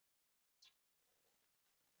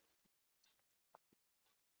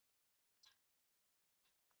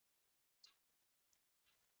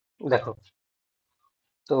দেখো,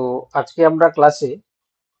 তো আজকে আমরা ক্লাসে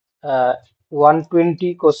 120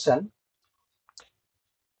 কোশ্চেন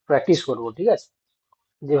প্র্যাকটিস করব, ঠিক আছে?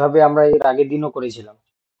 যেভাবে আমরা এর আগের দিনও করেছিলাম।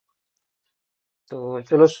 তো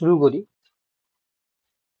চলো শুরু করি।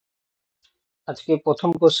 আজকে প্রথম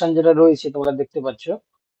কোশ্চেন যেটা রয়েছে তোমরা দেখতে পাচ্ছ,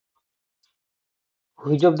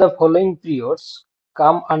 which of the following periods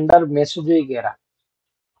come under মেসোজোইক এরা।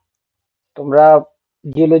 তোমরা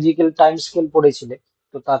জিওলজিক্যাল টাইম স্কেল পড়েছিলে,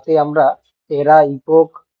 তো তাতে আমরা এরা, ইপোক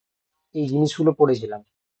এই জিনিসগুলো পড়েছিলাম।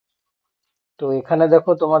 তো এখানে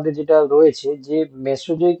দেখো তোমাদের যেটা রয়েছে যে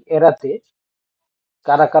মেসোজোইক এরাতে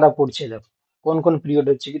কারা কারা পড়ছে, দেখো কোন কোন পিরিয়ড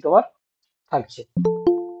হচ্ছে কি তোমার থাকছে।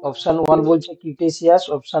 অপশন 1 বলছে ক্রিটেসিয়াস,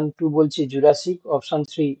 অপশন 2 বলছে জুরাসিক, অপশন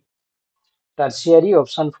 3 টারসিয়ারি,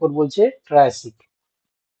 অপশন 4 বলছে ট্রায়াসিক।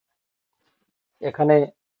 এখানে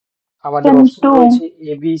আমাদের অপশন টু রয়েছে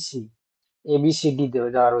এবিসিডি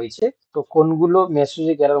দেওয়া রয়েছে। তো কোনগুলো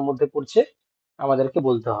মেসোজোইক এরার মধ্যে পড়ছে আমাদেরকে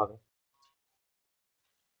বলতে হবে।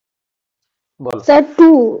 বলো, স্যার টু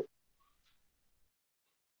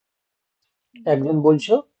একজন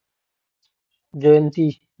বলছো জয়ন্তী।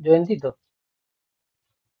 জয়ন্তী তো,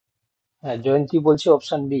 হ্যাঁ জয়ন্তী বলছে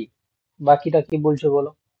অপশন বি। বাকিটা কি বলছো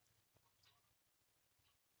বলো।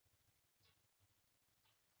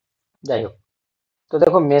 যাই হোক, তো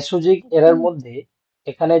দেখো মেসোজোইক এরার মধ্যে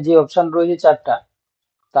এখানে যে অপশন রয়েছে চারটা,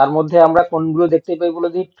 তার মধ্যে আমরা কোনগুলো দেখতে পাই বলে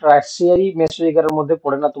দিই। ট্রায়াসিয়ারি মেসোজোইক এরার মধ্যে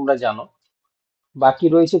পড়ে না, তোমরা জানো। বাকি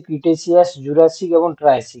রয়েছে ক্রিটেসিয়াস, জুরাসিক এবং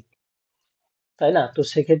ট্রায়াসিক, তাই না? তো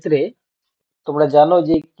সেক্ষেত্রে তোমরা জানো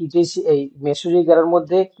যে এই মেসোজোইক এরার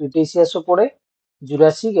মধ্যে ক্রিটেসিয়াসও পড়ে,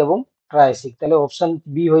 জুরাসিক এবং ট্রায়াসিক। তাহলে অপশন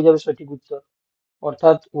বি হয়ে যাবে সঠিক উত্তর।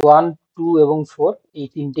 অর্থাৎ 1, 2 এবং 4 এই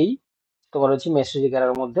তিনটেই তোমার হচ্ছে মেসোজোইক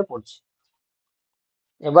এরার মধ্যে পড়ছে।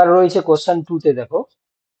 এবার রয়েছে কোশ্চেন 2 তে, দেখো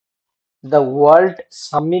the world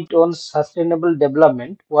summit on sustainable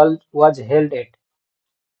development was held এট।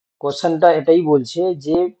 কোশ্চেনটা এটাই বলছে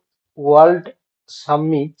যে ওয়ার্ল্ড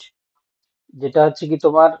সামিট যেটা হচ্ছে কি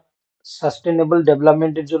তোমার সাস্টেনেবল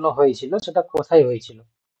ডেভেলপমেন্টের জন্য হয়েছিল, সেটা কোথায় হয়েছিল?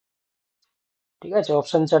 ঠিক আছে,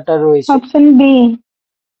 অপশন চারটা রয়েছে। অপশন বি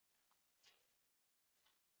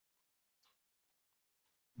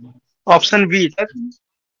অপশন বি, তাই তো?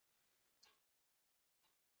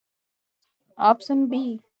 Option B.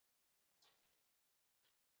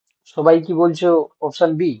 সবাই কি বলছো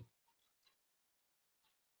অপশন বি?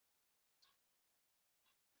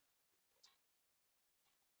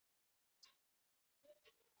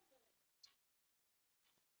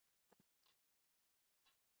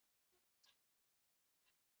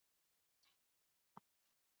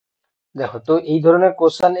 দেখো, তো এই ধরনের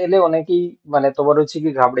কোশ্চেন এলে অনেকেই মানে তোমার হচ্ছে কি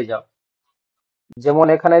ঘাবড়ে যাও। যেমন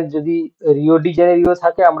এখানে যদি রিও ডি জেনেরিও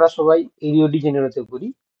থাকে, আমরা সবাই রিও ডি জেনেরোতে করি।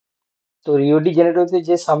 তো রিও ডি জেনেরোতে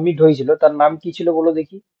যে সাবমিট হয়েছিল তার নাম কি ছিল বলো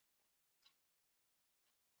দেখি।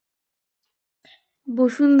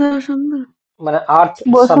 বসুন্ধরা সম্মেলন। মানে আর্থ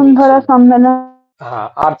সাবমিট বসুন্ধরা ছিল। সম্মেলন। হ্যাঁ,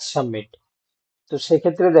 আর্থ সাবমিট। তো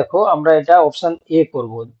সেক্ষেত্রে দেখো আমরা এটা অপশন এ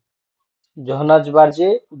করব। জোহান্সবার্গে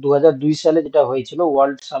 2002 সালে যেটা হয়েছিল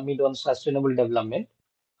world summit on sustainable development,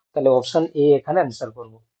 তাহলে অপশন এ এখানে অ্যান্সার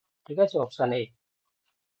করব। ঠিক আছে, অপশন এ।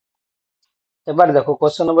 এবার দেখো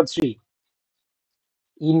question number 3,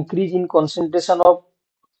 increase in concentration of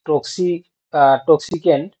toxic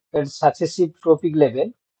toxicant at successive trophic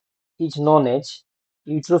level is known as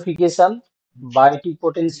eutrophication, biotic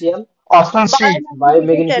potential, option C,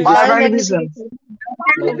 biomagnification, biomagnification.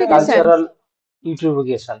 like Magnification. cultural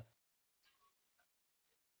eutrophication.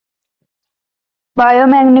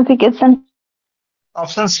 Biomagnification.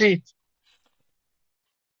 Option C.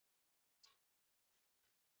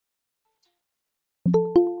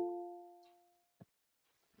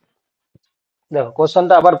 দেখো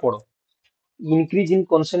কোশ্চেনটা আবার পড়ো। Increase in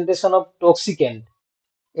concentration of টক্সিক্যান্ট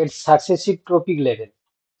at successive tropic level.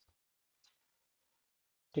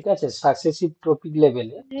 ঠিক আছে, successive tropic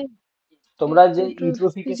লেভেলে তোমরা যে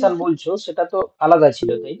eutrophication বলছো সেটা তো আলাদা ছিল,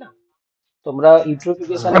 তাই না? তোমরা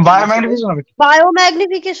ইউট্রোফিকেশনের জিনিসটাকে বায়োম্যাগনিফিকেশন হবে।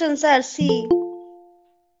 Biomagnification sir, C.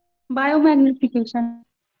 বায়োম্যাগনিফিকেশন।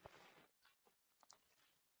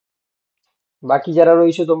 বাকি যারা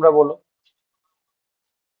রয়েছে তোমরা বলো।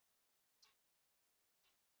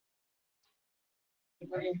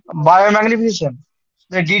 বায়োম্যাগনিফিকেশন,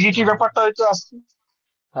 ডিডিটি ব্যাপারটা হয়তো আসছে।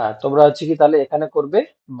 হ্যাঁ, তোমরা হচ্ছে কি তাহলে এখানে করবে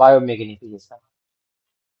বায়োমেগনিফিকেশন।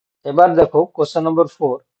 এবার দেখো কোশ্চেন নম্বর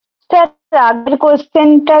 4। স্যার আগের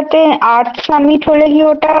কোশ্চেনটাতে আর্থ সামিট হলে কি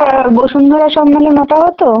ওটা বসুন্ধরা সম্মেলন ওটা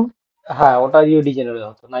হতো? হ্যাঁ, ওটা রিও ডি জেনেরো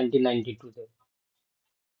হতো 1992 তে।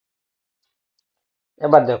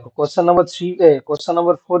 এবার দেখো কোশ্চেন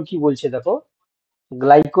নম্বর 4 কি বলছে দেখো,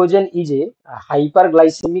 glycogen is a hyper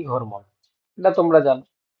glycaemic hormone. এটা তোমরা জানো।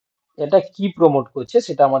 এটা কি প্রমোট করছে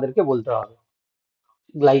সেটা আমাদেরকে বলতে হবে।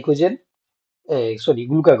 Glycogen, sorry,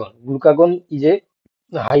 glucagon. Glucagon is a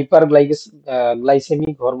hyper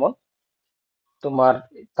glycaemic hormone. তোমার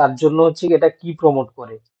তার জন্য হচ্ছে কি এটা কি প্রমোট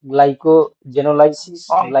করে? Glycogenolysis,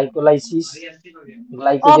 Op- glycolysis, Option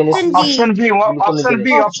glycogenesis, B. Option B,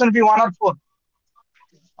 gluconeogenesis. option B, 1 or 4.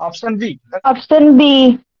 Option B. Option B.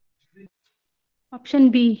 Option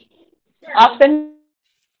B. Option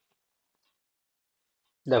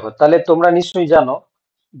দেখো, তাহলে তোমরা নিশ্চয়ই জানো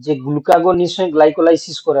যে গ্লুকাগন নিশ্চয়ই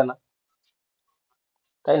গ্লাইকোলাইসিস করে না,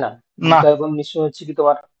 তাই না? না, গ্লুকাগন নিশ্চয়ই হচ্ছে কি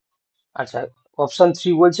তোমার, আচ্ছা, অপশন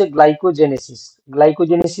 3 বলছে গ্লাইকোজেনেসিস।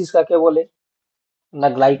 গ্লাইকোজেনেসিস কাকে বলে? না,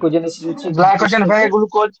 গ্লাইকোজেনেসিস হচ্ছে গ্লুকোজ গ্লাইকোজেন থেকে, ভেঙে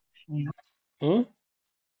গ্লুকোজ। হুম,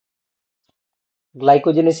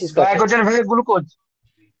 গ্লাইকোজেনেসিস কাকে বলে? গ্লাইকোজেন ভেঙে গ্লুকোজ।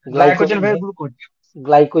 গ্লাইকোজেন গ্লাইকোজেন ভেঙে গ্লুকোজ।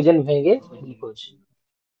 গ্লাইকোজেন ভেঙে গ্লুকোজ।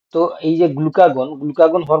 তো এই যে গ্লুকাগন,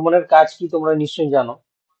 গ্লুকাগন হরমোনের কাজ কি তোমরা নিশ্চয়ই জানো।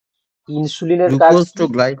 ইনসুলিনের কাজ গ্লুকোজ কি? তো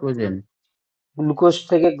গ্লাইকোজেন। গ্লুকোজ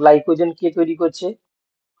থেকে গ্লাইকোজেন কে তৈরি করছে?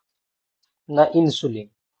 না, ইনসুলিন।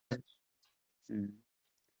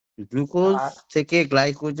 গ্লুকোজ আর থেকে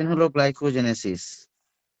গ্লাইকোজেন হলো গ্লাইকোজেনেসিস।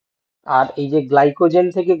 আর এই যে গ্লাইকোজেন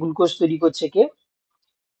থেকে গ্লুকোজ তৈরি করছে কে?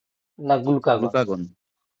 না, গ্লুকাগন। গ্লুকাগন।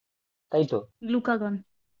 তাই তো? Glucagon.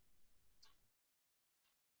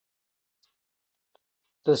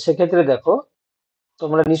 তো সেক্ষেত্রে দেখো,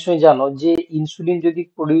 তোমরা নিশ্চয়ই জানো যে ইনসুলিন যদি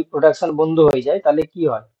প্রোডাকশন বন্ধ হয়ে যায় তাহলে কি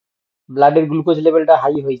হয়? ব্লাডের গ্লুকোজ লেভেলটা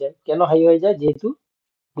হাই হয়ে যায়। কেন হাই হয়ে যায়? যেহেতু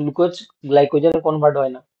গ্লুকোজ গ্লাইকোজেনে কনভার্ট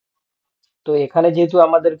হয় না। তো এখানে যেহেতু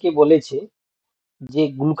আমাদেরকে বলেছে যে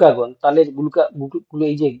গ্লুকাগন, তাহলে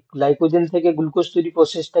এই যে গ্লাইকোজেন থেকে গ্লুকোজ তৈরি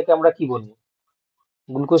প্রসেসটাকে আমরা কি বলবো?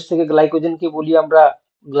 গ্লুকোজ থেকে গ্লাইকোজেনকে বলি আমরা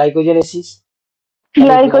গ্লাইকোজেনেসিস। তাহলে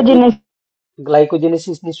গ্লাইকোজেনেস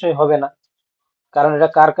গ্লাইকোজেনেসিস নিশ্চয়ই হবে না, কারণ এটা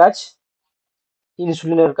কার কাজ?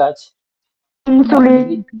 ইনসুলিনের কাজ। তাহলে ইনসুলিন।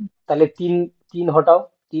 যদি, তাহলে তিন, তিন হটাও,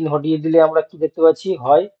 তিন হটিয়ে দিলে আমরা কি দেখতে পাচ্ছি?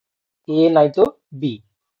 হয় এ নয়তো বি।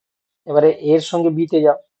 এবারে এর সঙ্গে বি তে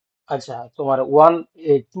যাও। আচ্ছা, তোমার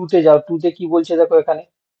টু তে যাও। টু তে কি বলছে দেখো এখানে,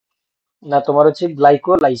 না তোমার হচ্ছে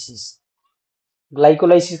গ্লাইকোলাইসিস।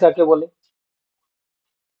 গ্লাইকোলাইসিস কাকে বলে?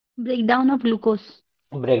 Breakdown of glucose.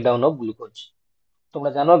 Breakdown of glucose.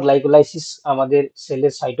 তোমরা জানো গ্লাইকোলাইসিস আমাদের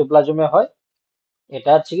সেলের সাইটোপ্লাজমে হয়। এটা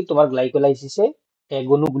হচ্ছে কি তোমার গ্লাইকোলাইসিসে এক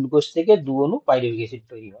অণু গ্লুকোজ থেকে দু অণু পাইরুভিক অ্যাসিড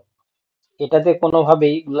তৈরি হয়। এটাতে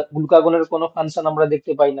কোনোভাবেই গ্লুকাগনের কোনো ফাংশন আমরা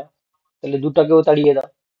দেখতে পাই না। তাহলে দুটাকেও তাড়িয়ে দাও।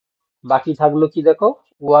 বাকি থাকলো কি দেখো,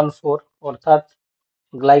 1, 4, অর্থাৎ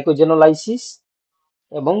গ্লাইকোজেনোলাইসিস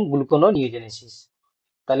এবং গ্লুকোনোনিওজেনেসিস।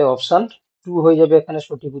 তাহলে অপশন 2 হয়ে যাবে এখানে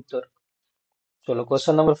সঠিক উত্তর। চলো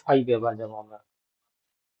কোশ্চেন নাম্বার 5 এবার যাবো আমরা।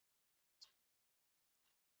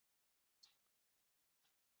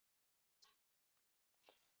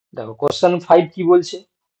 দেখো কোশ্চেন 5 কি বলছে?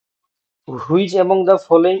 Which among the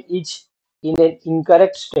following is in an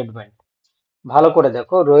incorrect statement? ভালো করে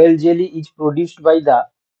দেখো, royal jelly is produced by the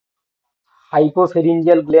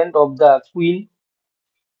হাইপোফেরিঞ্জিয়াল gland of the queen.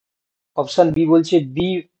 Option B বলছে বি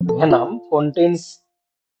ভেনাম কন্টেন্স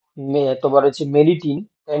তোমার হচ্ছে মেলিটিন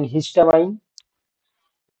অ্যান্ড হিস্টামাইন।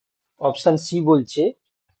 অপশন সি বলছে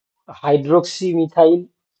hydroxy methyl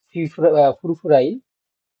ফুরফুরাইল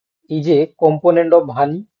is a component of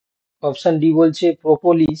honey. Option D বলছে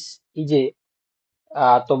propolis is a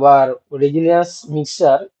তোমার রেজিনাস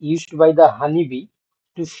mixture used by the honey B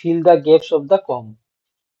two feel the gaps of the কম।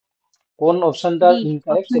 কোন অপশনটা D.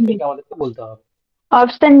 Incorrect Option D. সেটাকে আমাদেরকে বলতে হবে।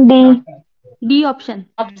 Option D. D option.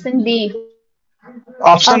 Option D.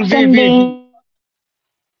 Option B, option B, D. B.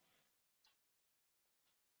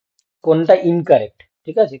 কোনটা incorrect,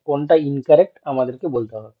 ঠিক আছে, কোনটা ইনকারেক্ট আমাদেরকে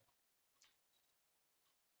বলতে হবে।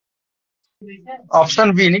 অপশন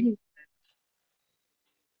বি নাকি?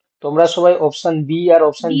 তোমরা সবাই অপশন বি আর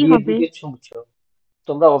অপশন D ডি এর হবে। দিকে ছুটছো।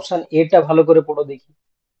 তোমরা অপশন এটা ভালো করে পড়ো দেখি।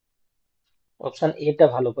 অপশন এটা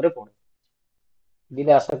ভালো করে পড়ো,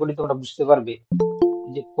 দিলে আশা করি তোমরা বুঝতে পারবে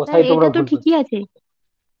যে স্যার কোথায় তোমরা এটা তো ভুল ঠিকই করছো। আছে।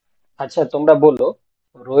 আচ্ছা, তোমরা বলো,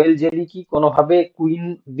 রয়্যাল জেলি কি কোনোভাবে কুইন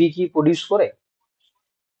বি কি প্রডিউস করে?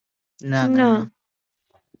 না না না। না।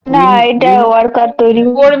 না, কুইন এটা কুইন ওয়ার্কার তৈরি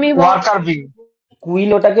কর্মী। Worker B. কুইন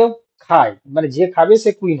ওটাকে খায়, মানে যে খাবে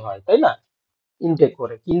সে কুইন হয়, তাই না? ইনটেক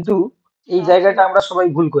করে। কিন্তু এই জায়গাটা আমরা সবাই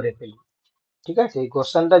ভুল করে ফেলি। ঠিক আছে, এই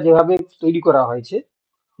কোশ্চেনটা যেভাবে তৈরি করা হয়েছে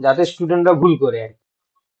যাতে স্টুডেন্টরা ভুল করে আর কি।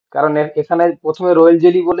 কারণ এখানে প্রথমে রয়্যাল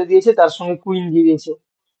জেলি বলে দিয়েছে, তার সঙ্গে কুইন দিয়ে দিয়েছে।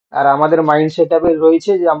 আর আমাদের মাইন্ড সেট আপে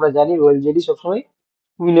রয়েছে যে আমরা জানি রয়্যাল জেলি সবসময়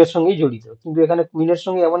কুইনের সঙ্গেই জড়িত, কিন্তু এখানে কুইনের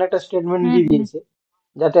সঙ্গে এমন একটা স্টেটমেন্ট হুম দিয়ে হুম। দিয়েছে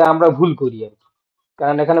যাতে আমরা ভুল করি আর কি।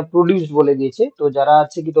 কারণ এখানে প্রডিউস বলে দিয়েছে, তো যারা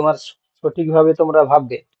আছে কি তোমার সঠিকভাবে তোমরা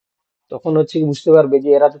ভাববে তখন হচ্ছে কি বুঝতে পারবে যে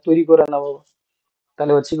এরা তো তৈরি করে না বাবা।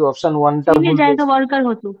 তাহলে হচ্ছে কি অপশন ওয়ানটা কুইনের ভুল জায়গা রয়েছে। ওয়ার্কার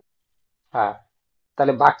হতো। হ্যাঁ,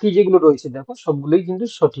 তাহলে বাকি যেগুলো রয়েছে দেখো সবগুলোই কিন্তু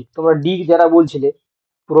সঠিক। তোমরা ডি যারা বলছিলে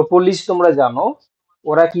প্রোপোলিস, তোমরা জানো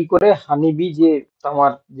ওরা কি করে হানিবি যে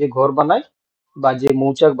তোমার যে ঘর বানায় বা যে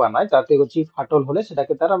মৌচাক বানায় তাতে হচ্ছে ফাটল হলে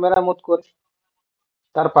সেটাকে তারা মেরামত করে।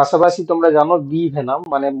 তার পাশাপাশি তোমরা জানো বি ভেনাম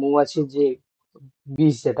মানে মৌমাছির যে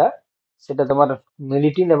বিষ যেটা, সেটা তোমার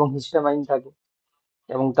মেলিটিন এবং হিস্টামাইন থাকে।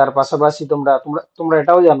 এবং তার পাশাপাশি তোমরা তোমরা তোমরা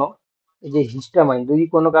এটাও জানো এই যে হিস্টামাইন যদি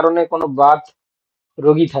কোনো কারণে কোনো বাত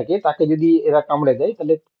রোগী থাকে তাকে যদি এরা কামড়ে দেয়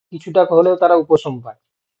তাহলে কিছুটা হলেও তারা উপশম পায়,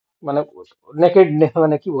 মানে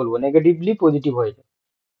মানে কি বলবো নেগেটিভলি পজিটিভ হয়ে যায়,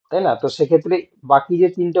 তাই না? তো সেক্ষেত্রে বাকি যে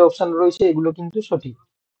তিনটে অপশন রয়েছে এগুলো কিন্তু সঠিক,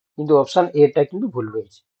 কিন্তু অপশন এটা কিন্তু ভুল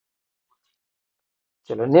রয়েছে।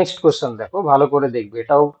 চলো নেক্সট কোশ্চেন দেখো, ভালো করে দেখবে।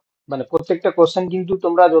 এটাও মানে প্রত্যেকটা কোশ্চেন কিন্তু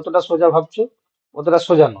তোমরা যতটা সোজা ভাবছো অতটা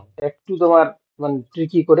সোজা নয়, একটু তোমার মানে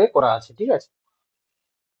ট্রিকি করে করা আছে, ঠিক আছে?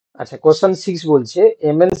 আচ্ছা, কোশ্চেন 6 বলছে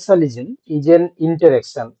এমেনসালিজম is an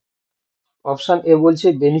interaction. Option A বলছে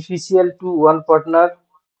beneficial to one partner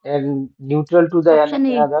and neutral to the option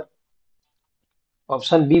A. Another.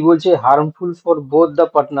 Option B বলছে harmful for both the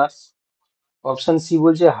partners. Option C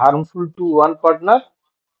বলছে harmful to one partner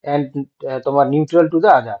and তোমার neutral to the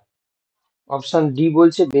other. Option D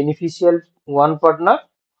বলছে beneficial one partner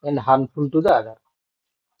and harmful to the other.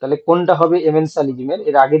 তাহলে কোনটা হবে এমেনসালিজমের?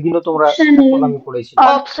 এর আগের দিনও তোমরা অপশন একটা এ। কলামে পড়েছিলে।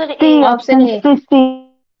 Option C, option option A. C.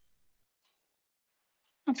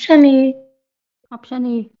 Option A. Option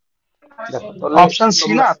A. দেখো তাহলে অপশন সি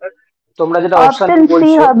তোমরা না? তোমরা যেটা অপশন অপশন এ সি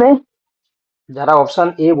বলছো, হবে। যারা অপশন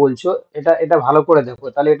এ বলছো এটা এটা ভালো করে দেখো।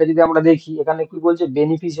 তাহলে এটা যদি আমরা দেখি এখানে কি বলছে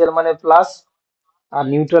বেনিফিশিয়াল মানে প্লাস আর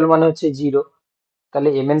নিউট্রাল মানে হচ্ছে জিরো। তাহলে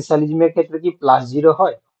এমেনসালিজমের ক্ষেত্রে কি প্লাস জিরো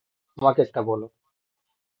হয়? আমাকে একটা বলো।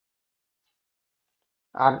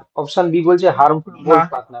 আর অপশন বি বলছে হার্মফুল না। বোথ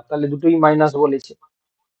পার্টনার, তাহলে দুটোই মাইনাস বলেছে।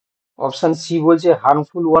 অপশন সি বলছে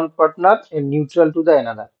harmful one partner and neutral to the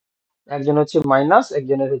another, একজন হচ্ছে মাইনাস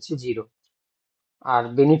একজনের হচ্ছে zero. R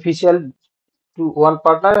beneficial to one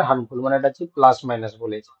partner harmful মানে এটা হচ্ছে প্লাস মাইনাস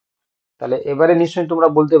বলেছে। তাহলে এবারে নিশ্চয়ই তোমরা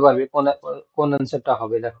বলতে পারবে কোন কোন অ্যান্সারটা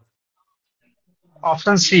হবে। দেখো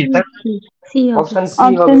অপশন সি, তাই? সি। সি হবে। অপশন সি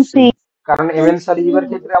অপশন হবে, সি। কারণ এমেনসালিজমের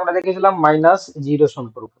ক্ষেত্রে আমরা দেখেছিলাম মাইনাস জিরো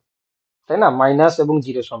সম্পর্ক, তাই না? মাইনাস এবং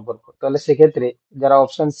জিরো সম্পর্ক। তাহলে সেক্ষেত্রে যারা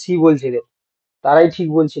অপশন সি বলছিলে তারাই ঠিক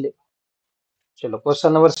বলছিলে। চলো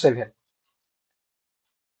question number 7।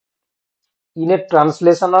 In a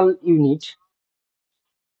translational unit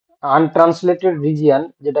আনট্রান্সলেটেড region,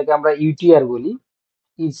 যেটাকে আমরা ইউটিআর বলি,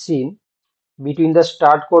 is seen between the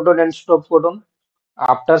start codon and stop codon,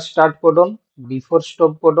 after start codon, before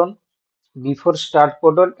stop codon, before start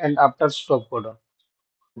codon and after stop codon.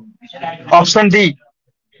 Option D.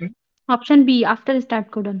 Option B after start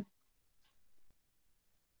codon.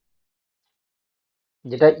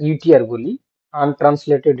 যেটা UTR বলি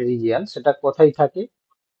আনট্রান্সলেটেড region, সেটা কোথায় থাকে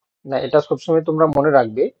না? এটা সবসময় তোমরা মনে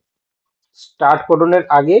রাখবে স্টার্ট কোডনের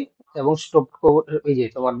আগে এবং স্টপ, এই যে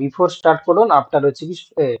তোমার বিফোর স্টার্ট কোডন আফটার হচ্ছে কি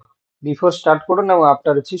বিফোর স্টার্ট কোডন এবং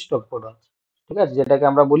আফটার হচ্ছে স্টপ কোডন, ঠিক আছে? যেটাকে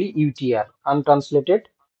আমরা বলি ইউটিআর আনট্রান্সলেটেড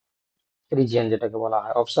রিজিয়ন যেটাকে বলা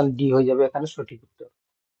হয়। অপশন ডি হয়ে যাবে এখানে সঠিক উত্তর।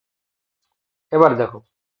 এবার দেখো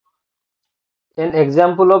an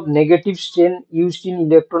example of negative stain used in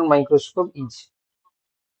electron microscope is,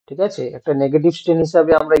 ঠিক আছে? একটা নেগেটিভ স্টেন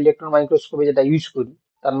হিসাবে আমরা ইলেকট্রন মাইক্রোস্কোপে যেটা ইউজ করি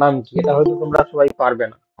তার নাম কি? এটা হয়তো তোমরা সবাই পারবে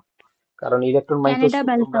না, কারণ ইলেকট্রন ক্যানাডা মাইক্রোস্কোপ তোমরা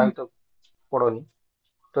ব্যালসাম। হয়তো পড়োনি।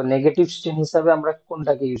 তো নেগেটিভ স্টেন হিসাবে আমরা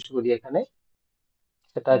কোনটাকে ইউজ করি এখানে?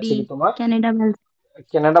 সেটা ডি হচ্ছে কি তোমার ক্যানাডা ব্যালসাম।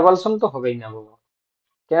 কানাডা বালসাম তো হবেই না বাবা।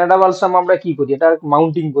 কানাডা বালসাম আমরা কি করি? এটা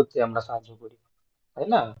মাউন্টিং করতে আমরা সাহায্য করি, তাই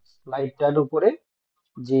না? স্লাইডটার উপরে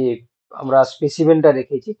যে আমরা স্পেসিমেনটা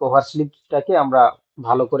রেখেছি কভার স্লিপটাকে আমরা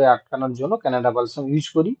ভালো করে আটকানোর জন্য কানাডা বালসাম ইউজ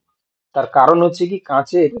করি। তার কারণ হচ্ছে কি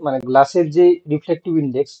কাঁচের মানে গ্লাসের যে রিফ্লেক্টিভ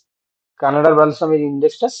ইন্ডেক্স, কানাডা বালসামের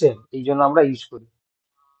ইন্ডেক্সটা সেম, এই জন্য আমরা ইউজ করি।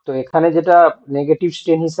 তো এখানে যেটা নেগেটিভ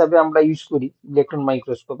স্টেন হিসাবে আমরা ইউজ করি ইলেকট্রন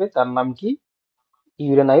মাইক্রোস্কোপে তার নাম কি?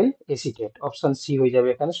 ইউরেনাইল এসিটেট। অপশন সি হয়ে যাবে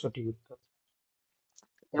এখানে সঠিক উত্তর।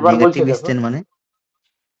 এবার বলছে নেগেটিভ দেখো স্টেন মানে?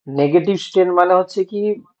 নেগেটিভ স্টেন মানে হচ্ছে কি,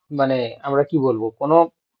 মানে আমরা কি বলবো কোনো,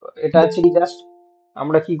 এটা হচ্ছে কি জাস্ট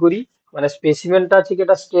আমরা কি করি মানে স্পেসিমেনটা হচ্ছে কি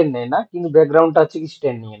এটা স্টেন নেয় না, কিন্তু ব্যাকগ্রাউন্ডটা হচ্ছে কি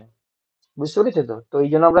স্টেন নিয়ে নেয়, বুঝতে পেরেছো তো? তো এই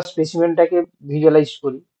জন্য আমরা স্পেসিমেনটাকে ভিজুয়ালাইজ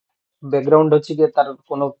করি, ব্যাকগ্রাউন্ড হচ্ছে কি তার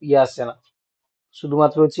কোনো ইয়ে আসে না,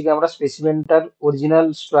 শুধুমাত্র হচ্ছে কি আমরা স্পেসিমেনটার অরিজিনাল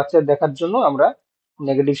স্ট্রাকচার দেখার জন্য আমরা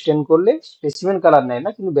নেগেটিভ স্টেন করলে স্পেসিমেন কালার নেয় না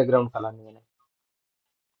কিন্তু ব্যাকগ্রাউন্ড কালার নিয়ে নেয়।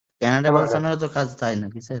 ক্যানাডা এবার দেখো বালসামেরও তো কাজ তাই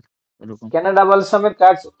নাকি স্যার? এরকম। ক্যানাডা বালসামের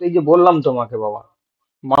কাজ এই যে বললাম তোমাকে বাবা,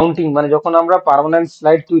 মাউন্টিং মানে যখন আমরা পার্মানেন্ট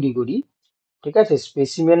স্লাইড তৈরি করি, ঠিক আছে?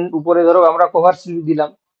 স্পেসিমেন উপরে ধরো আমরা কভার স্লিপ দিলাম,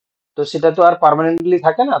 তো সেটা তো আর পার্মানেন্টলি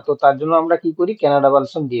থাকে না, তো তার জন্য আমরা কি করি ক্যানাডা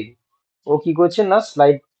বালসাম দিয়ে দিই। ও কি করছে না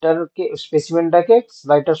স্লাইড স্পেসিমেনটাকে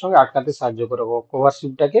স্লাইডটার সঙ্গে আটকাতে সাহায্য করে, কভার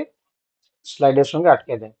স্লিপটাকে স্লাইডের সঙ্গে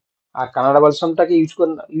আটকে দেয়। আর কানাডা বালসামটাকে ইউজ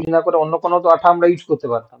না করে অন্য কোনো তো আঠা আমরা ইউজ করতে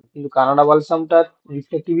পারতাম, কিন্তু কানাডা বালসামটার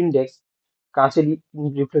রিফ্লেকটিভ ইন্ডেক্স কাঁচের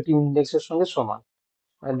রিফ্লেকটিভ ইন্ডেক্সের সঙ্গে সমান।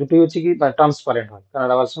 মানে দুটোই হচ্ছে কি ট্রান্সপারেন্ট হয়,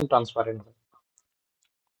 কানাডা বালসাম ট্রান্সপারেন্ট হয়।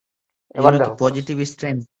 এই এবার জন্য কি দেখো পজিটিভ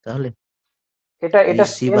স্ট্রেন তাহলে? এটা এই এটা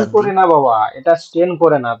সি স্টেন বাদ করে দিয়ে না বাবা, এটা স্টেন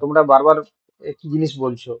করে না, তোমরা বারবার একই জিনিস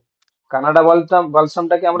বলছো। কানাডা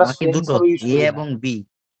বালসামটাকে আমরা বাকি স্টেন দুটো হিসাবে ইউজ এ করি না। এবং বি।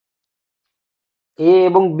 এ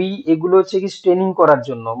এবং বি এগুলো হচ্ছে কি স্টেনিং করার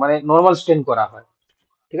জন্য, মানে নর্মাল স্টেন করা হয়,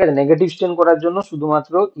 ঠিক আছে। নেগেটিভ স্টেন করার জন্য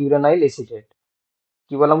শুধুমাত্র ইউরেনাইল এসিটেট।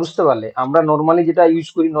 কি বললাম বুঝতে পারলে? আমরা নর্মালি যেটা ইউজ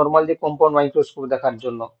করি, নর্মাল যে কম্পাউন্ড মাইক্রোস্কোপ দেখার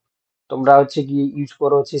জন্য তোমরা হচ্ছে কি ইউজ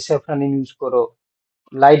করো, হচ্ছে স্যাফরানিন ইউজ করো,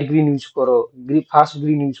 লাইট গ্রিন ইউজ করো, ফার্স্ট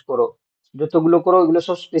গ্রিন ইউজ করো, যতগুলো করো এগুলো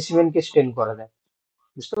সব স্পেসিমেনকে স্টেন করে দেয়,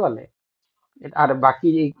 বুঝতে পারলে? আর বাকি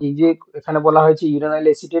এই যে এখানে বলা হয়েছে ইউরেনাইল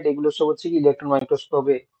এসিটেট, এগুলো সব হচ্ছে কি ইলেকট্রন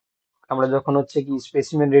মাইক্রোস্কোপে আমরা যখন হচ্ছে কি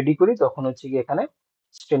স্পেসিমেন রেডি করি তখন হচ্ছে কি এখানে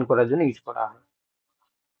স্টেন করার জন্য ইউজ করা হয়।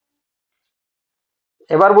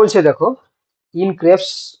 এবার বলছে দেখো, in Krebs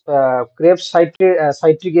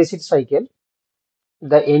citric acid cycle,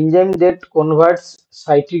 the enzyme that converts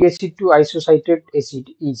citric acid to isocitrate acid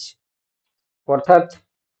is, অর্থাৎ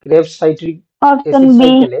Krebs citric option acid B.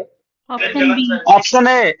 সাইকেলে, option B. Option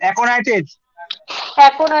A aconitase.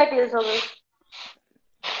 অ্যাকোনাইটিস হবে।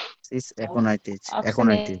 Cis aconitase option A.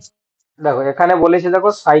 Aconitase. দেখো এখানে বলেছে দেখো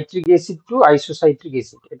সাইট্রিক অ্যাসিড টু আইসোসাইট্রিক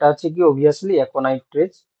অ্যাসিড, এটা হচ্ছে কি অবভিয়াসলি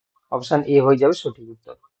অ্যাকোনাইট্রেজ। অপশন এ হয়ে যাবে সঠিক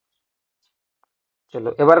উত্তর। চলো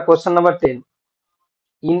এবার question number 10,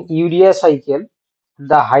 in urea cycle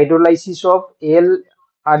the hydrolysis of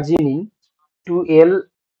L-arginine to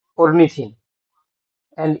L-ornithine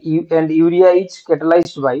and urea is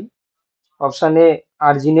catalyzed by, option A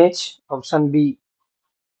arginase, option B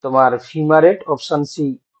তোমার fumarate, option C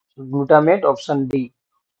glutamate, option D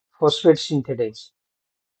phosphate synthetase।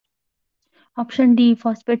 Option D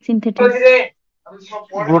phosphate synthetase.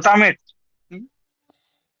 Glutamate.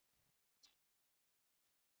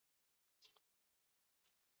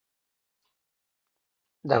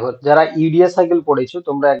 দেখো যারা urea cycle পড়েছো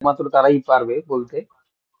তোমরা একমাত্র তারাই পারবে বলতে,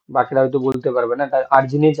 বাকিরা হয়তো বলতে পারবে না। এটা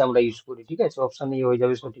আর্জিনেজ আমরা ইউজ করি, ঠিক আছে। অপশন এ হয়ে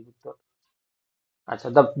যাবে সঠিক উত্তর। আচ্ছা,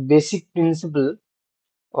 the basic principle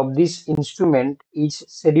of this instrument is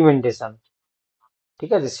sedimentation,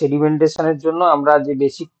 ঠিক আছে। সেডিমেন্টেশনের জন্য আমরা যে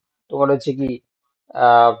বেসিক তোমার হচ্ছে কি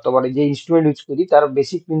তোমার যে ইনস্ট্রুমেন্ট ইউজ করি তার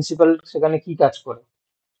বেসিক প্রিন্সিপাল সেখানে কি কাজ করে?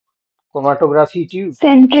 Chromatography tube,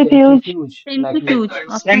 centrifuge. সেন্ট্রিফিউজ, নাকি centrifuge.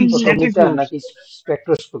 Option B. Photometer, centrifuge. নাকি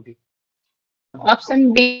spectroscopy? Option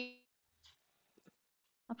B.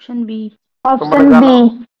 Option B. তোমরা অপশন জানো বি।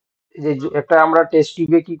 যে একটা আমরা টেস্ট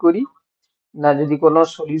টিউবে কি করি না, যদি কোনো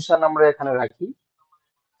সলিউশন আমরা এখানে রাখি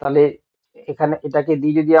তাহলে এখানে এটাকে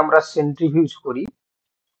দিয়ে যদি আমরা সেন্ট্রিফিউজ করি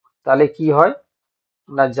তাহলে কি হয়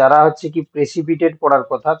না, যারা হচ্ছে কি প্রেসিপিটেট পড়ার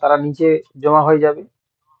কথা তারা নিচে জমা হয়ে যাবে,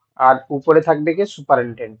 আর উপরে থাকবে কি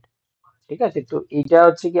সুপারিনটেন্ডেন্ট, ঠিক আছে। তো এইটা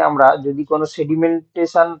হচ্ছে কি আমরা যদি কোনো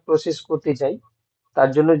সেডিমেন্টেশন প্রসেস করতে চাই তার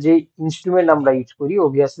জন্য যে ইনস্ট্রুমেন্ট আমরা ইউজ করি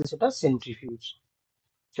অবভিয়াসলি সেটা সেন্ট্রিফিউজ।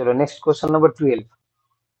 চলো next question number 12,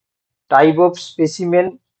 type of specimen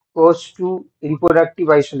কোজ টু রিপ্রোডাক্টিভ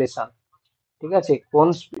আইসোলেশন, ঠিক আছে। কোন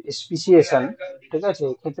স্পিসিয়েশন, ঠিক আছে,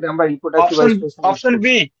 এক্ষেত্রে আমরা reproductive option isolation use option করি?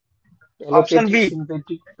 বি। Option অ্যালোপেট্রিক, B.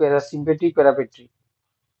 সিম্পেট্রিক, প্যারাসিম্পেট্রিক, প্যারাপেট্রিক?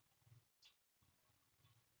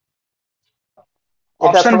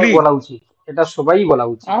 এটা অপশন সবার বি। বলা উচিত, এটা সবাই বলা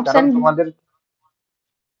উচিত, কারণ অপশন তোমাদের,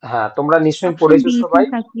 হ্যাঁ তোমরা নিশ্চয়ই অপশন পড়েছো বি সবাই।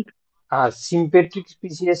 সিনথেটিক। আর সিম্পেট্রিক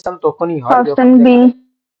স্পিসিয়েশন তখনই হয় অপশন যখন বি।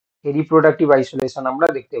 যেখানে রিপ্রোডাক্টিভ আইসোলেশন আমরা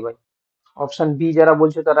দেখতে পাই। অপশন বি যারা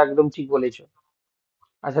বলছো তারা একদম ঠিক বলেছো।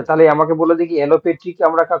 আচ্ছা তাহলে আমাকে বলে দেখি অ্যালোপেট্রিক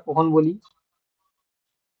আমরা কখন বলি,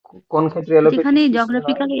 কোন ক্ষেত্রে যেখানে অ্যালোপেট্রিক স্পিসিয়েশন হয়?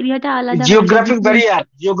 জিওগ্রাফিক্যাল এরিয়াটা আলাদা হয়ে যায়, geographic different. Barrier,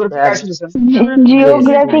 geographic isolation. Geographical yes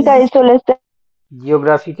geographic yes, area. Isolation.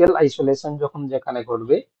 Geographical isolation যখন যেখানে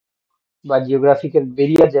ঘটবে বা জিওগ্রাফিক্যাল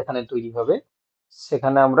বেরিয়ার যেখানে তৈরি হবে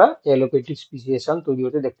সেখানে আমরা অ্যালোপেট্রিক স্পিসিয়েশন তৈরি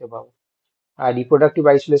হতে দেখতে পাবো। আর রিপ্রোডাক্টিভ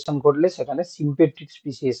আইসোলেশন ঘটলে সেখানে সিম্পেট্রিক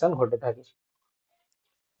স্পিসিয়েশন ঘটে থাকে।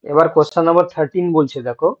 এবার কোশ্চেন নাম্বার 13 বলছে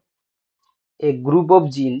দেখো, এ group of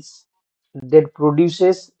jeans that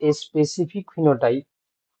produces a specific phenotype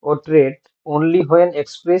or trait only when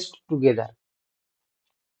expressed together,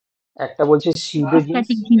 একটা বলছে সিউডোজিনস,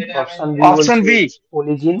 এপিস্ট্যাটিক জিন। অপশন বি অপশন বলছে বি।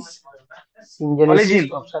 পলিজিনস, সিনজেনেসিস, অলিজিন।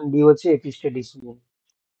 অপশন ডি হচ্ছে এপিস্টেটিক জিন।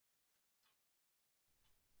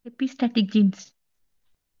 এপিস্ট্যাটিক jeans.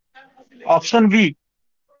 Option B.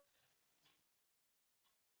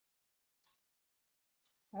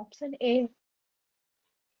 Option A.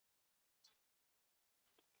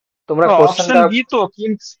 তোমরা অপশন কোশ্চেনটা বি তো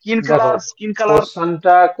স্কিন দেখো, কালার, স্কিন কালার।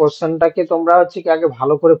 কোশ্চেনটাকে তোমরা হচ্ছে কি আগে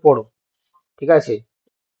ভালো করে পড়ো, ঠিক আছে?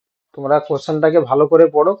 তোমরা কোশ্চেনটাকে ভালো করে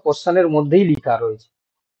পড়ো, কোশ্চেনের মধ্যেই লেখা রয়েছে,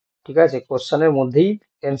 ঠিক আছে? কোশ্চেনের মধ্যেই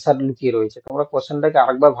অ্যান্সার লুকিয়ে রয়েছে, তোমরা কোশ্চেনটাকে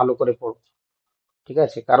আরেকবার ভালো করে পড়ো, ঠিক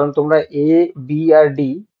আছে? কারণ তোমরা এ, বি আর ডি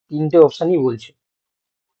তিনটে অপশনই বলছো,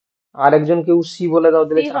 আর একজন কেউ সি বলে দাও,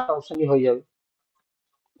 দিলে চারটা অপশনই হয়ে যাবে।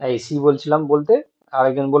 এই সি বলছিলাম বলতে, আর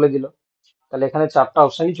একজন বলে দিল, তাহলে এখানে চারটা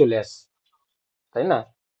অপশনই চলে আসছে, তাই না?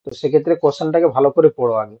 তো সেক্ষেত্রে কোশ্চেনটাকে ভালো করে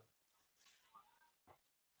পড়ো আগে।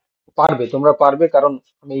 পারবে, তোমরা পারবে, কারণ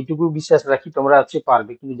আমি এইটুকু বিশ্বাস রাখি তোমরা হচ্ছে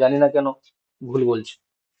পারবে, কিন্তু জানি না কেন ভুল বলছো।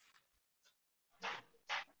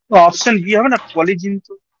 অপশন বি হবে না, পলিজিন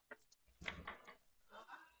তো।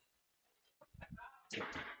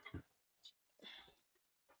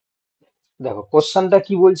 দেখো কোশ্চেনটা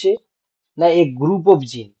কি বলছে, না এ গ্রুপ অফ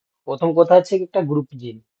জিন, প্রথম কথা হচ্ছে কি একটা গ্রুপ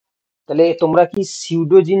জিন। তাহলে তোমরা কি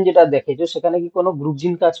সিউডো জিন যেটা দেখেছো সেখানে কি কোনো গ্রুপ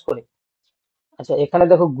জিন কাজ করে? আচ্ছা এখানে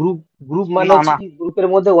দেখো গ্রুপ, গ্রুপ মানে না হচ্ছে না, কি গ্রুপের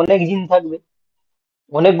মধ্যে অনেক জিন থাকবে,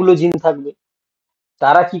 অনেকগুলো জিন থাকবে,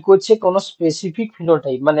 তারা কি করছে কোনো স্পেসিফিক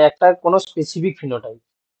ফিনোটাইপ, মানে একটা কোনো স্পেসিফিক ফিনোটাইপ,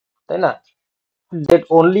 তাই না? That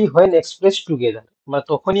only when express together, মানে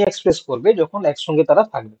তখনই এক্সপ্রেস করবে যখন একসঙ্গে তারা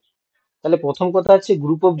থাকবে। তাহলে প্রথম কথা হচ্ছে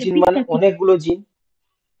গ্রুপ অফ জিন মানে এপিস্ট্যাটিক। অনেকগুলো জিন,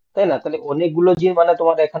 তাই না? তাহলে অনেকগুলো জিন মানে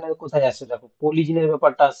তোমার এখানে কোথায় আসছে, দেখো পলিজিনের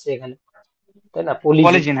ব্যাপারটা আসছে এখানে, তাই না? পলিজিন,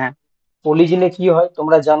 পলিজিন হ্যাঁ। পলিজিনে কি হয়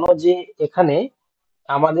তোমরা জানো যে এখানে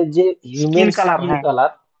আমাদের যে স্কিন হিউম্যান কালার স্কিন হ্যাঁ।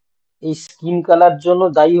 কালার, এই স্কিন কালার জন্য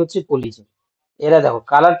দায়ী হচ্ছে পলিজিন। এরা দেখো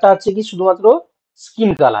কালারটা হচ্ছে কি শুধুমাত্র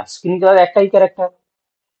স্কিন কালার, স্কিন কালার একটাই ক্যারেক্টার,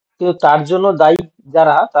 কিন্তু তার জন্য দায়ী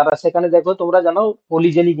যারা, তারা সেখানে দেখো তোমরা জানো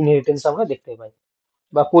পলিজেনিক ইনহেরিটেন্স আমরা দেখতে পাই,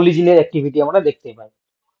 বা পলিজিনের অ্যাক্টিভিটি আমরা দেখতে পাই,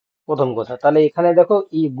 প্রথম কথা। তাহলে এখানে দেখো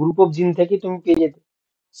এই গ্রুপ অফ জিন থেকে তুমি পেয়ে যেতে,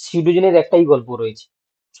 সিউডোজিনের একটাই গল্প রয়েছে,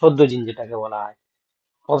 ছদ্ম জিন যেটাকে বলা হয়।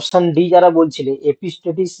 অপশন ডি যারা বলছিলে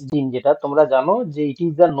এপিস্টেটিস জিন, যেটা তোমরা জানো যে it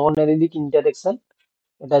is the non allylic interaction,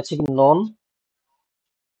 এটা হচ্ছে কি নন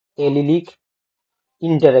এলিলিক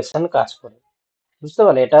ইন্টারেকশন কাজ করে, বুঝতে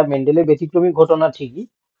পারলে? এটা মেন্ডেলের ব্যতিক্রমী ঘটনা ঠিকই,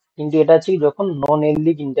 কিন্তু এটা হচ্ছে কি যখন নন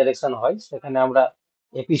এলিলিক ইন্টারেকশন হয় সেখানে আমরা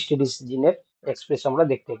এপিস্টেটিস জিনের এক্সপ্রেস আমরা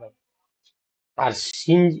দেখতে পাই। আর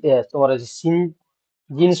সিন, তোমার হচ্ছে সিন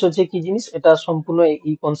জিন্স হচ্ছে কি জিনিস, এটা সম্পূর্ণ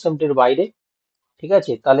এই কনসেপ্টের বাইরে, ঠিক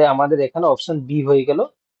আছে? তাহলে আমাদের এখানে অপশন বি হয়ে গেল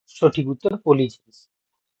সঠিক উত্তর, পলি জিনিস।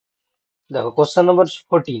 দেখো question number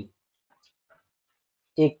 14,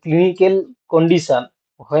 a clinical condition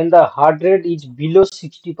when the heart rate is below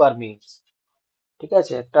 60 per minute, ঠিক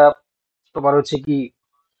আছে? একটা তোমার হচ্ছে কি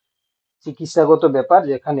চিকিৎসাগত ব্যাপার,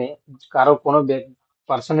 যেখানে কারো কোনো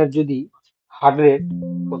পার্সনের যদি হার্ট রেট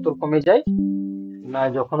কত কমে যায়, না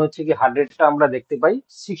যখন হচ্ছে কি হার্ট রেটটা আমরা দেখতে পাই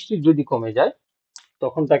 60 যদি কমে যায়,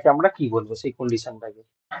 তখন তাকে আমরা কি বলবো সেই কন্ডিশনটাকে?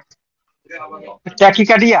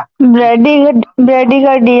 Tachycardia.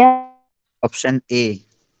 Bradycardia. Option A.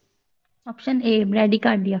 Option A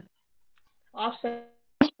bradycardia.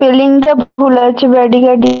 স্পেলিংটা ভুল আছে,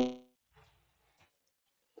 ব্র্যাডিকার্ডিয়া।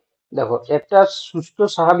 দেখো একটা সুস্থ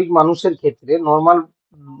স্বাভাবিক মানুষের ক্ষেত্রে নর্মাল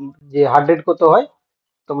যে হার্ট রেট কত হয়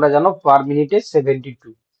তোমরা জানো, পার মিনিটে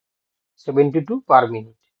 72 পার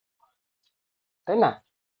মিনিট, তাই না?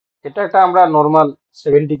 এটা একটা আমরা নর্মাল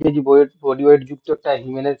 70 কেজি বডি ওয়েট যুক্ত একটা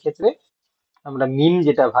হিউম্যানের ক্ষেত্রে আমরা মিন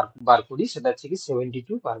যেটা বার করি সেটা হচ্ছে কি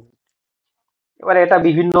 72 পার মিনিট। এবারে এটা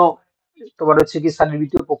বিভিন্ন তোমার হচ্ছে কি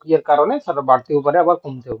শারীরবৃত্তীয় প্রক্রিয়ার কারণে সেটা বাড়তেও পারে আবার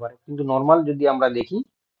কমতেও পারে, কিন্তু নর্মাল যদি আমরা দেখি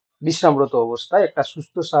বিশ্রামরত অবস্থায় একটা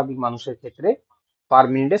সুস্থ স্বাভাবিক মানুষের ক্ষেত্রে পার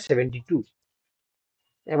মিনিটে 72।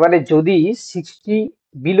 এবারে যদি 60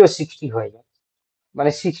 বিলো 60 হয়ে যায়,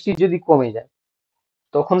 মানে 60 যদি কমে যায়,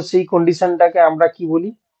 তখন সেই কন্ডিশনটাকে আমরা কি বলি?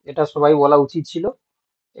 এটা সবাই বলা উচিত ছিল,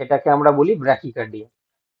 এটাকে আমরা বলি ব্র্যাকিকার্ডিয়া,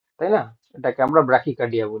 তাই না? এটাকে আমরা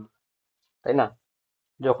ব্র্যাকিকার্ডিয়া বলি, তাই না?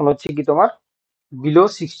 যখন হচ্ছে কি তোমার বিলো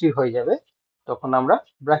 60 হয়ে যাবে তখন আমরা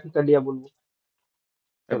ব্র্যাকিকার্ডিয়া বলবো।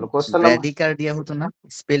 চলো কোশ্চেন নাম্বার, ব্র্যাডিকার্ডিয়া হতো না?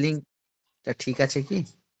 স্পেলিংটা ঠিক আছে কি?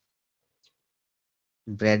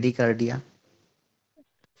 ব্র্যাডিকার্ডিয়া।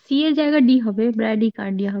 সি এর জায়গায় ডি হবে,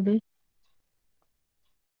 ব্র্যাডিকার্ডিয়া হবে।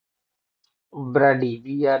 ব্র্যাডি,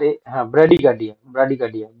 বি আর এ, হ্যাঁ bradycardia,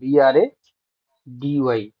 bradycardia, B R A D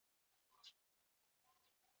Y.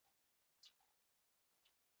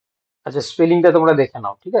 আচ্ছা স্পেলিংটা তোমরা দেখে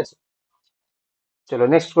নাও, ঠিক আছে? চলো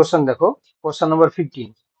নেক্সট কোশ্চেন দেখো, কোশ্চেন নাম্বার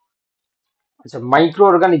 15। আচ্ছা micro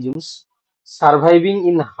organisms surviving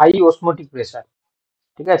in high osmotic pressure,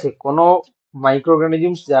 ঠিক আছে? কোনো মাইক্রো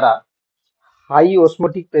অর্গানিজমস যারা হাই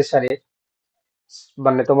অসমোটিক প্রেসারে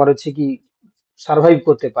মানে তোমার হচ্ছে কি সার্ভাইভ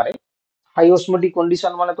করতে পারে। হাই অসমোটিক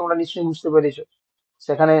কন্ডিশন মানে তোমরা নিশ্চয়ই বুঝতে পেরেছো,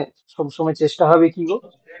 সেখানে সবসময় চেষ্টা হবে কি গো,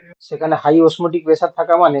 সেখানে হাই অসমোটিক প্রেসার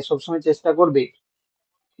থাকা মানে সবসময় চেষ্টা করবে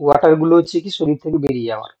ওয়াটার গুলো হচ্ছে কি শরীর থেকে বেরিয়ে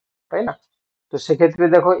যাওয়ার, তাই না? তো সেক্ষেত্রে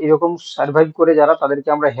দেখো এরকম সার্ভাইভ করে যারা, তাদেরকে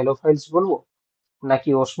আমরা হেলোফাইলস বলবো, নাকি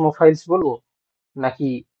ওসমোফাইলস বলবো, নাকি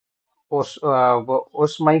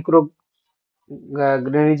ওস মাইক্রো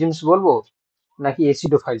গ্রেনিজমস বলবো, নাকি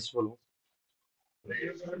এসিডোফাইলস বলবো?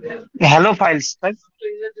 হ্যালো ফাইলস, তাই?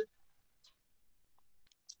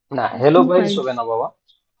 না, হেলোফাইলস অসমোফাইলস। হবে না বাবা,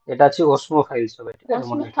 এটা হচ্ছে ওসমোফাইলস হবে, ঠিক আছে,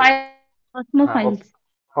 মনে রেখে দাও। হ্যাঁ, অসমোফাইলস।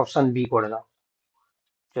 অপশন বি করে দাও।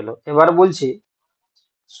 চলো এবার বলছি,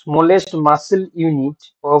 smallest muscle unit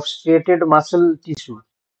of স্ট্রেটেড muscle tissue,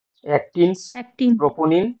 অ্যাক্টিনস, actin.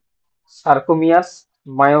 প্রোপোনিন, সার্কোমিয়াস,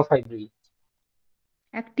 myofibril.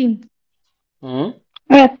 Actin. Hmm,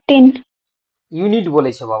 actin. Unit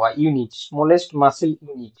বলেছে বাবা, ইউনিট, স্মলেস্ট মাসেল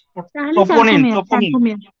ইউনিট। তাহলে প্রোপোনিন সার্কোমিয়ার, প্রোপোনিন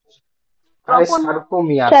সার্কোমিয়ার। আরে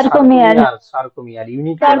সার্কোমিয়ার, সার্কোমিয়ার। সার্কোমিয়ার, সার্কোমিয়ার,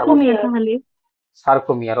 ইউনিট কথা বলছি। সার্কোমিয়ার তাহলে।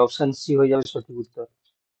 সার্কোমিয়ার, অপশন সি হয়ে যাবে সঠিক উত্তর।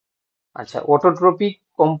 আচ্ছা, অটোট্রপিক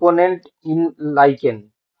কম্পোনেন্ট ইন লাইকেন,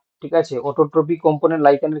 ঠিক আছে, অটোট্রপিক কম্পোনেন্ট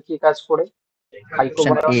লাইকেনের কি কাজ করে? Option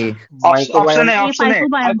ফাইকোবায়ন, A. Option মাইকোবায়ন, A, A option A,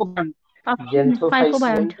 ফাইকোবায়ন। ফাইকোবায়ন। Option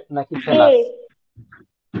ফাইকোবায়ন্ট। জেন্থোফাইসিয়েন্ট নাকি এ ফেলাস?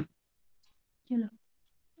 চলো।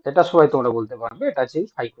 এটা সবাই তোমরা বলতে পারবে, এটা হচ্ছে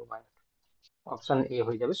ফাইকোবায়ন। অপশন এ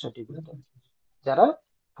হয়ে যাবে সঠিক উত্তর, যারা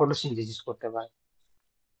ফটোসিনথেসিস করতে পারে।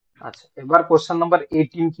 আচ্ছা, এবার কোশ্চেন নাম্বার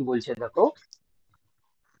 18 কি বলছে দেখো,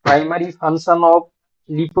 primary function of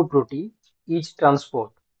lipoprotein is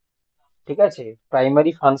transport, ঠিক আছে,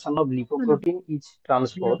 প্রাইমারি ফাংশন অফ চলো। লিপোপ্রোটিন ইজ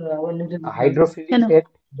ট্রান্সপোর্ট হাইড্রোফিলিক কেন? ফ্যাট।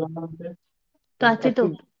 তো আছে তো।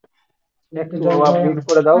 একটু একটু বাবা মিউট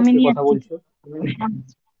করে দাও, আমি কে নিয়ে কথা আসছি। বলছো,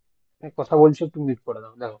 কথা বলছো একটু মিউট করে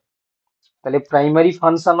দাও। দেখো, তাহলে primary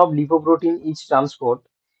function of lipoprotein is transport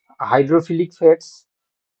hydrophilic fats,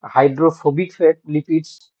 hydrophobic fat,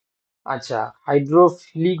 lipids. আচ্ছা,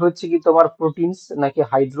 হাইড্রোফিলিক হচ্ছে কি তোমার প্রোটিনস, নাকি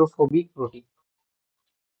হাইড্রোফোবিক প্রোটিন?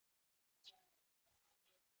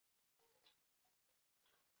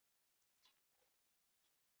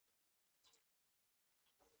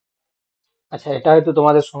 আচ্ছা, এটা হয়তো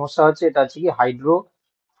তোমাদের সমস্যা হচ্ছে, এটা হচ্ছে কি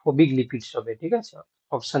হাইড্রোফোবিক লিপিডস হবে, ঠিক আছে,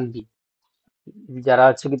 অপশন বি। যারা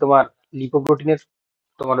হচ্ছে কি তোমার লিপোপ্রোটিনের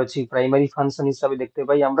তোমার হচ্ছে প্রাইমারি ফাংশন হিসাবে দেখতে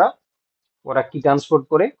পাই আমরা, ওরা কি ট্রান্সপোর্ট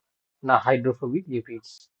করে, না হাইড্রোফোবিক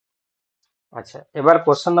লিপিডস। আচ্ছা, এবার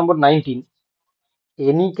question number 19,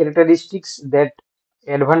 any characteristics that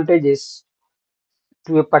advantages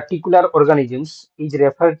to a particular organisms is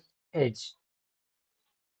referred as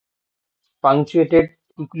punctuated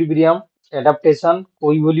equilibrium, adaptation,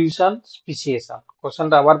 coevolution, speciation.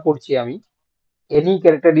 কোশ্চেনটা আবার পড়ছি আমি, any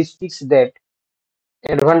characteristics that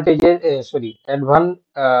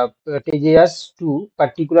advantageous to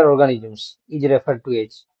particular organisms is referred to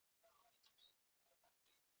as.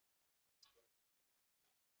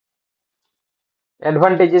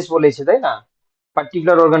 Advantages বলেছে তাই না,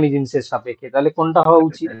 particular organisms এর সাপেক্ষে, তাহলে কোনটা হওয়া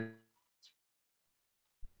উচিত?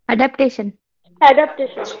 অ্যাডাপ্টেশন।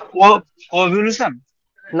 অ্যাডাপ্টেশন। কোএভলিউশন।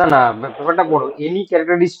 না না, ব্যাপারটা বড়, এনি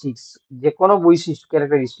ক্যারেক্টারিস্টিক্স, যে কোনো বৈশিষ্ট্য,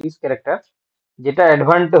 ক্যারেক্টার যেটা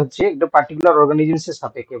অ্যাডভান্ট হচ্ছে একটা পার্টিকুলার অর্গানিজমস এর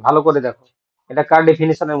সাপেক্ষে। ভালো করে দেখো, এটা কার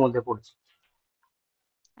ডেফিনেশনের মধ্যে পড়ছে?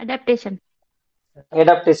 অ্যাডাপ্টেশন।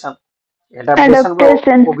 অ্যাডাপ্টেশন। অ্যাডাপ্টেশন বা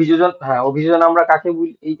অ্যাডাপ্টেশন। অভিযোজন, হ্যাঁ অভিযোজন আমরা কাকে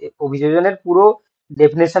বলি, এই অভিযোজনের পুরো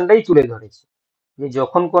ডেফিনেশনটাই তুলে ধরেছে, যে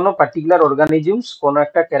যখন কোনো পার্টিকুলার অর্গানিজমস কোনো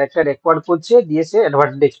একটা ক্যারেক্টার অ্যাকোয়ার করছে, দিয়ে সে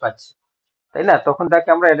অ্যাডভান্টেজ পাচ্ছে, তাই না, তখন তাকে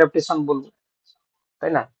আমরা অ্যাডাপ্টেশন বলবো,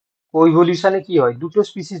 তাই না? কোইভলিউশনে কি হয়, দুটো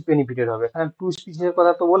স্পিসিস বেনিফিটেড হবে, এখানে টু স্পিসিসের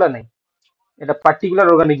কথা তো বলা নেই, এটা পার্টিকুলার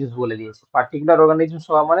অর্গানিজমস বলে দিয়েছে, পার্টিকুলার অর্গানিজমস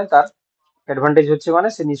হওয়া মানে তার অ্যাডভান্টেজ হচ্ছে, মানে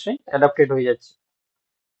সে নিশ্চয়ই অ্যাডাপ্টেড হয়ে যাচ্ছে।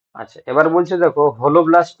 আচ্ছা, এবার বলছে দেখো,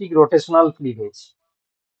 হোলোব্লাস্টিক রোটেশনাল ক্লিভেজ,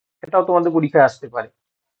 এটাও তোমাদের পরীক্ষায় আসতে পারে,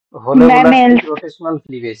 হোলোব্লাস্টিক ম্যামেলস। রোটেশনাল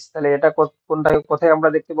ক্লিভেজ, তাহলে এটা কোনটা কোথায় আমরা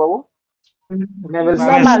দেখতে পাবো? Mammals,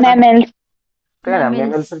 mammals. ম্যামেলস। তাই না, ম্যামেলস।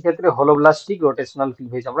 ম্যামেলস এর ক্ষেত্রে হোলোব্লাস্টিক রোটেশনাল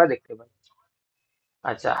ক্লিভেজ আমরা দেখতে পাই।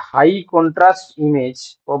 আচ্ছা, high contrast image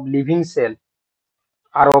of living sell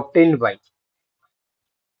R obtained by,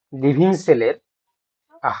 living সেলের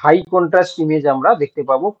হাই কন্ট্রাস্ট ইমেজ আমরা দেখতে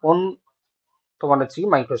পাবো কোন তোমার হচ্ছে কি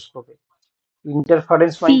মাইক্রোস্কোপে?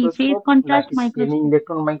 Interference C, phase microscope, contrast নাকি স্ক্যানিং মাইক্রোস্কোপ।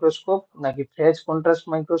 ইলেকট্রন মাইক্রোস্কোপ, নাকি ফেজ কন্ট্রাস্ট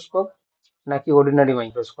মাইক্রোস্কোপ, নাকি অর্ডিনারি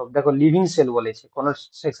মাইক্রোস্কোপ? দেখো লিভিং সেল বলেছে, কোনো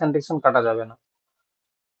সেকশন টেকশন কাটা যাবে না।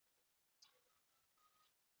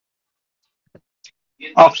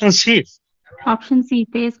 Option C. Option C,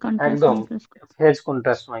 phase contrast একদম, microscope. Phase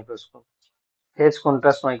contrast microscope. Phase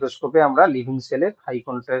contrast মাইক্রোস্কোপে আমরা লিভিং সেলের হাই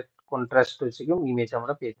কন্ট্রাস্ট হচ্ছে কি ইমেজ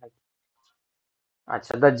আমরা পেয়ে থাকি।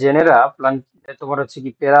 আচ্ছা, দ্য জেনেরা প্লান্ট তোমার হচ্ছে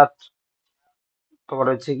কি তোমার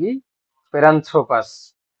হচ্ছে কি প্যারান্থ্রোপাস,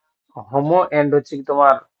 হোমো এন্ড হচ্ছে কি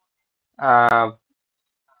তোমার আহ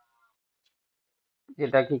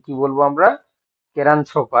যেটাকে কি বলবো আমরা,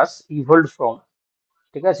 কেরান্থোপাস ইভলভ ফ্রম,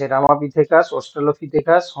 ঠিক আছে, রামাপিথেকাস,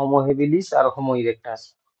 অস্ট্রালোপিথেকাস, হোমো হেবিলিস আর হোমো ইরেক্টাস।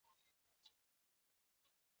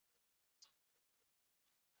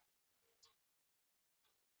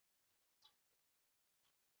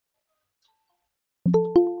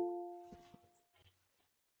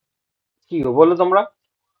 কি গো বলো তোমরা?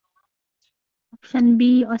 Option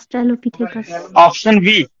B Australopithecus. Option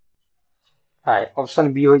B. হ্যাঁ, অপশন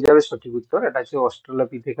বি হয়ে যাবে সঠিক উত্তর। এটা হচ্ছে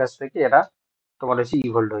অস্ট্রালোপিথেকাস থেকে এরা তোমার হচ্ছে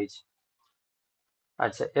ইভলভ হয়েছে।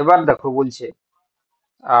 আচ্ছা, এবার দেখো বলছে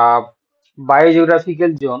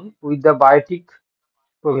biogeographical zone with the Biotique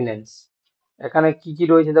প্রভিনেন্স। এখানে কি কি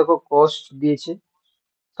রয়েছে দেখো, কোস্ট দিয়েছে,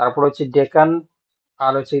 তারপর হচ্ছে ডেকান,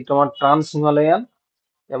 আর হচ্ছে তোমার ট্রান্স হিমালয়ান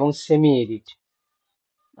এবং সেমি এরিড।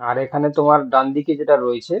 আর এখানে তোমার ডান দিকে যেটা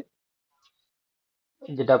রয়েছে,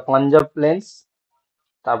 যেটা পাঞ্জাব প্লেন্স,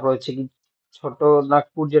 তারপর হচ্ছে কি ছোট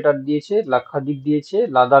নাগপুর যেটা দিয়েছে, লাক্ষাদ্বীপ দিয়েছে,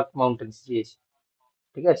 লাদাখ মাউন্টেন্স দিয়েছে।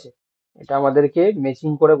 ঠিক আছে, এটা আমাদেরকে ম্যাচিং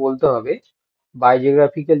করে বলতে হবে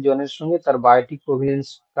বায়োজিওগ্রাফিক্যাল জোনের সঙ্গে তার বায়োটিক প্রভিনেন্স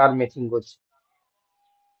কার ম্যাচিং করছে।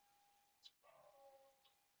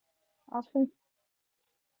 Option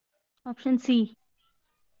option C.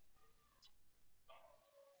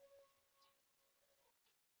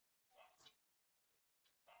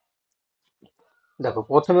 দেখো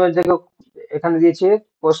প্রথমে দেখো এখানে দিয়েছে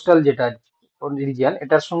কোস্টাল যেটা রিজিয়ন,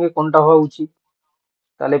 এটার সঙ্গে কোনটা হওয়া উচিত?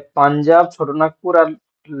 তাহলে পাঞ্জাব, ছোটনাগপুর আর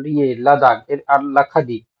লাদাখ আর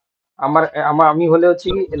লাক্ষাদ্বীপ। আমি হলে হচ্ছে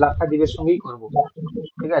কি লাক্ষাদ্বীপের সঙ্গেই করব।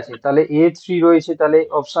 ঠিক আছে, তাহলে A3 রয়েছে, তাহলে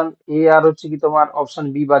অপশন এ আর হচ্ছে কি তোমার অপশন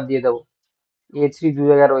বি বাদ দিয়ে দেবো। A3 দু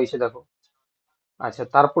জায়গায় রয়েছে দেখো। আচ্ছা,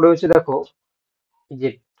 তারপরে হচ্ছে দেখো এই যে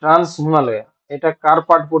ট্রান্স হিমালয়া, এটা কার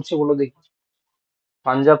পার্ট পড়ছে বলো দেখি?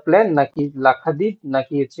 পাঞ্জাব প্লেন নাকি লাক্ষাদ্বীপ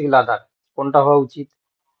নাকি হচ্ছে কি লাদাখ, কোনটা হওয়া উচিত?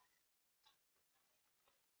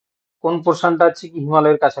 কোন পোর্শনটা হচ্ছে কি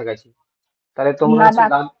হিমালয়ের কাছাকাছি? তাহলে তোমরা হচ্ছে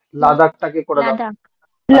লাদাখ। লাদাখটাকে করে দাও। লাদাখ।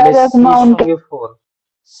 তাহলে লাদাখ সির মাউন্টেন। সঙ্গে 4,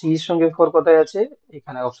 সির সঙ্গে 4 কোথায় আছে?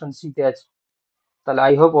 এখানে অপশন সি তে আছে। তাহলে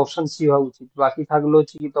আই হোপ অপশন সি হওয়া উচিত। বাকি থাকলো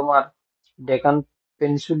হচ্ছে কি তোমার ডেকান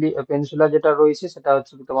পেনিনসুলা যেটা রয়েছে সেটা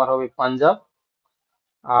হচ্ছে কি তোমার হবে পাঞ্জাব,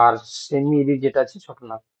 আর সেমি এরিড যেটা আছে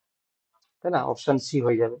ছোটনাগ। তাই না, অপশন সি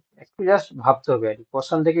হয়ে যাবে। একটু জাস্ট ভাবতে হবে আর কি,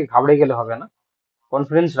 কোশ্চেন থেকে ঘাবড়ে গেলে হবে না,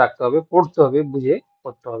 কনফিডেন্স রাখতে হবে, পড়তে হবে, বুঝে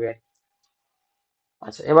করতে হবে আর কি।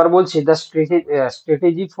 আচ্ছা, এবার বলছি the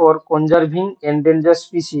strategy for conserving endanger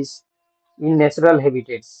species in natural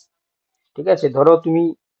habitats. ঠিক আছে, ধরো তুমি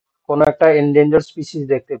কোনো একটা এন্ডেঞ্জার স্পিসিস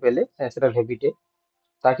দেখতে পেলে ন্যাচারাল হ্যাবিটে,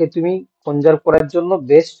 তাকে তুমি কনজার্ভ করার জন্য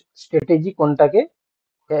বেস্ট স্ট্র্যাটেজি কোনটাকে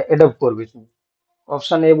অ্যাডপ্ট করবে তুমি?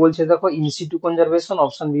 অপশন এ বলছে দেখো ইনসিটু কনজারভেশন,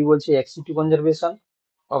 অপশন বি বলছে ex situ conservation,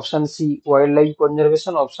 option C wild life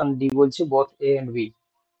conservation, option D বলছে both A and B.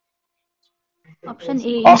 Option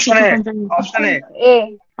A option in situ A. Conservation. Option A. A.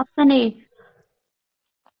 Option A.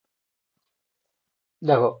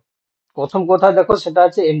 দেখো প্রথম কথা দেখো সেটা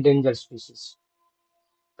আছে এন্ডেঞ্জার স্পিসিস,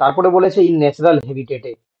 তারপরে বলেছে ইন ন্যাচারাল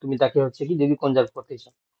হ্যাবিটেটে তুমি তাকে হচ্ছে কি যদি কনজার্ভ করতে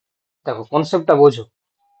চাও। দেখো কনসেপ্টটা বোঝো,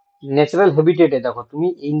 ন্যাচারাল হ্যাবিটেটে দেখো তুমি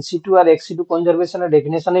ইনসিটু আর এক্সিটু কনজারভেশনের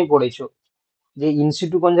ডেফিনেশনেই পড়েছো যে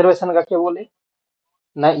ইনসিটু কনজারভেশন কাকে বলে।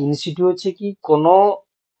 না, ইনসিটু হচ্ছে কি কোনো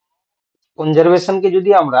কনজারভেশনকে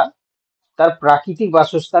যদি আমরা তার প্রাকৃতিক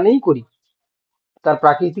বাসস্থানেই করি, তার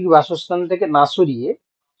প্রাকৃতিক বাসস্থান থেকে না সরিয়ে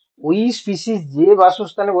ওই স্পিসিস যে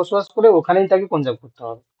বাসস্থানে বসবাস করে ওখানেই তাকে কনজার্ভ করতে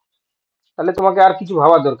হবে। তাহলে তোমাকে আর কিছু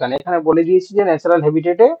ভাবার দরকার নেই, এখানে বলে দিয়েছি যে ন্যাচারাল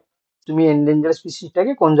হ্যাবিটেটে তুমি এন্ডেঞ্জার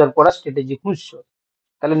স্পিসিসটাকে কনজার্ভ করার স্ট্র্যাটেজি খুঁজছো।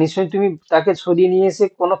 তাহলে নিশ্চয়ই তুমি তাকে সরিয়ে নিয়ে এসে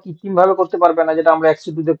কোনো কৃত্রিম ভাবে করতে পারবে না, যেটা আমরা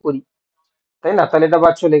একসিটুতে করি, তাই না? তাহলে এটা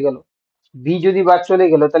বাদ চলে গেল। বি যদি বাদ চলে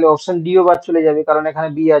গেল তাহলে অপশন ডিও বাদ চলে যাবে, কারণ এখানে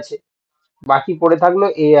বি আছে। বাকি পড়ে থাকলো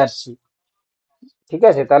এ আর সি। ঠিক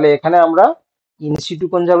আছে, তাহলে এখানে আমরা ইনসিটু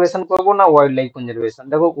কনজারভেশন করব না ওয়াইল্ড লাইফ কনজারভেশন?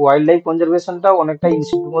 দেখো ওয়াইল্ড লাইফ কনজারভেশনটাও অনেকটা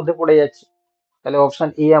ইনসিটুর মধ্যে পড়ে যাচ্ছে, তাহলে অপশন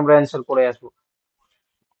এ আমরা অ্যান্সার করে আসবো।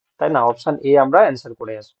 তাই না, অপশন এ আমরা অ্যান্সার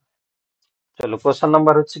করে আসবো। চলো কোশ্চেন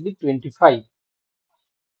নাম্বার হচ্ছে কি 25।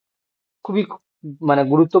 খুবই মানে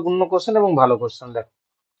গুরুত্বপূর্ণ কোশ্চেন এবং ভালো কোশ্চেন। দেখো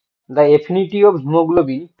the affinity of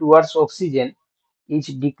haemoglobin towards oxygen is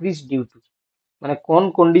decrease due to, মানে কোন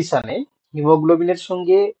কন্ডিশনে হিমোগ্লোবিনের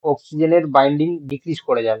সঙ্গে অক্সিজেনের বাইন্ডিং ডিক্রিজ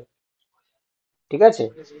করে যাবে? ঠিক আছে,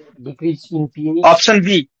 decrease in pH, option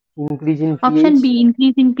B. Increase in option pH, B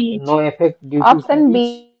increase in pH. No effect due to option B.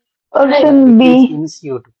 PH, না option B. Decrease in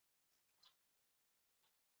CO2।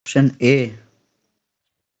 Option A.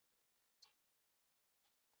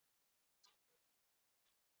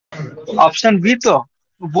 Option B তো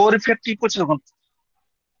bore effect কি করছে তখন?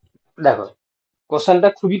 দেখো কোশ্চেনটা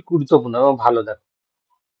খুবই গুরুত্বপূর্ণ এবং ভালো। দেখো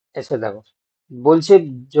এসে দেখো বলছে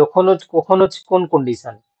কখন হচ্ছে কোন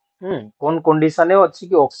কন্ডিশন, কোন কন্ডিশনে হচ্ছে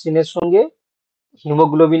কি অক্সিজেনের সঙ্গে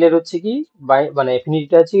হিমোগ্লোবিনের হচ্ছে কি মানে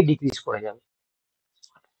এফিনিটিটা হচ্ছে ডিক্রিজ করে যাবে।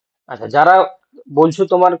 আচ্ছা, যারা বলছো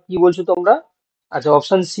তোমার কি বলছো তোমরা, আচ্ছা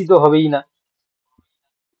অপশন সি তো হবেই না,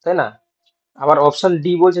 তাই না? আবার অপশন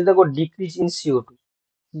ডি বলছে দেখো ডিক্রিজ ইন CO2,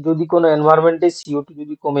 যদি কোনো এনভায়রনমেন্টে CO2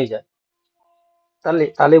 যদি কমে যায়, তাহলে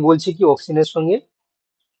তাহলে বলছে কি অক্সিজেনের সঙ্গে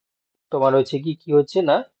তোমার হচ্ছে কি কি হচ্ছে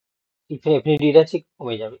না, এফিনিটিটা হচ্ছে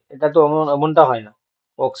কমে যাবে। এটা তো এমনটা হয় না।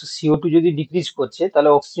 CO2 যদি ডিক্রিজ করছে তাহলে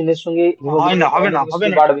অক্সিজেনের সঙ্গে হয় না, হিমোগ্লোবিন হবে না, হবে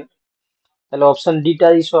অটোমেটিক্যালি না এটা। বাড়বে। তাহলে অপশন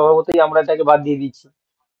ডিটাই স্বভাবতই আমরা এটাকে বাদ দিয়ে দিচ্ছি।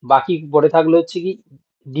 বাকি পড়ে থাকলে হচ্ছে কি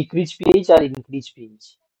ডিক্রিজ পিএইচ আর ইনক্রিজ পিএইচ।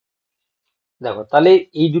 দেখো তাহলে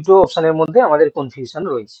এই দুটো অপশনের মধ্যে আমাদের কনফিউশন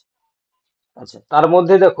রয়েছে। আচ্ছা, তার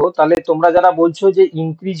মধ্যে দেখো তাহলে তোমরা যারা বলছো যে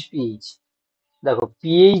ইনক্রিজ পিএইচ, দেখো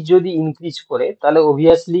পিএইচ যদি ইনক্রিজ করে তাহলে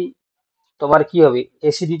অবভিয়াসলি তোমার কি হবে,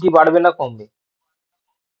 অ্যাসিডিটি বাড়বে না কমবে?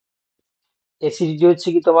 অ্যাসিডিটি হচ্ছে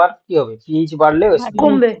কি তোমার কি হবে, পিএইচ বাড়লে অ্যাসিডিটি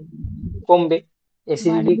কমবে। কমবে।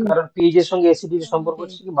 অ্যাসিডিটি বাড়বে। কারণ পিএইচ এর সঙ্গে অ্যাসিডিটির সম্পর্ক কমবে।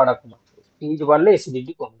 হচ্ছে কি বাড়া কমা, পিএইচ বাড়লে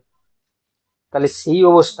অ্যাসিডিটি কমবে। তাহলে সেই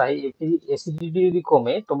অবস্থায় অ্যাসিডিটি যদি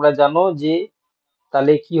কমে, তোমরা জানো যে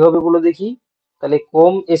তাহলে কি হবে বলো দেখি, তাহলে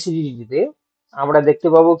কম অ্যাসিডিটিতে আমরা দেখতে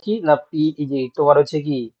পাবো কি না, এই যে তোমার হচ্ছে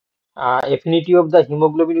কি affinity of the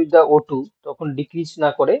haemoglobin with the O2 তখন ডিক্রিজ না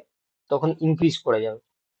করে তখন ইনক্রিজ করে যাবে।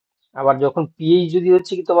 আবার যখন পিএইচ যদি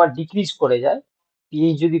হচ্ছে কি তোমার ডিক্রিজ করে যায়,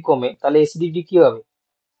 পিএইচ যদি কমে তাহলে অ্যাসিডিটি কি হবে,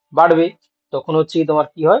 বাড়বে। তখন হচ্ছে কি তোমার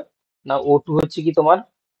কি হয় না, O2 হচ্ছে কি তোমার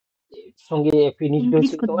সঙ্গে এফিনিটি ইনক্রিজ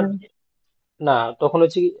হচ্ছে কি করতে তোমার, হবে। না তখন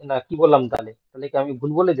হচ্ছে কি না কি বললাম, তাহলে তাহলে কি আমি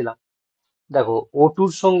ভুল বলে দিলাম? দেখো O2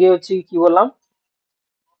 র সঙ্গে হচ্ছে কি বললাম,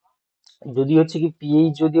 যদি হচ্ছে কি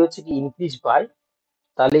পিএইচ যদি হচ্ছে কি ইনক্রিজ পায়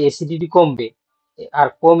তাহলে অ্যাসিডিটি কমবে। আর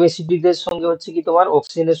কম অ্যাসিডিটির সঙ্গে হচ্ছে কি তোমার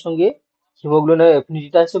অক্সিজেনের সঙ্গে হিমোগ্লোবিনের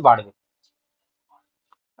অ্যাফিনিটিটা হচ্ছে বাড়বে।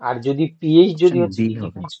 আর যদি পিএইচ যদি অপশন হচ্ছে বি কি হবে।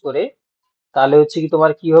 ডিক্রিজ করে তাহলে হচ্ছে কি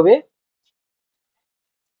তোমার কি হবে,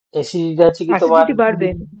 অ্যাসিডিটি হচ্ছে কি তোমার অ্যাসিডিটি বাড়বে।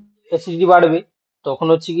 অ্যাসিডিটি বাড়বে। তখন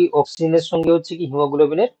হচ্ছে কি অক্সিজেনের সঙ্গে হচ্ছে কি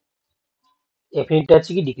হিমোগ্লোবিনের অ্যাফিনিটিটা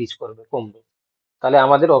হচ্ছে কি ডিক্রিজ করবে, কমবে। তাহলে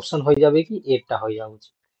আমাদের অপশন হয়ে যাবে কি এরটা হয়ে যাওয়া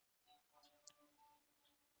উচিত।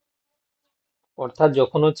 অর্থাৎ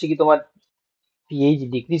যখন হচ্ছে কি তোমার পিএইচ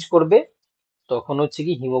ডিক্রিজ করবে তখন হচ্ছে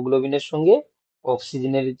কি হিমোগ্লোবিনের সঙ্গে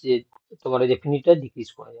অক্সিজেনের যে তোমার যে অ্যাফিনিটিটা ডিক্রিজ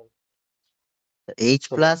করে যাবে। এইচ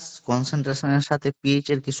চলো, প্লাস কনসেন্ট্রেশনের সাথে পিএইচ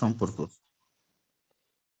এর কি সম্পর্ক?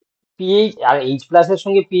 পিএইচ আর এইচ প্লাস এর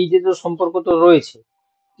সঙ্গে পিএইচ এর তো সম্পর্ক তো রয়েছে।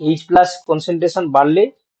 এইচ প্লাস কনসেন্ট্রেশন বাড়লে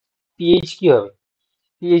পিএইচ কি হবে,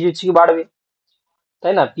 পিএইচ হচ্ছে কি বাড়বে,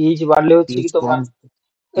 তাই না? পিএইচ বাড়লে হচ্ছে কি পিএইচ তোমার কম,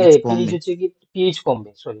 পিএইচ পিএইচ কমবে। হচ্ছে কি পিএইচ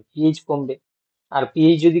কমবে, সরি পিএইচ কমবে। আর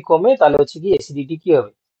পিএইচ যদি কমে তাহলে হচ্ছে কি অ্যাসিডিটি কি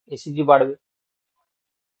হবে, অ্যাসিডিটি বাড়বে।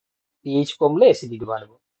 পিএইচ কমলে অ্যাসিডিটি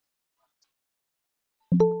বাড়বে।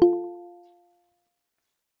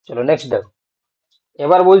 চলো নেক্সট দেখো।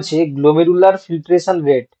 এবার বলছে glomerular filtration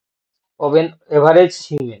rate of N average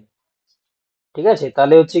human. ঠিক আছে,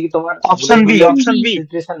 তাহলে হচ্ছে কি তোমার option B, glomerular option option B. B.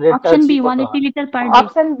 Filtration রেটটা অপশন হচ্ছে বি কি কত 180 হয়? Litre per day.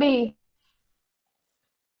 Option B.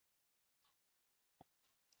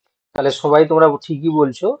 তাহলে সবাই তোমরা ঠিকই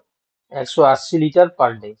বলছো, 180 লিটার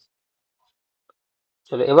পার ডে।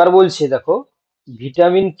 চলো এবার বলছে দেখো,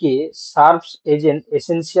 vitamin K serves age N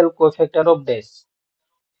essential cofactor of dash,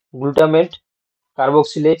 glutamate,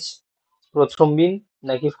 carboxylase, prothrombin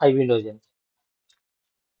নাকি fibrinogen?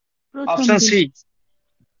 Option prothrombin. C.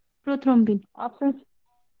 Prothrombin. Option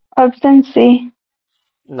option C.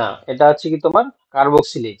 না, এটা হচ্ছে কি তোমার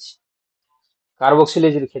কার্বক্সিলেজ।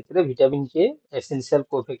 কার্বক্সিলেজের ক্ষেত্রে ভিটামিন কে এসেনশিয়াল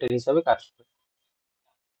কোফ্যাক্টর হিসাবে কাজ করে।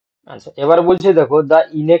 আচ্ছা, এবার বলছে দেখো the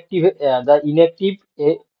inactive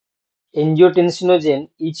এনজিওটেনসিনোজেন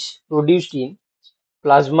is produced in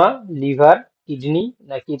plasma, liver, kidney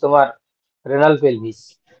নাকি তোমার renal pelvis?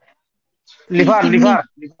 Liver, kidney. Liver,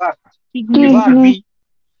 liver, kidney. Liver kidney. B.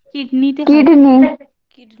 কিডনিতে হয়। কিডনি।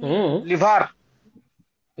 কিডনি। হুম, লিভার,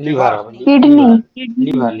 লিভার লিভার। হবে, kidney. Liver, kidney.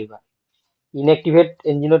 Liver, liver. Inactivate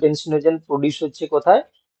এনজিওটেনসিনোজেন produce হচ্ছে কোথায়,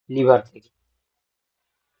 লিভার থেকে।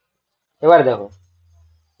 এবার দেখো,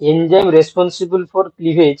 enzyme responsible for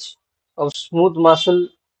cleavage of smooth muscle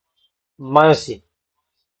myosin.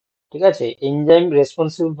 ঠিক আছে, enzyme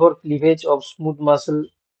responsible for cleavage of smooth muscle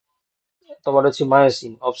তোমার হচ্ছে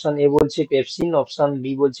মায়োসিন। অপশন এ বলছে পেপসিন, অপশন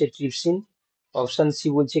বি বলছে ট্রিপসিন, অপশন সি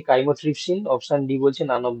বলছে কাইমোট্রিপসিন, অপশন ডি বলছে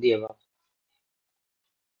none of the above.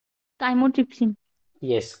 Chymotrypsin.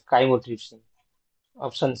 Yes, chymotrypsin,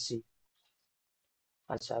 option C.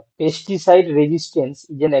 আচ্ছা, pesticide resistance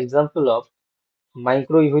is an example of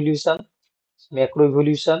micro evolution, macro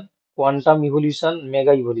evolution, quantum evolution,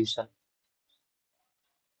 mega evolution?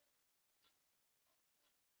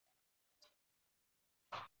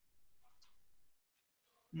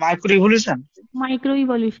 Micro evolution. Micro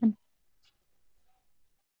evolution.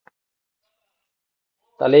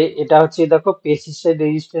 তাহলে এটা হচ্ছে দেখো pesticide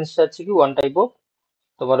রেজিস্ট্যান্সটা হচ্ছে কি one type of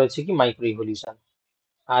তোমার হচ্ছে কি মাইক্রো ইভলিউশন।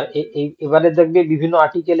 আর এবারে দেখবে বিভিন্ন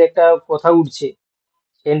আর্টিকেলে একটা কথা উঠছে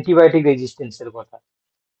অ্যান্টিবায়োটিক রেজিস্ট্যান্সের কথা,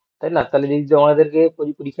 তাই না? তাহলে যদি আমাদেরকে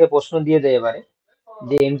পরীক্ষায় প্রশ্ন দিয়ে দেয় এবারে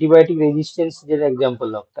যে অ্যান্টিবায়োটিক রেজিস্ট্যান্স যেটা এক্সাম্পল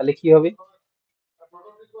দাও, তাহলে কি হবে?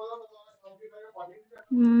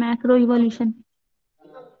 Macro evolution.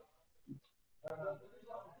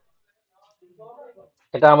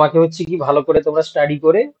 এটা আমাকে হচ্ছে কি ভালো করে তোমরা স্টাডি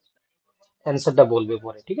করে অ্যান্সারটা বলবে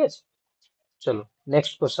পরে, ঠিক আছে? চলো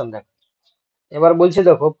নেক্সট কোশ্চেন দেখো। এবার বলছে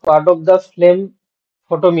দেখো part of the flame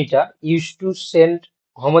photometer used to send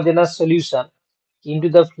homogeneous solution into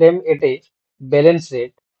the flame at a balance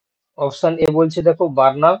rate. Option A বলছে দেখো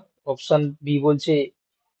বার্নার, অপশন বি বলছে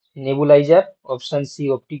nebuliser, option C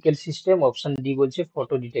optical system, option D বলছে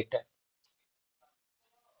photo detector.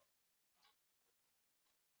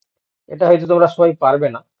 এটা হয়তো তোমরা সবাই পারবে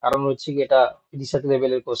না, কারণ হচ্ছে কি এটা রিসার্চ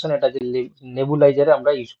লেভেলের কোশ্চেন, এটা যে নেবুলাইজারে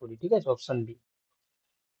আমরা ইউজ করি, ঠিক আছে? Option B.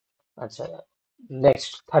 আচ্ছা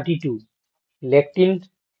নেক্সট 32 লেকটিন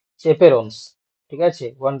চেপেরন্স, ঠিক আছে,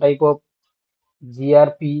 ওয়ান টাইপ অফ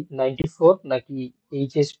জিআরপি 94 নাকি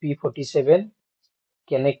এইচএসপি 47,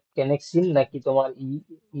 কেনেক্সিন নাকি তোমার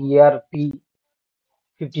ইআরপি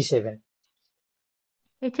 57?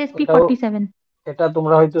 HSP এটাও 47। এটা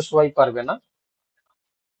তোমরা হয়তো সবাই পারবে না,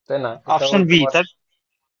 তাই না? এটাও অপশন বি তোমার তাই।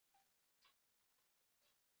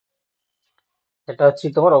 এটা হচ্ছে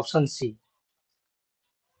তোমার অপশন সি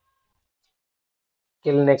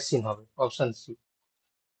কেলনেক্সিন হবে, অপশন সি।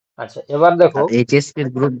 আচ্ছা এবার দেখো আর এইচএসপি এর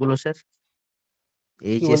গ্রুপ গুলো স্যার, কি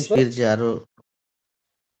বলছো? এইচএসপি এর যে আরো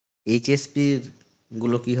এইচএসপি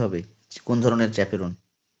গুলো কি হবে, কোন ধরনের চ্যাপেরন?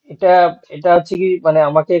 এটা এটা হচ্ছে কি মানে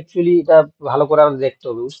আমাকে অ্যাকচুয়ালি এটা ভালো করে আরো দেখতে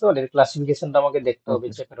হবে, বুঝতে পারলে? ক্লাসিফিকেশনটা আমাকে দেখতে হবে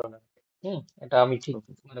ওকে চ্যাপেরনের। এটা আমি ঠিক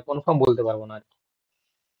ওকে। মানে কনফার্ম বলতে পারবো না আর কি।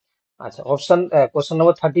 আচ্ছা অপশন কোশ্চেন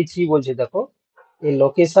নম্বর 33 বলছে দেখো এ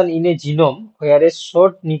location in a genome where a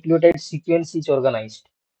short nucleotide sequence is organised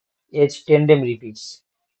age tandem repeats,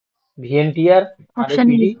 ভিএনটিআর, option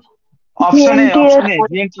A. আরএপিডি? Option A, VNTR option A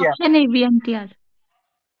ভিএনটিআর। Option A বিএমটিআর।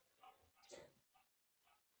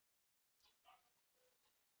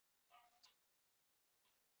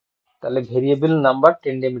 তাহলে variable number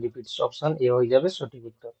tandem repeats, option A হয়ে যাবে সঠিক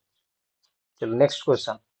উত্তর। চলো next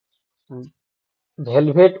question.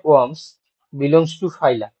 Velvet worms belongs to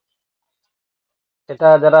ফাইলা, এটা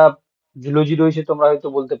যারা zoology রয়েছে তোমরা হয়তো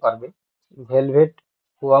বলতে পারবে ভেলভেট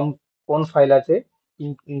ওয়ার্ম কোন ফাইলাতে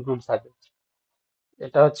ইনক্লুড থাকে?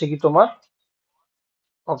 এটা হচ্ছে কি তোমার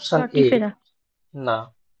অপশন এ, রটিফেরা। না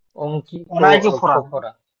অঙ্কি অনাইকোফোরা।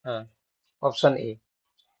 ফোফরা, হ্যাঁ অপশন এ।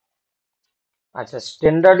 আচ্ছা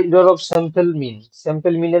স্ট্যান্ডার্ড ইরর অফ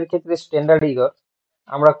স্যাম্পল মিনের ক্ষেত্রে স্ট্যান্ডার্ড ইরর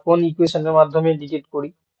আমরা কোন ইকুয়েশনের মাধ্যমে ডিটেক্ট করি?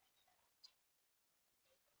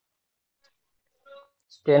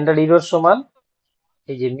 স্ট্যান্ডার্ড ইরর সমান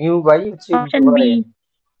এই যে মিউ বাই হচ্ছে root option over B. N,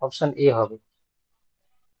 option A হবে,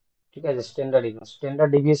 ঠিক আছে? স্ট্যান্ডার্ড ইরর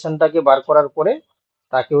স্ট্যান্ডার্ড ডেভিয়েশনটাকে বার করার পরে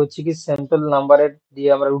তাকে হচ্ছে কি স্যাম্পল নাম্বারের দিয়ে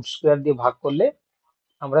আমরা রুট স্কোয়ার দিয়ে ভাগ করলে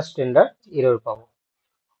আমরা স্ট্যান্ডার্ড ইরর পাবো।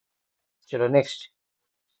 চলো next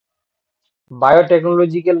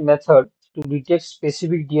biotechnological method to detect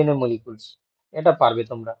specific DNA molecules, এটা পারবে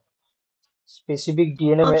তোমরা। Specific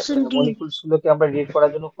DNA option D. Molecules গুলোকে আমরা ডিটেক্ট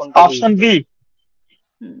করার জন্য কোনটাকে ইউজ অপশন করি? B,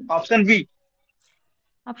 option B.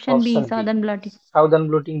 Option B option B southern bloating. Southern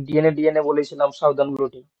bloating, DNA বলেছিলাম সাউদার্ন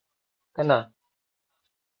ব্লটিং, তাই না?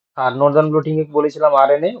 আর নর্দার্ন ব্লটিং এ বলেছিলাম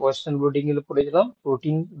আরএনএ, ওয়েস্টার্ন ব্লটিং এ বলেছিলাম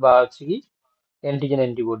প্রোটিন বা হচ্ছে কি অ্যান্টিজেন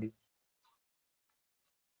অ্যান্টিবডি।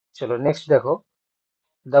 চলো নেক্সট দেখো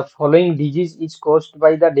the following disease is caused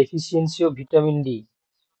by the deficiency of vitamin D,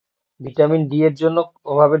 vitamin D এর জন্য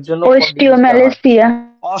অভাবের জন্য কোন ডিজিজটা হয়? osteomalacia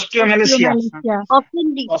অস্টিওম্যালিসিয়া। অস্টিওম্যালেশিয়া। Option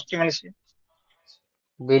D. অস্টিওম্যালিসিয়া।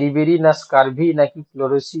 বেরিবেরি না স্কারভি নাকি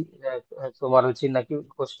ক্লোরোসি তোমার হচ্ছে নাকি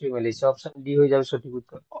অস্টিওমেলাইসিস, অপশন ডি হয়ে যাবে সঠিক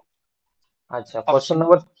উত্তর। আচ্ছা কোশ্চেন অপশন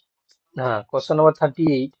নম্বর, হ্যাঁ question number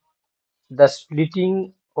 38 the splitting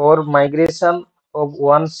or migration of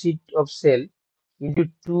one sheet of cell into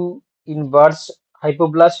two in birds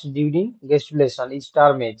hypoblast during gastrulation is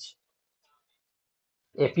termed as C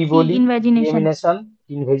epiboly, ইনভ্যাজিনেশন। gemination,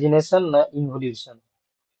 invagination না involution?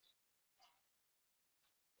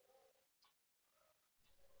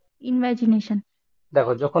 ইনভ্যাজিনেশন।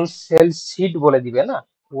 দেখো যখন sell seed বলে দিবে না,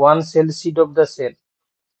 one sell seed of the sell,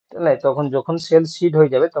 তাই না? তখন যখন সেল সিড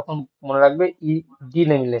হয়ে যাবে তখন মনে রাখবে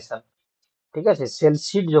ডিলেমিনেশন, ঠিক আছে? সেল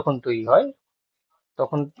সিড যখন তৈরি হয়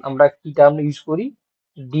তখন আমরা কি টার্ম ইউজ করি?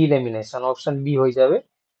 ডিলেমিনেশন, অপশন বি হয়ে যাবে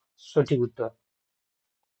সঠিক উত্তর।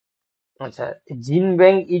 আচ্ছা জিন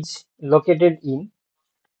ব্যাংক ইজ লোকেটেড ইন,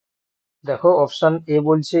 দেখো অপশন এ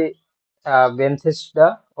বলছে বেনথেসডা,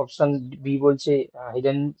 অপশন বি বলছে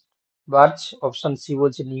হিডেন বার্চ, অপশন সি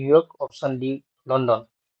বলছে new York, option D London.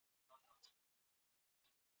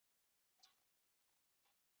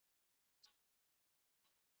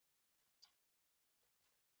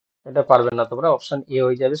 এটা পারবেন না তোমরা, অপশন এ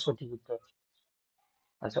হয়ে যাবে সঠিক উত্তর।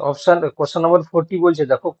 আচ্ছা, কোশ্চেন নম্বর 40 বলছে,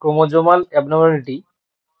 দেখো ক্রোমোজোমাল অ্যাবনর্মালিটি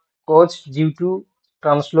কোজ due to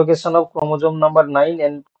translocation of chromosome number 9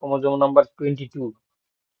 and chromosome number 22।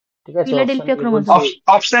 ঠিক আছে, অপশন ফিলাডেলফিয়া এ ক্রোমোজোম। বলছে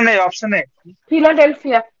option A, option A,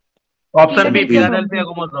 Philadelphia. Option B Philadelphia Philadelphia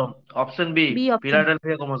chromosome. Chromosome. Option B B option.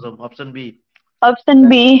 Philadelphia chromosome. Option B. Option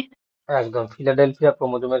B. একদম Philadelphia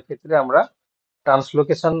ক্রোমোজোমের ক্ষেত্রে আমরা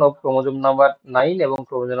translocation of chromosome number 9 এবং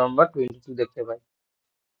chromosome number 22 দেখতে পাই।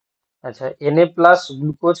 আচ্ছা, Na plus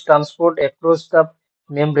glucose transport across the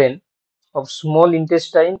membrane of small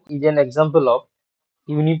intestine is an example of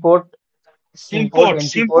ইউনিপোর্ট, সিম্পোর্ট, সিম্পোর্ট,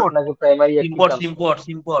 অ্যান্টিপোর্ট সিম্পোর্ট। নাকি primary active সিম্পট transport? সিম্পট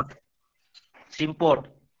সিম্পট সিম্পট।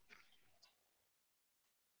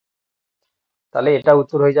 তাহলে এটা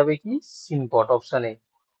উত্তর হয়ে যাবে কি সিম্পট, অপশন এ।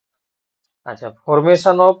 আচ্ছা,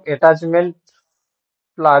 formation of attachment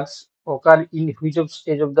plugs occur in which of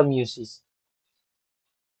stage of the meiosis?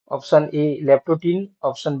 Option A ল্যাপ্টোটিন,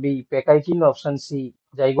 option B pachytene, option C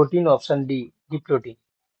zygotene, option D diplotene.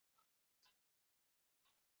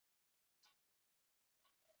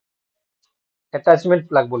 Attachment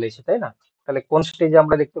plug বলেছে তাই না? তাহলে কোন স্টেজে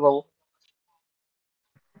আমরা দেখতে পাবো?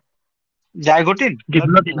 জাইগোটিন।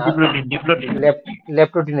 ডিপ্লোটিন না, ডিপ্লোটিন ডিপ্লোটিন।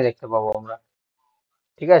 ল্যাপ্টোটিনে দেখতে পাবো আমরা।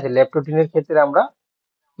 ঠিক আছে, ল্যাপ্টোটিনের ক্ষেত্রে আমরা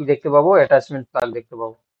কি দেখতে পাবো? অ্যাটাচমেন্ট প্লাগ দেখতে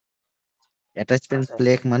পাবো। অ্যাটাচমেন্ট আচ্ছা,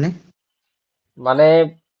 প্লেক মানে? মানে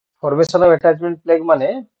ফরমেশন অফ অ্যাটাচমেন্ট প্লাগ মানে,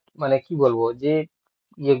 মানে কি বলবো, যে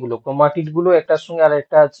ইয়েগুলো ক্রোমাটিড গুলো একটার সঙ্গে আর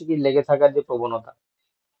একটা আছে কি লেগে থাকার যে প্রবণতা,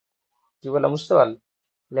 কি বললাম বুঝতে পারলে?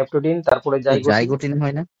 ল্যাপ্টোটিন, তারপরে তো জাইগোটিন। জাইগোটিন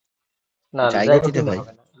হয় না? না না, জাইগোটিনে জাইগোটিনে হয়।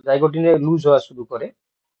 হবে না, জাইগোটিনে লুজ হওয়া শুরু করে,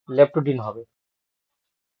 ল্যাপ্টোটিন হবে।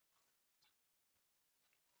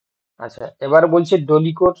 আচ্ছা, এবার বলছে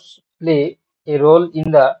ডোলিকোস play a role in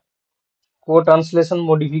the co translation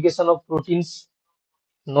modification of proteins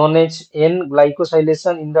known as N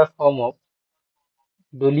glycosylation in the form of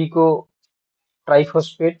ডোলিকো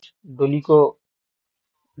triphosphate, ডোলিকো,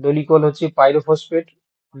 ডোলিকল হচ্ছে পাইরোফসফেট,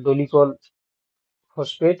 ডোলিকল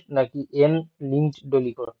ফসফেট নাকি এন লিঙ্কড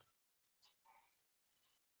ডোলিকল?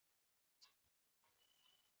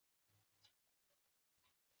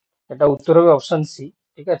 এটা উত্তর হবে অপশন সি।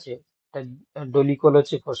 ঠিক আছে, এটা ডোলিকল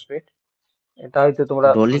হচ্ছে ফসফেট। এটা হয়তো তোমরা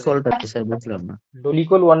মানে ডলিকলটা কি স্যার, বুঝলাম না।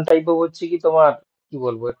 ডোলিকল ওয়ান টাইপ অফ হচ্ছে কি তোমার, কি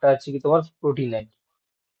বলবো, এটা হচ্ছে কি তোমার প্রোটিন,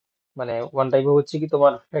 মানে ওয়ান টাইপ অফ হচ্ছে কি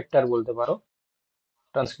তোমার ফ্যাক্টর বলতে পারো,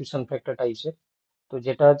 ট্রান্সক্রিপশন ফ্যাক্টর টাইপসের। তো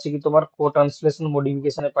যেটা হচ্ছে কি তোমার কো ট্রান্সলেশন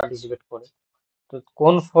মডিফিকেশনে পার্টিসিপেট করে। তো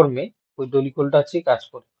কোন ফর্মে ওই ডোলিকলটা হচ্ছে কাজ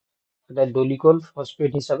করে? এটা ডোলিকল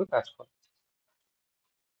ফসফেট হিসাবে কাজ করে।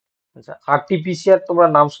 আচ্ছা, আরটিপিসিআর তোমরা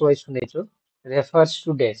নাম সবাই শুনেছো, রেফার্স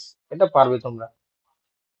টু ড্যাশ, এটা পারবে তোমরা?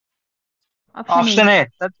 Option A.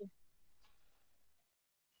 Option A.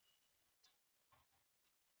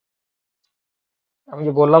 আমি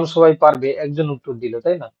যে বললাম সবাই পারবে, একজন উত্তর দিল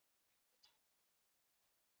তাই না?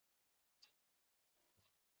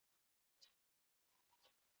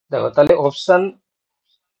 দেখো তাহলে অপশন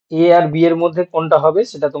এ আর বি এর মধ্যে কোনটা হবে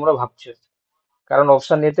সেটা তোমরা ভাবছো, কারণ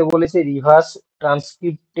অপশন এ তে বলেছে reverse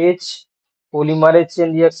transcriptase polymerase chain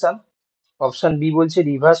reaction, option B বলছে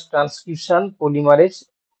reverse transcription polymerase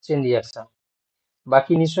chain reaction.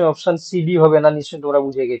 বাকি নিশ্চয়ই অপশন সি ডি হবে না, নিশ্চয়ই তোমরা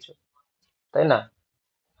বুঝে গেছো তাই না?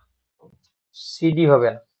 সি ডি হবে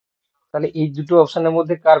না। তাহলে এই দুটো অপশনের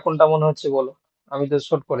মধ্যে কার কোনটা মনে হচ্ছে বলো? আমি তো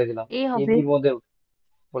শর্ট করে দিলাম, এ এ হবে। বির মধ্যে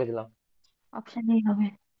করে দিলাম। অপশন এ হবে।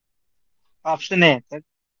 Option A.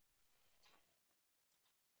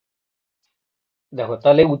 দেখো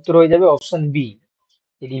তাহলে উত্তর হয়ে যাবে option B,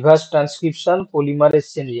 reverse transcription polymerase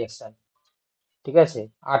chain reaction. ঠিক আছে,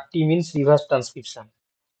 আরটি মিনস রিভার্স ট্রান্সক্রিপশন।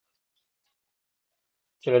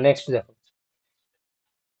 চলো নেক্সট দেখো।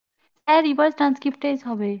 হ্যাঁ, রিভার্স ট্রান্সক্রিপ্টেজ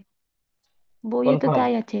হবে, বইয়ে তো কনফার্ম?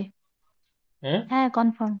 তাই আছে। হুম, হ্যাঁ,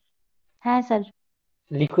 কনফার্ম। হ্যাঁ স্যার।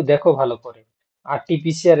 লিখো দেখো ভালো করে,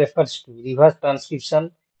 RTPCR refers to reverse transcription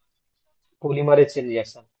polymerase chain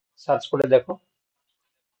reaction, search করে দেখো।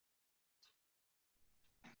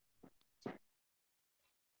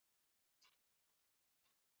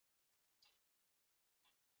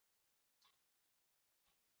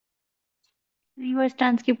 রিভার্স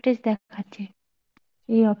ট্রান্সক্রিপ্টেজ দেখাচ্ছে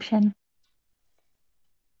এই অপশন।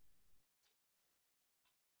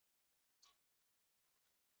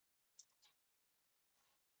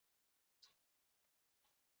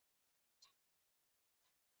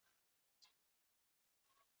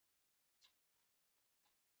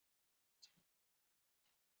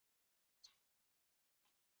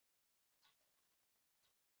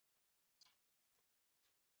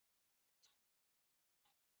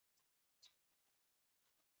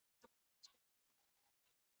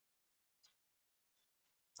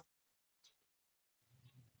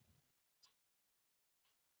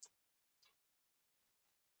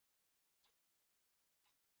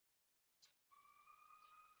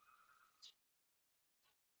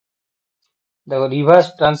 দেখো reverse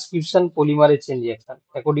transcription polymerase chain reaction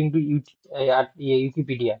according to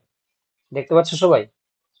Wikipedia. দেখতে পাচ্ছ সবাই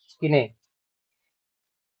স্ক্রিনে?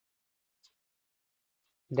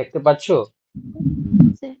 দেখতে পাচ্ছ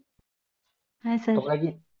হ্যাঁ স্যার। তোমরা কি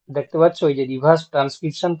দেখতে পাচ্ছ? ওই যে reverse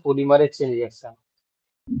transcription polymerase chain reaction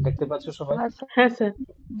দেখতে পাচ্ছ সবাই? হ্যাঁ sir.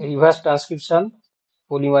 Reverse transcription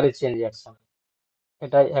polymerase chain reaction,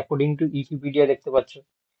 এটা অ্যাকর্ডিং টু উইকিপিডিয়া দেখতে পাচ্ছ।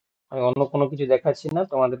 আমি অন্য কোনো কিছু দেখাচ্ছি না,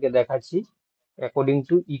 তোমাদেরকে দেখাচ্ছি অ্যাকর্ডিং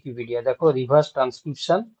টু উইকিপিডিয়া। দেখো reverse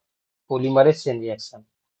transcription polymerase chain reaction,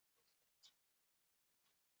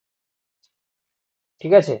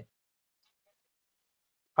 ঠিক আছে?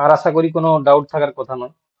 আর আশা করি কোনো ডাউট থাকার কথা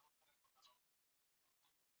নয়।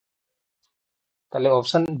 তাহলে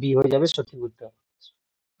অপশন বি হয়ে যাবে সঠিক উত্তর।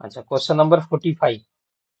 আচ্ছা, question number 45,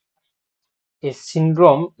 A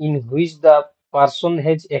syndrome in which the person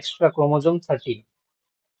has extra chromosome 13।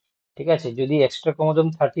 ঠিক আছে, যদি এক্সট্রা ক্রোমোজোম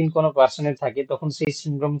 13 কোনো পার্সনের থাকে তখন সেই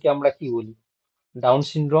সিন্ড্রোমকে আমরা কি বলি? Down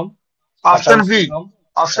syndrome, option কাটাউ B, syndrome,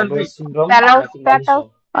 option B, Edward syndrome প্যালাউস নাকি প্যাটাউ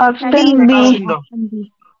ম্যালিসন? Option B, প্যাটাউ syndrome, option B.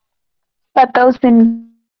 পাতাও সিন।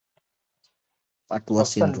 পাটুয়া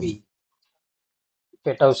অপশন সিন্ড্রোম। B,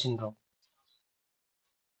 পেটাউ syndrome.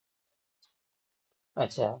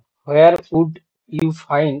 আচ্ছা, where would you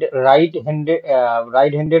find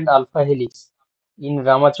right-handed alpha helix in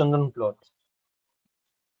Ramachandran plot?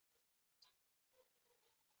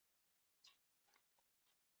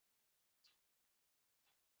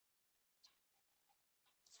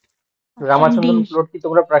 Option D. রামাচন্দ্রন plot কি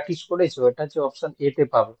তোমরা practice করেছো? এটা হচ্ছে option A তে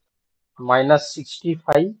পাবে,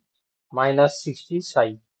 -65 -60 সাই,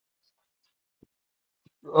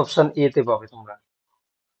 অপশন এ তে পাবে তোমরা।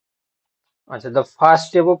 আচ্ছা, the first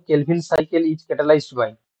step of kelvin cycle is catalysed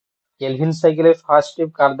by. Kelvin সাইকেলের ফার্স্ট স্টেপ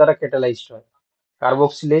কার দ্বারা ক্যাটালাইজড হয়?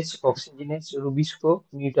 Carboxylase, অক্সিজেনেজ, rubisco,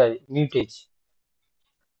 মিউটেজ।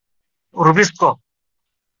 Rubisco.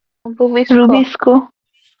 Rubisco. Rubisco.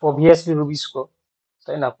 Obviously rubisco,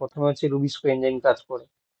 তাই না? প্রথমে হচ্ছে রুবিস্কো এনজাইম কাজ করে।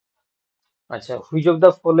 আচ্ছা, which of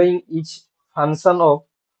the following is function of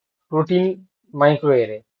protein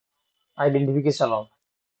মাইক্রোএরে identification of?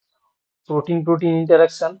 Protein protein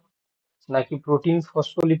interaction, নাকি protein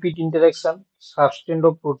phospholipid interaction, সাবস্টেন্ট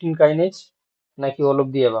of protein kinase, নাকি all of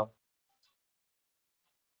the above?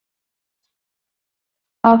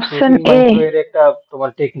 Option protein এ। মাইক্রোএরে একটা তোমার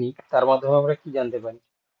টেকনিক, তার মাধ্যমে আমরা কি জানতে পারি?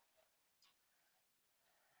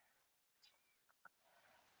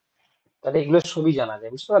 তাহলে এগুলো সবই জানা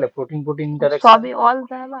যায়, বুঝতে পারলে? প্রোটিন প্রোটিন ইন্টারাকশন, সবই all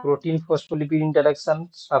the protein phospholipid interaction,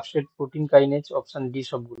 substrate protein kinase, option D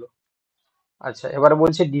সবগুলো। আচ্ছা, এবারে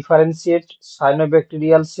বলছে differentiate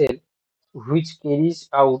সায়ানোব্যাকটেরিয়াল sell which caries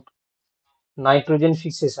out nitrogen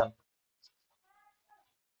fixation,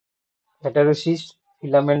 হেটারোসিস্ট,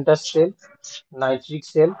 filamentous sell, nitric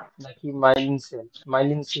sell, নাকি myelin sell,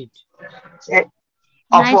 myelin seat?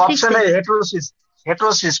 Nitric option A, sell. হেটারোসিস্ট,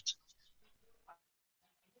 হেটারোসিস্ট।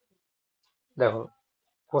 দেখো,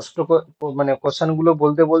 কষ্ট মানে question গুলো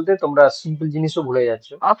বলতে বলতে তোমরা সিম্পল জিনিসও ভুলে যাচ্ছ।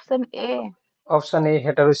 Option A. অপশন এ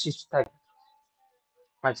হেটারোসিস্ট থাকে।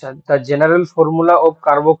 আচ্ছা, the general formula of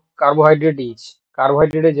carbohydrate is,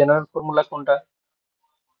 কার্বোহাইড্রেটের জেনারেল ফর্মুলা কোনটা?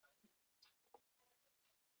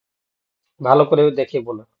 ভালো করে দেখে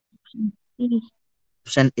বলো।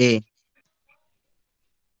 Option A.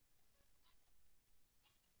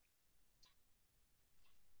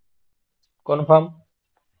 Confirm?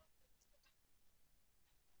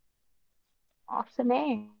 Option A.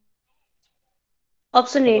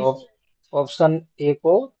 Option A. তাহলে অপশন এ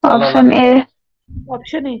কো তালা অপশন লাগাই এ। দাও,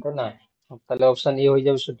 অপশন এ। তাই না? তাহলে অপশন এ হয়ে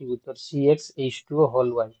যাবে সঠিক উত্তর, CxH2O হোল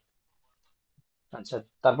ওয়াই। আচ্ছা,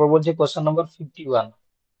 তারপর বলছে question number 51,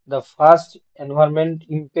 the first environment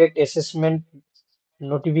impact assessment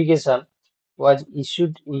notification was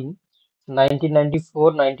issued in 1994,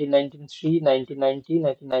 1993, 1990,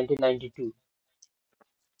 নাকি 1992?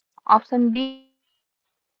 Option D.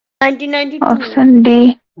 1992। Option D.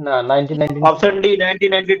 না, 1992। Option D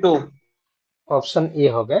 1992। অপশন এ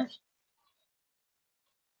হবে।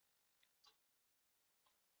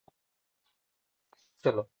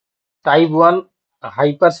 চলো, type 1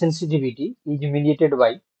 hyper sensitivity is mediated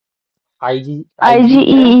by IgE.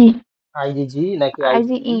 IgM, IgG, নাকি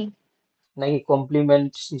IgE, IgE. নাকি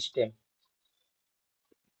complement system?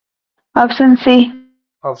 Option C.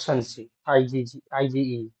 Option C, IgG,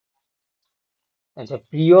 IgE. আচ্ছা,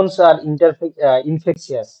 prions R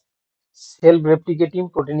infectious self replicating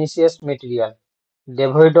প্রোটিনেসিয়াস material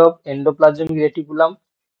devoid of endoplasmic reticulum,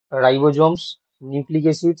 ribosomes, nucleic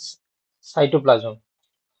acids, cytoplasm?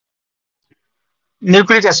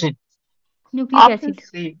 Nucleic acid. Nucleic option acid.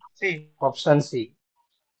 C, C. Option C,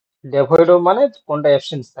 devoid of মানে কোনটা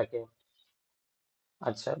absence থাকে।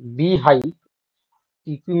 আচ্ছা, B hive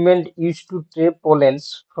equipment used to trap pollens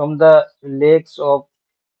from the legs of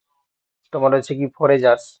তোমার হচ্ছে কি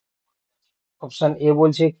foragers. Option A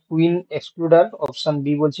বলছে queen এক্সক্লুডার, option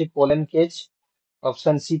B বলছে pollen cage,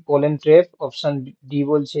 option C pollen trap, option D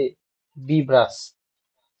বলছে B brush.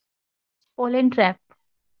 Pollen trap.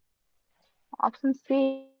 Option C.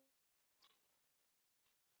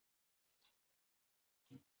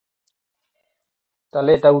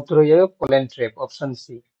 তাহলে এটা উত্তর হয়ে যাবে পোলেন ট্র্যাপ, অপশন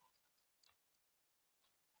সি।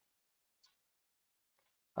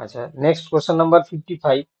 আচ্ছা, নেক্সট কোশ্চেন নাম্বার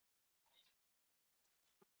 55।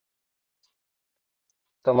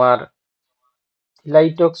 তোমার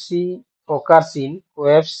থিলাইটক্সি ওকারসিন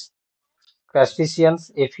ওয়েবস ক্রাস্টেসিয়ান্স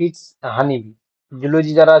এফিডস হানিবি।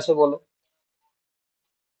 জুলজি যারা আছে বলো।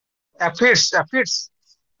 aphids.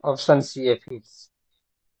 Option C aphids.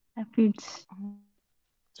 Aphids.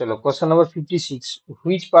 চলো, question number 56।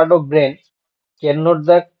 Which part of brain cannot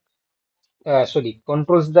the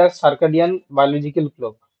controls the circadian biological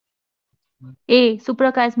clock? A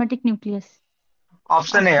সুপ্রাকাইজমেটিক nucleus.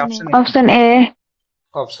 Option A. Option A. Option A.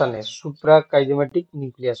 Option A সুপ্রাকাইজমেটিক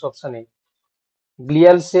nucleus, option A.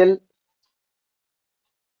 Glial sell,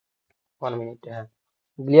 1 minute, হ্যাঁ।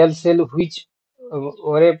 Glial sell which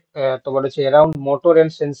ওরে তোমার হচ্ছে around motor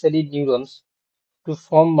and sensory neurons to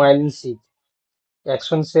form myelin seat.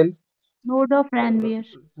 Action sell node of Ranvier.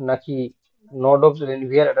 নাকি node of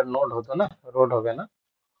রেনভিয়ার? এটা node হতো না, road হবে না।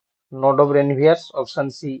 Node of রেনভিয়ার্স, option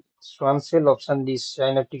C Schwann sell, option D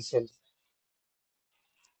synaptic sell.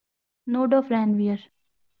 Node of Ranvier.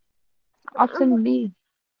 Option B.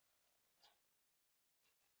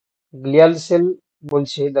 Glial sell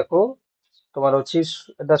বলছে, দেখো তোমার হচ্ছে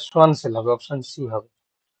এটা সোয়ান সেল হবে, অপশন সি হবে।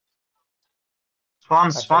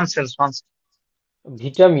 আচ্ছা, Swan cell.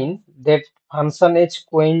 Vitamin that function as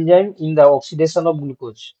coenzyme in the oxidation of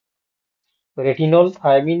glucose. Retinol,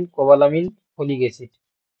 thymine, cobalamin, folic acid.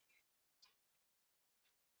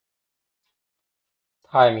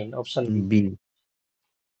 Thymine, option B. B.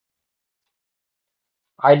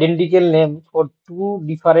 Identical name for two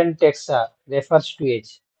different taxa refers to as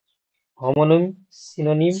homonym,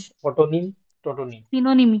 synonym, autonym, totonym.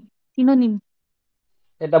 Synonym.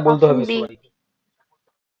 এটা বলতে Option হবে B. সবাইকে।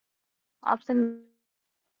 Option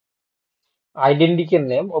Identical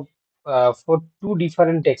name of for two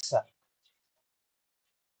different taxa.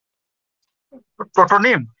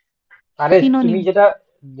 Protonym. আরে তুমি synonym. যেটা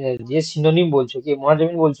যে synonym বলছো, কি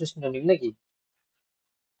মহাজমিন বলছো সিনোনিম নাকি?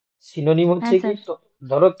 সিনোনিম হচ্ছে হ্যাঁ কি, স্যার।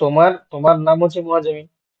 ধরো তোমার তোমার নাম হচ্ছে মহাজমিন,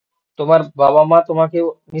 তোমার বাবা মা তোমাকে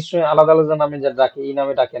নিশ্চয়ই আলাদা আলাদা নামে যা ডাকে, এই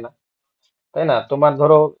নামে ডাকে না, তাই না? তোমার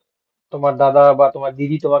ধরো তোমার দাদা বা তোমার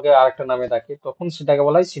দিদি তোমাকে আরেকটা নামে ডাকে, তখন সেটাকে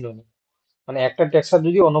বলা হয় সিনোনিম। মানে একটা টেক্সার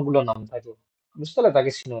যদি অনেকগুলো নাম থাকে, বুঝতে পারলে,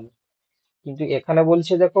 তাকে সিনোনিম। কিন্তু এখানে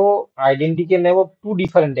বলছে দেখো identical name of two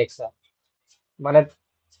different টেক্সা, মানে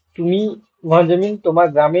তুমি মহাজমিন, তোমার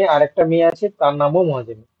গ্রামে আরেকটা মেয়ে আছে, তার নামও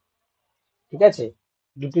মহাজমিন, ঠিক আছে?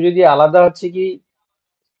 দুটো যদি আলাদা হচ্ছে কি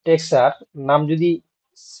টেক্সার নাম যদি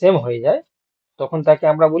সেম হয়ে যায়, তখন তাকে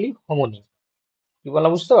আমরা বলি হোমোনিম। কি বলা,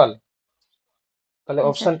 বুঝতে পারলে? তাহলে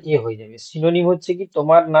হ্যাঁ স্যার। অপশন এ হয়ে যাবে। সিনোনিম হচ্ছে কি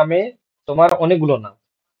তোমার নামে তোমার অনেকগুলো নাম,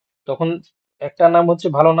 তখন একটা নাম হচ্ছে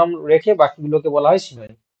ভালো নাম রেখে বাকিগুলোকে বলা হয়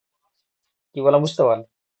সিনোনিম। কি বলা, বুঝতে পারলে?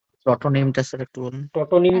 প্রটোনিমটা স্যার একটু বলুন। হ্যাঁ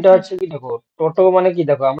টোটোনিমটা স্যার। হচ্ছে কি, দেখো টোটো মানে কি,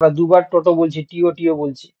 দেখো আমরা দুবার টোটো বলছি, টিও টিও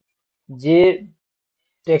বলছি, যে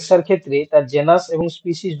টেক্সার ক্ষেত্রে তার জেনাস এবং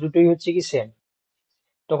স্পিসিস দুটোই হচ্ছে কি সেম,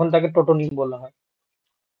 তখন তাকে টোটোনিম বলা হয়।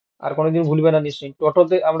 আর কোনোদিন ভুলবে না নিশ্চয়ই,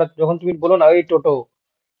 টোটোতে আমরা যখন তুমি বলো না এই টোটো,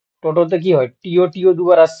 টোটোতে কি হয়, টিও টিও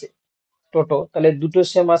দুবার আসছে টোটো, তাহলে দুটো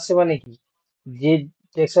সেম আসছে মানে কি, যে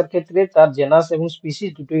টেক্সার ক্ষেত্রে তার জেনাস এবং স্পিসিস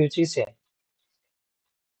দুটোই হচ্ছে সেম।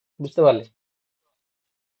 বুঝতে পারলে?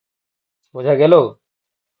 বোঝা গেল?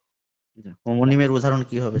 হোমোনিমের উদাহরণ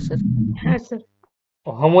কি হবে স্যার? হ্যাঁ স্যার।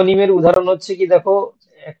 হোমোনিমের উদাহরণ হচ্ছে কি, দেখো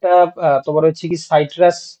একটা তোমার হচ্ছে কি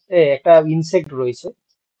সাইট্রাস একটা ইনসেক্ট রয়েছে,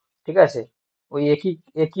 ঠিক আছে? ওই একই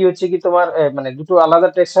একই হচ্ছে কি তোমার মানে দুটো আলাদা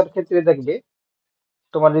টেক্সার ক্ষেত্রে দেখবে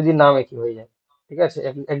তোমার যদি নাম একই হয়ে যায়, ঠিক আছে?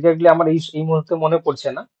 এক্স্যাক্টলি আমার এই মুহূর্তে মনে পড়ছে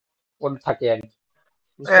না, ওর থাকে আর কি,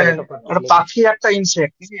 বুঝতে পারলে? এটা একটা পার্টিকুলার। পাখি একটা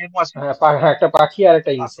ইনসেক্ট নাকি এরকম আছে? হ্যাঁ, হ্যাঁ, একটা পাখি আর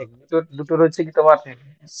একটা ইনসেক্ট, দুটোর হচ্ছে কি তোমার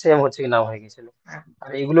সেম হচ্ছে কি নাম হয়ে গেছিল। আর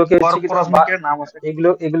এগুলোকে হচ্ছে কি তোমার পরস্পরের নাম আছে।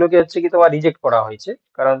 এগুলোকে হচ্ছে কি তোমার রিজেক্ট করা হয়েছে,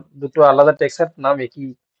 কারণ দুটো আলাদা টেক্সার নাম একই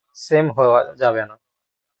সেম হওয়া যাবে না,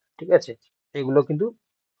 ঠিক আছে? এগুলো কিন্তু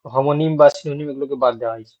হোমোনিম বা সিনোনিম এগুলোকে বাদ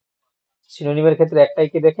দেওয়া হয়েছে। সিনোনিমের ক্ষেত্রে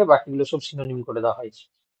একটাইকে রেখে বাকিগুলো সব সিনোনিম করে দেওয়া হয়েছে।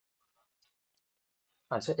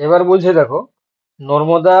 আচ্ছা, এবার বলছে দেখো,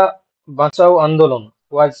 নর্মদা বাঁচাও আন্দোলন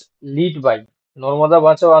ওয়াজ লিড বাই, নর্মদা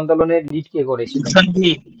বাঁচাও আন্দোলনের লিড কে করেছিল? Option B.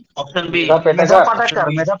 Option B. মেধা মেধা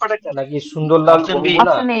পেটাকার পাটেকর। নাকি Sundarlal Option B.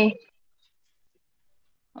 Bahuguna? Option A.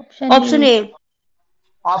 Option A.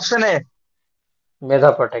 Option A.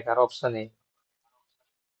 Medha Patekar, option A.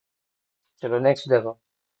 চলো নেক্সট দেখো,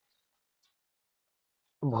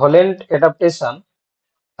 ভলেন্ট অ্যাডাপ্টেশন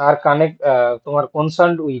আর কানেক্ট তোমার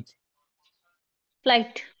concerned with.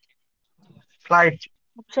 Flight. Flight.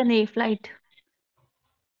 Option A, flight.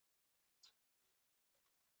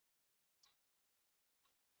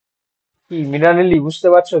 কি মৃণালিনী, বুঝতে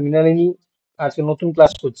পারছো? মৃণালিনী আজকে নতুন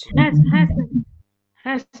ক্লাস করছে, হ্যাঁ হ্যাঁ স্যার,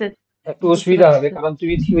 হ্যাঁ স্যার, একটু বুঝতে অসুবিধা পারছি হবে স্যার। কারণ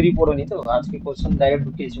তুমি থিওরি পড়োনি তো, আজকে কোশ্চেন ডাইরেক্ট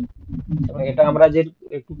ঢুকিয়েছো। এবং এটা আমরা যে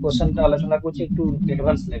একটু কোশ্চেনটা আলোচনা করছি একটু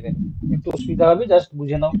অ্যাডভান্স লেভেল, একটু অসুবিধা হবে, জাস্ট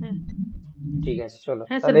বুঝে নাও। হ্যাঁ ঠিক আছে চলো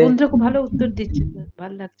হ্যাঁ স্যার, তাহলে। বন্ধুরা খুব ভালো উত্তর দিচ্ছে স্যার,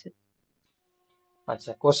 ভালো লাগছে।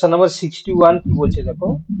 আচ্ছা, কোশ্চেন নাম্বার 61 কি বলছে দেখো,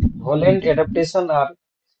 ভলেন্ট অ্যাডাপ্টেশন আর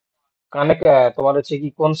কানেক্ট তোমার হচ্ছে কি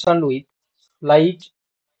concern with flight,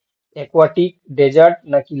 aquatic, dessert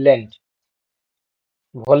নাকি ল্যান্ড।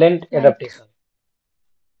 ভলেন্ট ফ্লাইট। অ্যাডাপ্টেশন।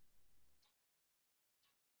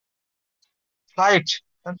 फ्लाइट।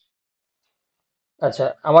 আচ্ছা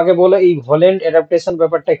আমাকে বলো এই ভলেন্ট অ্যাডাপ্টেশন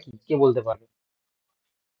ব্যাপারটা কি, কে বলতে পারবে?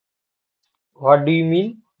 What do you mean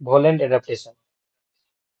ভলেন্ট adaptation?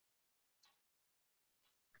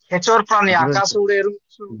 হেচর প্রাণী বাদুড়ের আকাশে উড়ে এরকম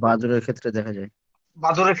কিছু। বাদুড়ের ক্ষেত্রে দেখা যায়।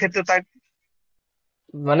 বাদুড়ের ক্ষেত্রে তাই।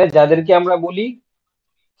 মানে যাদেরকে আমরা বলি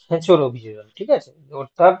খেঁচর অভিযোজন, ঠিক আছে,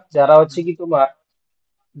 অর্থাৎ যারা হচ্ছে কি তোমার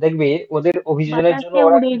দেখবে ওদের অভিযোজনের জন্য বাতাসে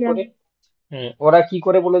ওরা উড়ে কি যায়। করে, ওরা কি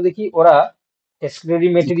করে বলো দেখি, ওরা এক্সক্রিটরি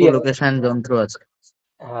মেটেরিয়াল, ইকোলোকেশন যন্ত্র আছে।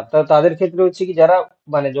 হ্যাঁ, তা তাদের ক্ষেত্রে হচ্ছে কি যারা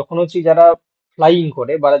মানে যখন হচ্ছে যারা ফ্লাইং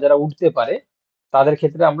করে বা যারা উঠতে পারে তাদের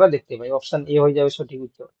ক্ষেত্রে আমরা দেখতে পাই। অপশন এ হয়ে যাবে সঠিক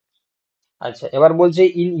উত্তর। আচ্ছা এবার বলছে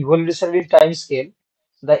in evolutionary time scale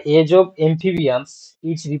the age of এমফিবিয়ান্স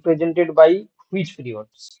is represented by which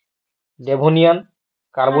periods. Devonian,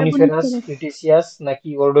 Carboniferous, Carboniferous. Cretaceous নাকি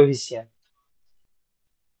অর্ডোভিসিয়ান।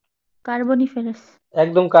 কার্বনিফেরাস।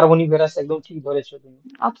 একদম কার্বনিফেরাস, একদম ঠিক ধরেছো তুমি।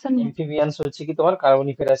 Option A. এমফিবিয়ান্স হচ্ছে কি তোমার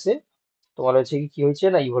কার্বনিফেরাসে তোমার হচ্ছে কি কি হয়েছে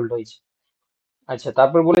না ইভলভ হয়েছে। আচ্ছা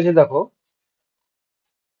তারপর বলেছে দেখো,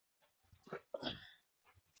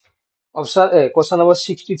 অপশন কোশ্চেন নাম্বার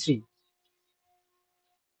 63,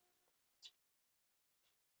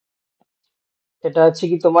 এটা হচ্ছে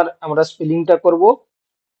কি তোমার আমরা স্পেলিংটা করব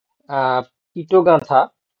কিটোগাথা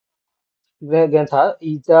গ্যাঁথা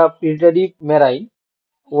is the predatory marine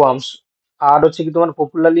worms আর হচ্ছে কি তোমার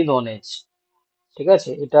পপুলারলি নন এজ। ঠিক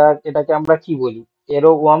আছে, এটাকে আমরা কি বলি?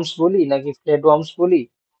 এরো ওয়ার্মস বলি নাকি ফ্লেট ওয়ার্মস বলি,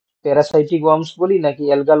 প্যারাসাইটিক ওয়ার্মস বলি নাকি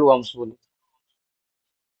অ্যালগাল ওয়ার্মস বলি?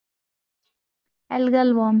 Algal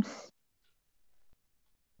worms.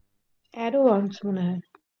 অ্যারো ওয়ার্মস মনে হয়।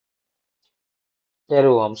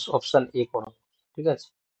 এরো ওয়ার্মস, অপশন এ করো। ঠিক আছে।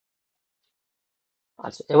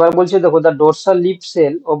 আচ্ছা এবার বলছে দেখো the dorsal lip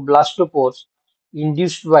sell of ব্লাস্টোপোরস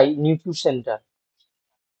induced by নিউক্লিউ centre.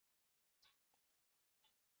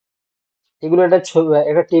 এগুলো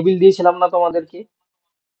একটা টেবিল দিয়েছিলাম না তোমাদেরকে,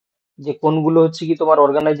 যে কোনগুলো হচ্ছে কি তোমার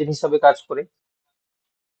অর্গানাইজার হিসাবে কাজ করে।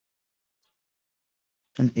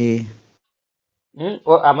 এ।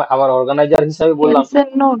 আবার অর্গানাইজার হিসাবে বললাম, এলসেন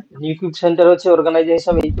নোট। নিউক্লিক সেন্টার হচ্ছে অর্গানাইজার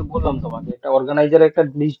হিসাবে, এই তো বললাম তোমাকে একটা অর্গানাইজার একটা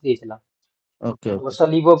লিস্ট দিয়েছিলাম। ওকে ওকে। Dorsal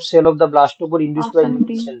leave of sell of the blastopore induced by option D.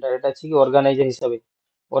 Nucleic centre, এটা হচ্ছে কি অর্গানাইজার হিসাবে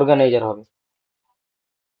অর্গানাইজার হবে।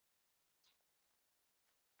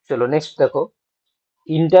 চলো নেক্সট দেখো,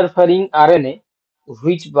 interfering RNA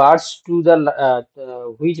which binds to the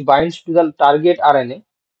which binds to the target RNA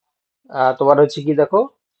তোমার হচ্ছে কি দেখো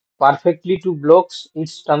perfectly to blocks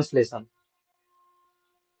its translation.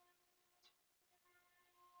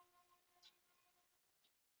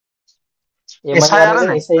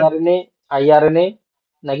 mRNA, एसआईआरएनए। siRNA, iRNA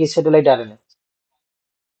নাকি স্যাটেলাইট RNA?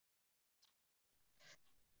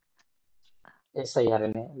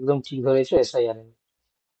 siRNA, একদম ঠিক ধরেছো, siRNA।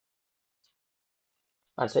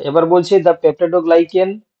 আচ্ছা এবার বলছে the peptidoglycan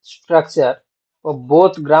structure of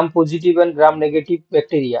both gram positive and gram negative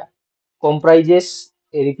bacteria comprises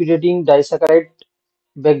a repeating disaccharide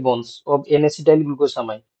backbones of N-acetyl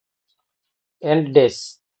glucosamine and dash,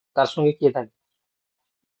 তার সঙ্গে কে থাকে?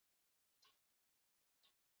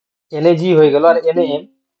 NAG হয়ে গেল, অপশন আর সি। NAM,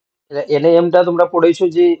 NAM টা তোমরা পড়েছো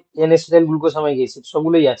যে N-acetyl glucosamine অ্যাসিড,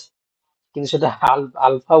 সবগুলোই আছে, কিন্তু সেটা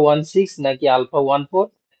আলফা 1 6 নাকি আলফা 1 4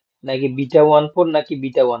 নাকি বিটা 1 4 নাকি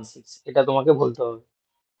বিটা 1 6, এটা তোমাকে বলতে হবে।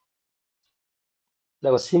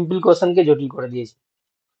 দেখো সিম্পল কোশ্চেনকে জটিল করে দিয়েছে,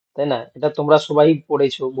 তাই না? এটা তোমরা সবাই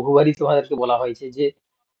পড়েছো, বহুবারই তোমাদেরকে বলা হয়েছে যে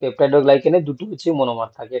পেপটাইডোগ্লাইকেনে দুটো হচ্ছে মনোমার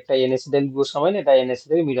থাকে, একটা N-acetyl glucosamine, এটা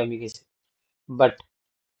N-acetyl মিরামিক অ্যাসিড। বাট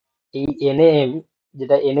এই NAM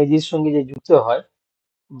যেটা NAG এর সঙ্গে যে যুক্ত হয়,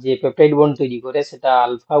 যে পেপটাইড বন্ড তৈরি করে, সেটা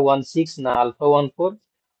আলফা 1 6 না আলফা 1 4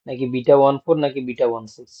 নাকি বিটা 1 4 নাকি বিটা 1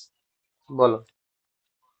 6, বলো।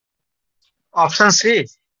 Option C.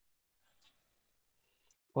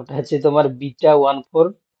 ওটা হচ্ছে তোমার বিটা 1,4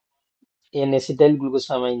 এন এসিটাইল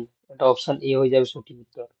গ্লুকোসামাইন। এটা অপশন এ হয়ে যাবে সঠিক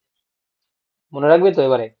উত্তর। মনে রাখবে তো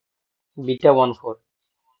এবারে, বিটা 1,4।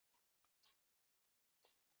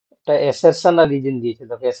 এটা অ্যাসারশন আর রিজন দিয়েছে,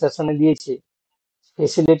 দেখো অ্যাসারশনে দিয়েছে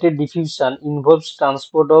facilitated diffusion involves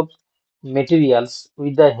transport of materials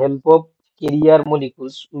with the help of carrier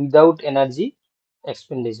molecules without energy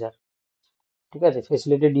expenditure। ঠিক আছে,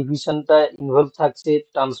 ফেসিলিটেড ডিফিউশনটা ইনভলভ থাকছে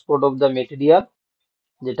ট্রান্সপোর্ট অফ দ্য মেটেরিয়াল,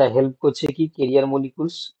 যেটা হেল্প করছে কি ক্যারিয়ার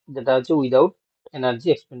মলিকুলস, যেটা হচ্ছে উইদাউট এনার্জি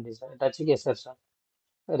এক্সপেন্ডিচার। এটা হচ্ছে কি অ্যাসারশন।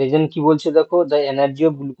 রিজন কি বলছে দেখো, the energy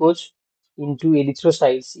of glucose into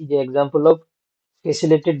এরিথ্রোসাইটস is example of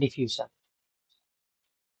facilitated diffusion.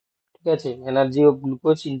 ঠিক আছে, energy of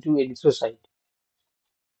glucose into erythrocyte,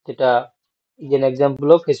 যেটা is an example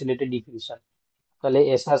of facilitated diffusion. তাহলে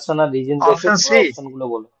অ্যাসারশন আর রিজন দেখে অপশন তোমরা সি। অপশন গুলো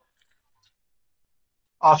বলো।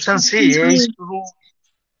 Option C, option A C is true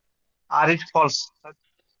R is false.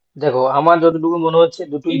 দেখো আমার যতটুকু মনে হচ্ছে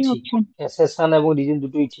দুটোই এই ঠিক, অপশন অ্যাসারশন এবং রিজন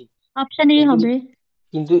দুটোই ঠিক। অপশন এ কিন্তু হবে।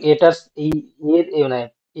 কিন্তু এটা এই মানে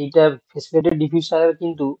এইটা ফেসিলিটেড ডিফিউশনের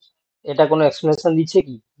কিন্তু এটা কোনো এক্সপ্লেনেশন দিচ্ছে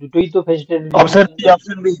কি? দুটোই তো facilitated option diffusion B,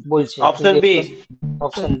 option B, বলছে, কিন্তু অপশন বি,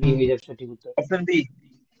 অপশন বি হয়ে যাবে সঠিক উত্তর। Option B.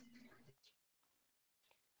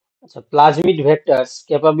 আচ্ছা, plasmid vectors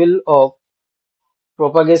capable of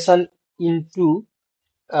propagation into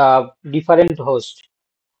different host.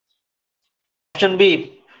 Option B,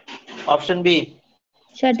 option B.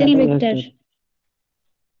 Shuttle vector.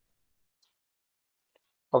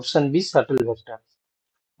 Option B shuttle vector,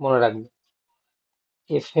 মনে রাখবে।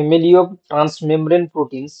 A family of transmembrane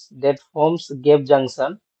proteins that forms gap junction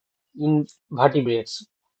in vertebrates,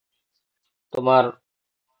 তোমার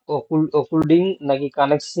অকুলডিং নাকি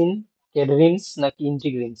কানেক্সিন, ক্যাডরিনস নাকি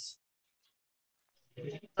ইন্টিগ্রিনস?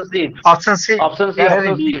 C, option C, option C, option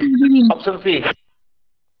cadherin. C, option C.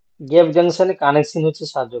 Gap জাংশনে কানেক্সিন হচ্ছে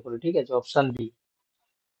সাহায্য করে। ঠিক আছে, অপশন বি,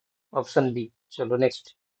 অপশন বি। চলো next.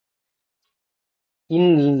 In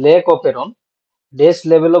lake operon dress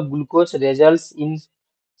level of glucose results in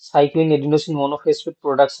cyclic adenosine monophosphate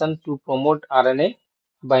production to promote RNA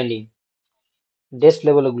binding. Dress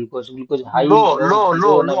level of glucose, glucose high, low low,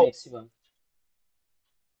 low low zero না লো maximum?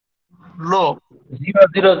 লো। Zero,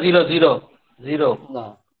 zero, zero, zero, zero. না,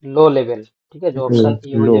 low level. ঠিক আছে, option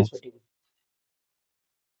A হয়ে লো। যাবে সঠিক।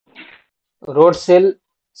 Road sell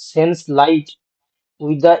sense light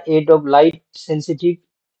with the add of light sensitive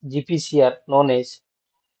জিপিসিআর known as,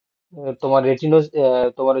 তোমার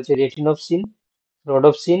তোমার হচ্ছে রেটিনোপসিন,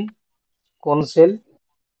 রোডোপসিন, কোন sell,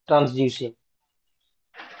 ট্রান্সডিউসিন?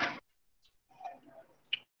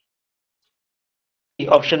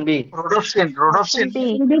 Option B. Rhodopsin, option rhodopsin. B.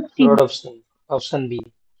 Reductive. Rhodopsin, option B.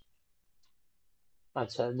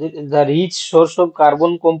 আচ্ছা, the rich source of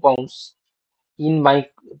carbon compounds in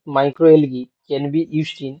microalgae can be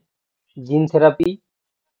used in gene therapy,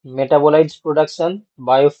 metabolites production,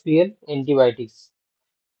 biofuel, antibiotics.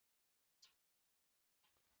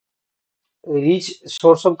 Rich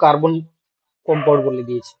source of carbon compound বলে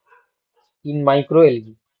দিয়েছে in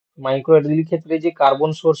মাইক্রোএলগি। মাইক্রোএলগির ক্ষেত্রে যে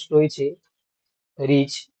carbon source রয়েছে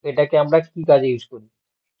rich, এটাকে আমরা কি কাজে ইউজ করি?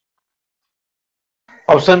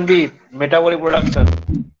 Option B, metabolic production.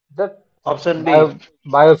 That option B.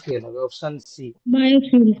 Biofuel হবে, অপশন সি,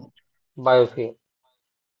 বায়োফিল। বায়োফুয়েল।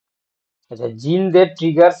 আচ্ছা, জিন that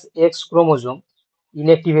triggers x chromosome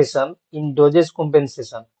inactivation in doses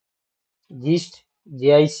compensation, gist,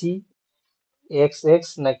 JIC, x x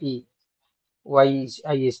নাকি ওয়াই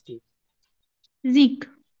আইএসটি? জিক।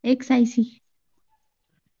 এক্সআইসি।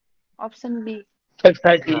 Option B.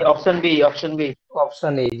 এক্সাইটি। না, option B, option B.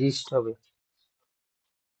 Option A gist হবে।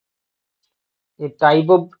 A type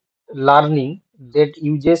of learning that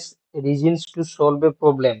uses reasons to solve a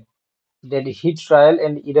problem that hit trial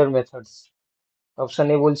and error methods. Option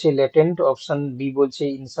A বলছে latent, option B বলছে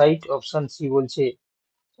insight, option C বলছে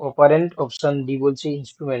operant, option D বলছে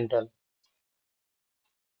instrumental.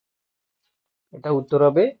 এটা উত্তর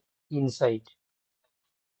হবে insight.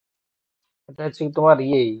 এটা হচ্ছে তোমার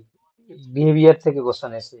বিহেভিয়ার থেকে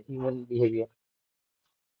কোশ্চেন এসে, হিউম্যান বিহেভিয়ার।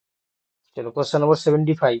 চলো question number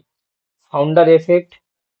 75। Founder effect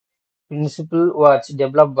principle was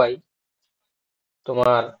develop by,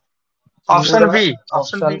 তোমার option Kimura, B,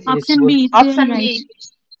 option option B, A option B, you R option B. Right.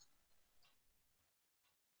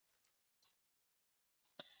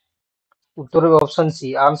 উত্তর হবে অপশন সি,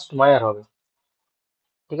 আর্নস্ট মায়ার হবে।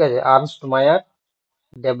 ঠিক আছে, আর্নস্ট মায়ার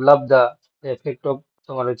ডেভেলপ দ্য এফেক্ট অফ,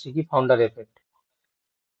 তোমার হচ্ছে কি ফাউন্ডার এফেক্ট।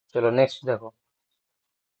 চলো নেক্সট দেখো।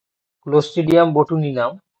 Clostridium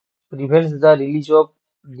botulinum prevents the release of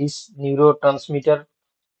this neuro transmitter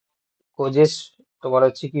causes, তোমার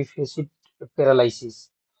হচ্ছে কি ফেসিড প্যারালাইসিস।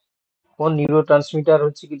 কোন নিউরোট্রান্সমিটার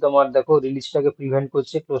হচ্ছে কি তোমার দেখো রিলিজটাকে প্রিভেন্ট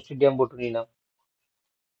করছে? Clostridium botulinum.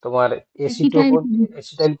 তোমার acetyl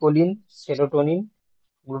acetyl choline, serotonin,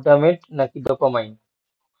 glutamate নাকি dopamine?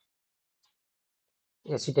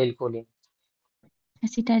 Acetyl choline.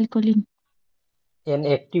 Acetyl choline. an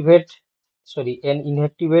activate an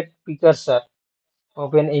inactivate precursor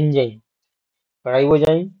of an enzyme,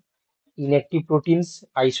 ribozyme, inactive proteins,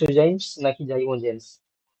 isozymes নাকি zymogens?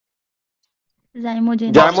 Zymogen.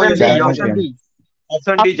 Zymogen B, Zymogen. option zymogen. D.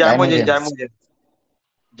 Option D, Zymogen, জাইমোজেন্স।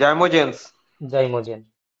 Zymogen. Zymogens. Zymogen.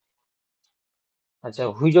 আচ্ছা,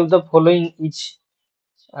 which of the following is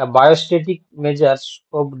a biostatic measures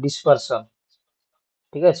of dispersion?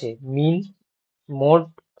 ঠিক আছে, মিন, mode,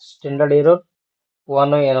 standard error, one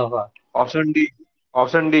way ANOVA. Option D.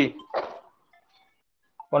 Option D.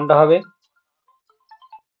 কোনটা হবে?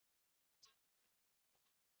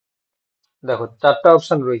 দেখো চারটা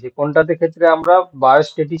option রয়েছে, কোনটাতে ক্ষেত্রে আমরা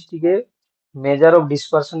বায়োস্ট্যাটিস্টিকে মেজার অফ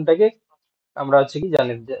ডিসপারশনটাকে আমরা হচ্ছে কি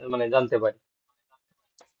মানে জানতে পারি।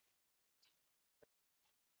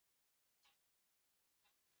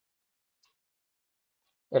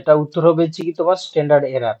 এটা উত্তর হবে হচ্ছে কি তোমার স্ট্যান্ডার্ড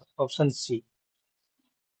এরার, অপশন সি।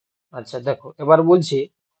 আচ্ছা দেখো এবার বলছে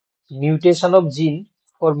মিউটেশন অফ জিন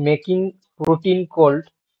for making protein called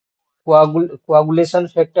coagulation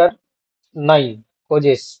factor 9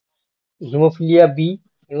 causes haemophilia B,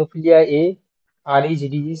 haemophilia A, R H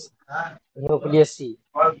disease, haemophilia C.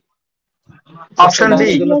 Factor Option D. 9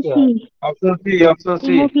 এর জন্য হিমোফিলিয়া কি সি। হয়? Option C. Option C.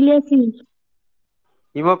 Haemophilia C.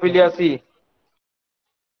 Hemophilia C.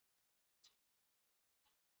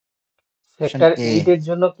 Option factor এ। 8 এর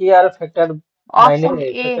জন্য কি, আর factor 9 option এর,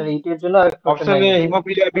 এ। Factor 8 এর জন্য আর ফ্যাক্টর Option 9 A. এর জন্য।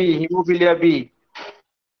 Hemophilia B. Hemophilia B.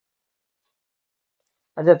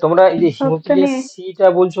 আচ্ছা তোমরা এই যে অপশন হিমোফিলিয়া এ। সিটা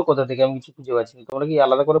বলছো কোথা থেকে? আমি কিছু খুঁজে পাচ্ছি না। তোমরা কি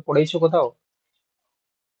আলাদা করে পড়েছো কোথাও?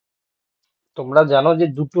 তোমরা জানো যে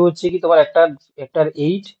দুটো হচ্ছে কি তোমার একটার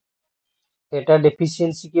 8, এটা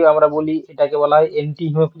ডেফিসিয়েন্সি কে আমরা বলি, এটাকে বলা হয় অ্যান্টি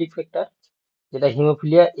হিমোফিলিক ফ্যাক্টর, যেটা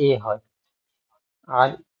হিমোফিলিয়া এ হয়। আর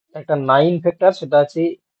একটা 9 ফ্যাক্টর, সেটা আছে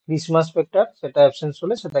ক্রিসমাস ফ্যাক্টর, সেটা অ্যাবসেন্স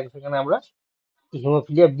হলে সেখানে আমরা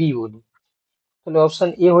হিমোফিলিয়া বি বলি। তাহলে অপশন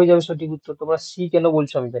এ হয়ে যাবে সঠিক উত্তর। তোমরা সি কেন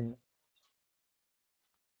বলছো আমি জানি না।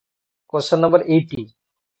 কোশ্চেন নাম্বার 80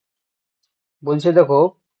 বলছে দেখো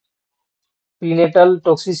prenatal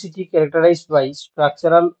toxicity characterized by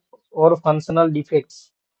structural or functional defects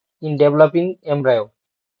in developing embryo,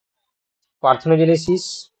 parthenogenesis,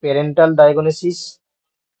 parental diagnosis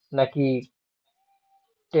নাকি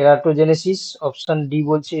টেরাটোজেনেসিস? অপশন ডি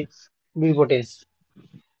বলছে প্লুরিপোটেন্স।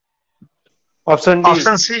 Option D.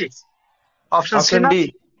 Option C. Option C Option ना। D.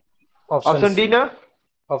 Option Option D C, না?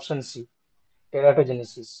 Option C,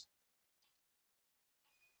 টেরাটোজেনেসিস।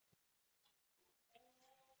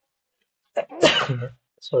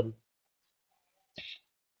 Sorry.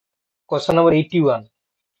 Question number 81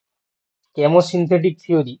 chemosynthetic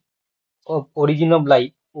theory of origin of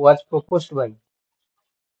life was proposed by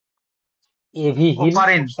AV hill,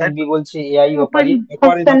 ओपारिन option B বলছে AI Oparin.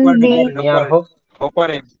 Oparin, Operin, option Operin, B. Operin, মেয়ার Operin. হোক।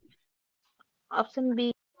 Operin. Option B.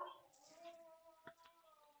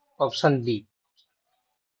 Option D.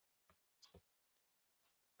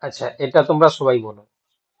 আচ্ছা এটা তোমরা সবাই বলো,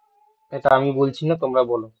 এটা আমি বলছি না, তোমরা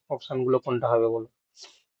বলো অপশন গুলো কোনটা হবে বলো।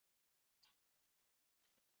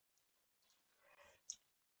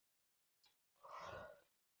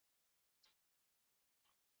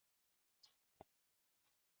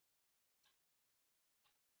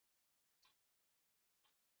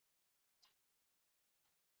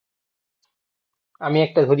 আমি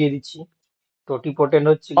একটা ধরিয়ে দিচ্ছি, টোটিপোটেন্ট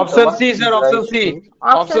হচ্ছে কি Option তোমার C, sir. give Option rise C. to,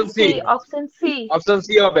 Option C. Option C. Option C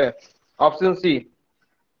হবে। Option C.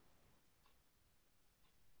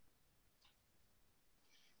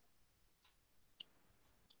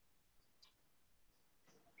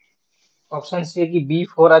 অপশন সি কি বি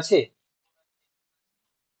 4 আছে?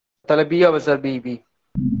 তাহলে B হবে স্যার, B.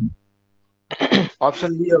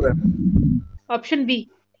 Option B হবে। Option B.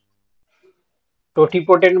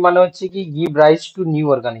 টোটিপোটেন্ট মানে হচ্ছে কি give rise to new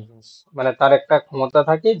organisms, মানে তার একটা ক্ষমতা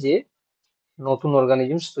থাকে যে নতুন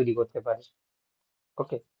অর্গানিজমস তৈরি করতে পারে।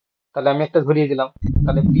 ওকে, তাহলে আমি একটা ধরিয়ে দিলাম।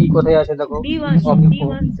 তাহলে বি কোথায় আছে দেখো, B one. C B 4,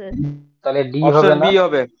 one sir. তাহলে ডি হবে Option B না,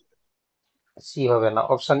 হবে। সি হবে না,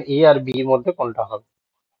 অপশন এ আর বি এর মধ্যে কোনটা হবে?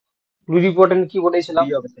 প্লুরিপোটেন্ট কি B বলেছিলাম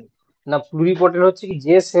হবে স্যার। না, প্লুরিপোটেন্ট হচ্ছে কি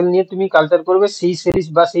যে সেল নিয়ে তুমি কালচার করবে সেই সেল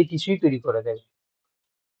বা সেই টিস্যুই তৈরি করে দেবে,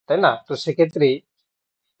 তাই না? তো সেক্ষেত্রে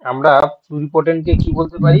আমরা প্লুরিপোটেন্টকে কি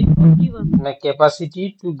বলতে পারি বি ওয়ান। না, capacity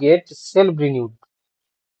to get self renewed.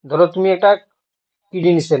 ধরো তুমি একটা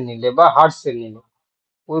কিডনি সেল নিলে বা হার্ট সেল নিলে,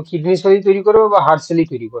 ওই কিডনি সেলই তৈরি করবে বা হার্ট সেলই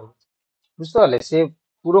তৈরি করবে, বুঝতে পারলে? সে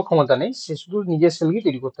পুরো ক্ষমতা নেই, সে শুধু নিজের সেলই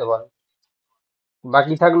তৈরি করতে পারে।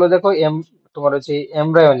 বাকি থাকলো দেখো তোমার হচ্ছে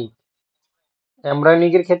এমব্রায়োনিক।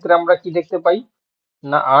 এমব্রায়োনিকের ক্ষেত্রে আমরা কি দেখতে পাই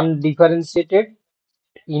না, আনডিফারেন্সিয়েটেড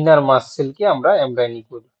ইনার মাস সেলকে আমরা এমব্রায়োনিক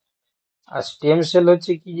বলি। আর স্টেম সেল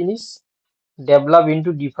হচ্ছে কি জিনিস, develop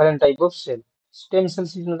into different type of sell, stem cell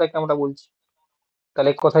সিস্টেমটাকে আমরা বলছি।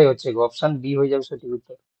 তাহলে কোথায় হচ্ছে গো, অপশন বি হয়ে যাবে সঠিক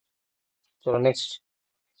উত্তর। চলো next.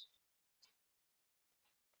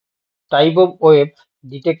 Type of wave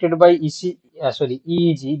detected by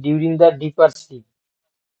EEG during the ডিপার slip,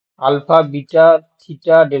 alpha, beta,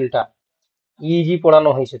 theta, delta. EEG পড়ানো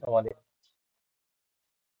হয়েছে তোমাদের।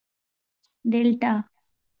 Delta.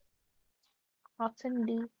 Option D.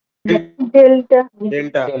 Delta.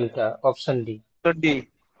 Delta. Delta, option D. So D.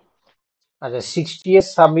 আচ্ছা, 60th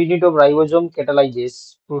subunit of ribosome catalyzes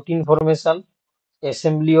protein formation,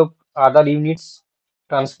 assembly of other units,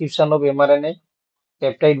 transcription of mRNA,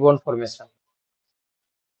 peptide bond formation.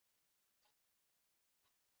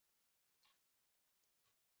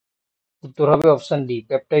 উত্তর হবে option D,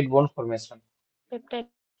 peptide bond formation. Peptide.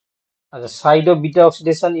 আচ্ছা, side of beta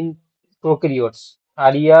oxidation in prokaryotes,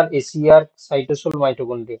 আরইআর, SER, সাইটোসোল,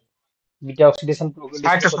 mitochondria. Beta oxidation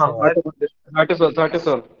প্রোক্যারিওটসে কোথায় হয়? Cytosol.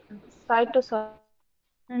 Cytosol.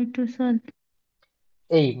 Cytosol.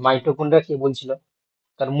 এই mitochondria কে বলছিল,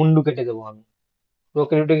 তার মুন্ডু কেটে দেবো আমি।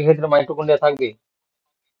 প্রোক্যারিওটিক ক্ষেত্রে মাইটোকন্ড্রিয়া থাকবে,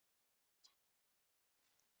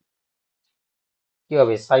 কি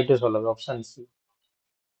হবে, সাইটোসল হবে, অপশন সি।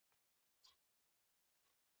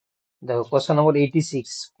 দেখো question number 86,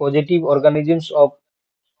 positive organisms of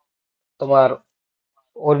তোমার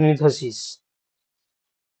অর্নিথোসিস,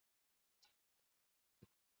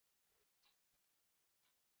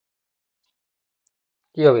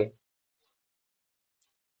 কি হবে,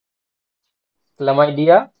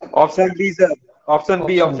 chlamydia, Option B, sir. Option B.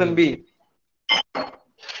 Option Option B. B.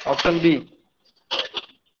 Option B.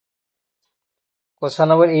 Question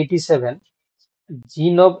number 87.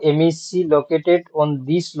 Gene of MHC located on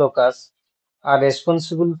this locus are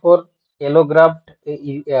responsible for allograft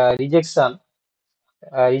rejection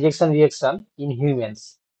reaction in humans.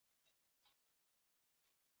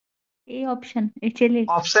 A option HLA।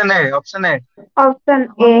 Option A option A option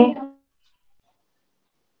A.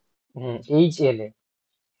 HLA.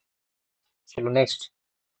 So next,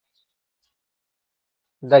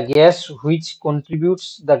 the gas which contributes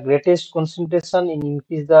the greatest concentration in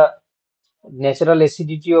increase the natural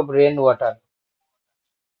acidity of rainwater.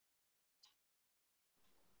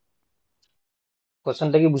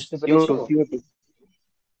 কোশ্চেনটা কি বুঝতে পেরেছো? CO2. CO2.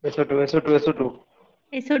 SO2. SO2. SO2.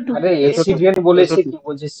 SO2। আরে SO2. Acid rain বলেছে, SO2. কি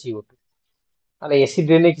বলছে CO2? আরে acid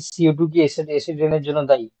Rene কি CO2 কি অ্যাসিড রেনের জন্য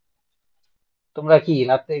দায়ী? তোমরা কি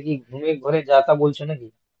রাতে কি ঘুমে ঘরে যা তা বলছো নাকি?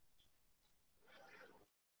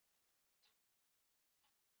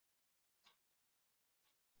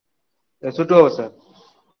 SO2 হবে স্যার।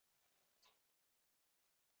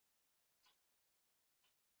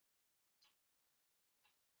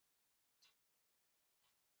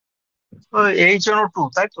 HNO2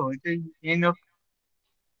 তাই তো এটাই NO2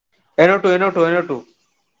 NO2. NO2. NO2.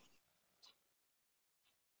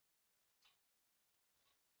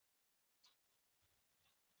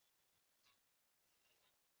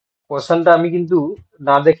 কোশ্চেনটা আমি কিন্তু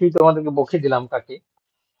না দেখেই তোমাদেরকে বকে দিলাম তাকে।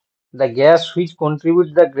 The gas which contribute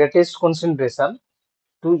the greatest concentration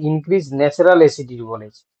to increase natural acidity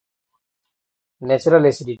বলেছে, natural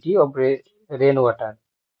acidity of rain water.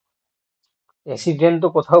 Acid rain তো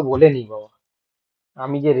কোথাও বলেনি বাবা,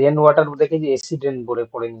 আমি যে রেন ওয়াটার দেখেছি অ্যাসিড রেন বলে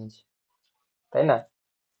পড়ে নিয়েছি, তাই না?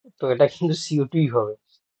 তো এটা কিন্তু CO2ই হবে,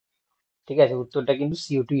 ঠিক আছে, উত্তরটা কিন্তু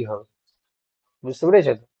CO2ই হবে, বুঝতে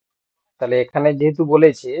পেরেছো তো? তাহলে এখানে যেহেতু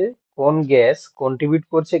বলেছে কোন গ্যাস কন্ট্রিবিউট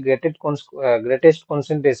করছে greatest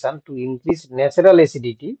concentration to increase natural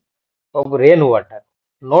acidity of rain water,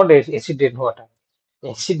 not acid rain water.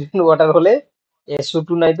 Acid rain water হলে SO2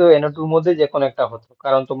 নাই তো NO2 এর মধ্যে যে কোনো একটা হতো,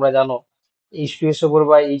 কারণ তোমরা জানো H2SO4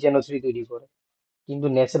 বা HNO3 তৈরি করে। কিন্তু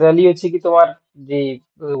ন্যাচারালি হচ্ছে কি তোমার যে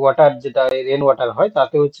ওয়াটার, যেটা রেন ওয়াটার হয়,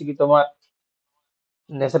 তাতে হচ্ছে কি তোমার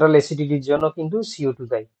ন্যাচারাল অ্যাসিডিটির জন্য কিন্তু CO2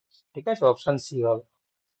 দায়ী, ঠিক আছে, অপশন সি হবে।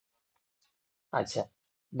 আচ্ছা,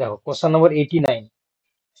 দেখো question number 89,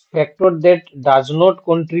 factor that does not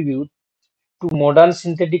contribute to modern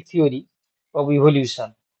synthetic theory of evolution.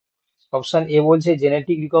 Option A বলছে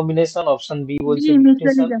genetic recombination, option B D বলছে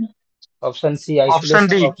mutation, mutualism. Option C option isolation,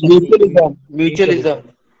 D option D Mutualism. Mutualism. Mutualism.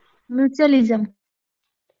 Mutualism.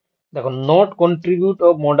 দেখো not contribute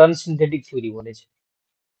of modern synthetic theory বলেছে,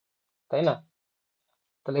 তাই না?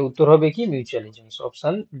 তাহলে উত্তর হবে কি মিউচুয়ালিজম,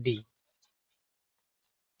 অপশন ডি।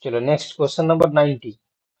 চলো next, question number 90,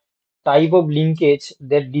 type of linkage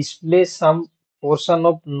that display some portion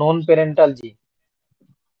of non parental জিন।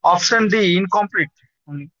 Option D incomplete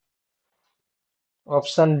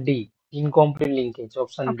option D, incomplete linkage,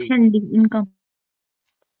 option D. Option D income.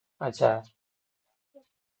 আচ্ছা,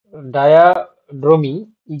 ডায়াড্রমি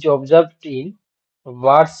is observed in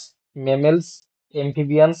birds, mammals,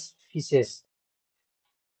 amphibians, fishes.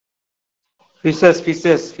 ফিসেস।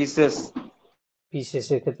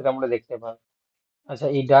 ফিশেসের ক্ষেত্রে আমরা দেখতে পাই। আচ্ছা,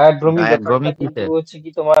 এই ডায়াড্রমি ব্যাপারটা ডায়াগ্রামই কিন্তু কিসের? হচ্ছে কি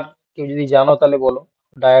তোমার, কেউ যদি জানো তাহলে বলো।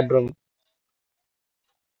 ডায়াড্রমি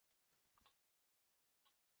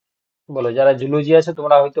বলো, যারা জুলজি আছে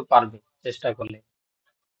তোমরা হয়তো পারবে চেষ্টা করলে।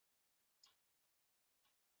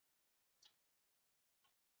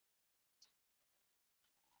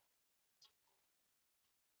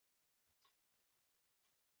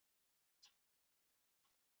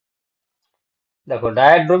 দেখো,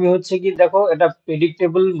 ডায়াড্রমি হচ্ছে কি, দেখো এটা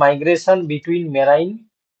predictable migration between marine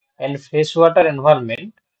and freshwater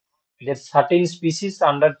environment that certain species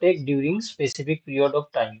undertake during specific period of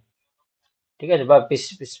time, ঠিক আছে, বা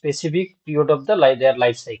specific period of the their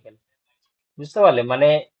life cycle. বুঝতে পারলে, মানে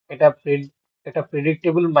এটা এটা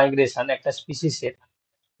প্রেডিক্টেবল মাইগ্রেশন একটা স্পিসিসের,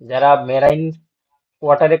 যারা মেরাইন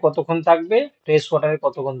ওয়াটারে কতক্ষণ থাকবে, ফ্রেশ ওয়াটারে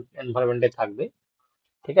কতক্ষণ এনভায়রনমেন্টে থাকবে,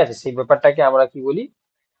 ঠিক আছে, সেই ব্যাপারটাকে আমরা কি বলি,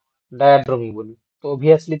 ডায়াড্রমি বলি। তো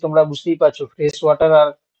অবভিয়াসলি তোমরা বুঝতেই পারছো, ফ্রেশ ওয়াটার আর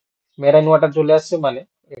মেরাইন ওয়াটার চলে আসছে মানে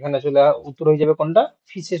এখানে উত্তর হয়ে যাবে কোনটা,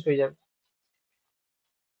 ফিশেস হয়ে যাবে।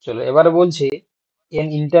 চলো এবারে বলছি, an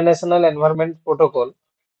international environment protocol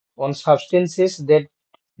on substances that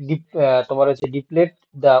তোমার হচ্ছে deplete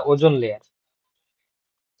the ozone layer,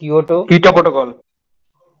 Kyoto. কিটো প্রোটোকল।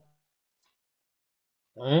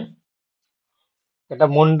 হুম, এটা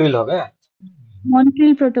মন্ড্রিল হবে, হ্যাঁ,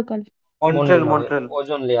 মন্ট্রিল প্রোটোকল। মন্ট্রেল মন্ড্রিল হবে, মন্ট্রেল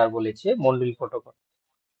ওজন লেয়ার বলেছে, মন্ড্রিল প্রোটোকল।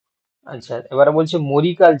 আচ্ছা, এবারে বলছে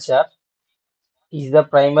মরিকালচার is the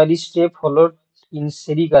primary step followed in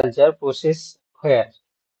sericulture process where,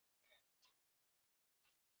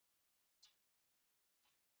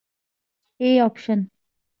 A option.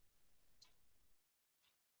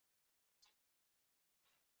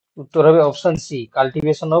 উত্তর হবে অপশন সি,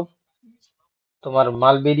 কাল্টিভেশন অফ তোমার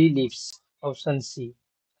মালবেরি লিভস, অপশন সি।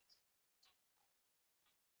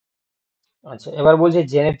 আচ্ছা, এবার বলছে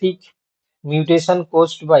genetic mutation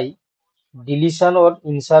caused by deletion or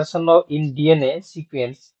insertion in DNA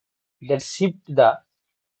sequence that shift the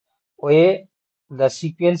way the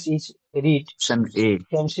sequence is read. Option A.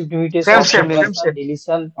 Frame shift mutation, option A inversion,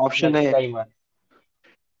 deletion, option A primer.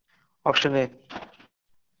 Option A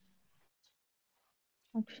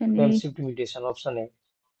option A. Frame shift mutation, option A.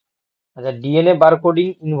 The DNA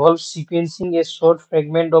barcoding involves sequencing a short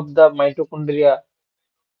fragment of the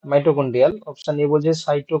mitochondrial. Option A বলছে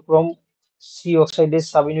cytochrome C oxidase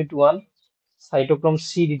subunit 1, cytochrome C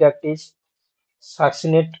reductase,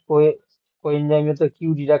 succinate coenzyme তো Q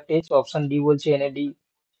reductase। Option D বলছে NAD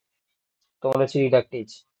তোমার হচ্ছে রিডাকটেজ।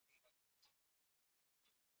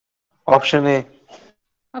 Option A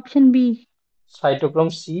option B. Cytochrome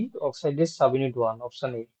C অক্সাইডেজ subunit 1,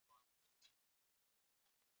 option A.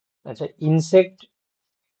 আচ্ছা, insect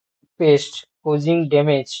paste কোজিং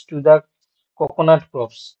damage to the coconut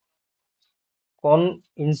crops, কোন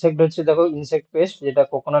insect হচ্ছে, দেখো insect paste যেটা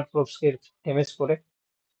coconut crops কে damage করে।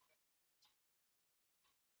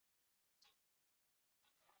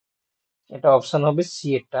 এটা অপশন হবে C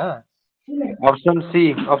এরটা, option C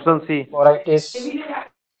option C পরাইটেস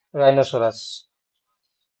rhinoceros.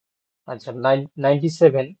 আচ্ছা,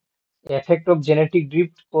 97, এফেক্ট অফ জেনেটিক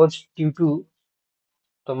ড্রিফট কোজ ডিউ টু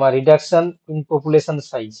তোমার reduction in population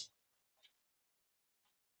size.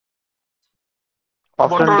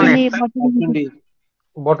 Option D option A option D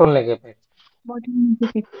bottleneck effect. বটনিক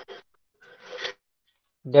effect.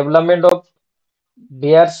 Development of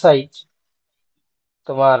bear site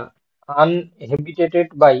তোমার আনহেবিটেটেড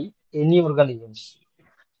by any organisms,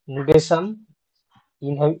 nutrition,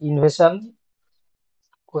 invasion,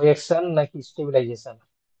 question নাকি stabilisation.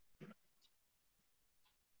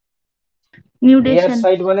 Bear nutrition.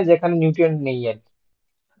 Site মানে যেখানে nutrient নেই আর কি,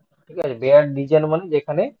 ঠিক আছে। বেয়ার রিজন মানে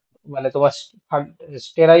যেখানে মানে তোমার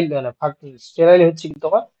স্টেরাইল, মানে স্টেরাইল হচ্ছে কি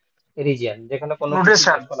তোমার রিজিয়ন যেখানে কোনো কিছু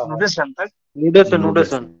নুট্রিশন চাষ করা হয় না। নুট্রিশন তাই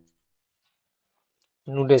নুডেশন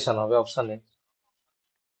নিউট্রিশন হবে অপশন এ।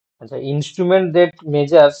 আচ্ছা, instrument that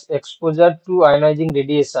measures exposure two ionising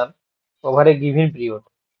radiation over a given period,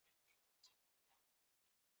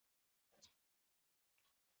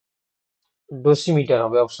 dosimeter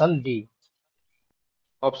হবে, option D.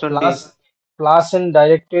 Option D plus plus and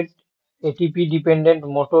directed ATP dependent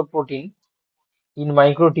motor protein in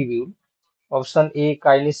microtubule, option A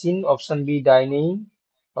কাইনেসিন, option B ডাইনেইন,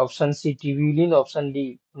 option C tubulin, option D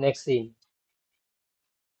নেক্সিন।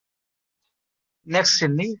 Next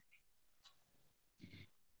চিনি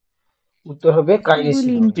উত্তর হবে কাইনেসিন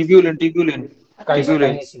টিবুলিন। হবে, tubulin tubulin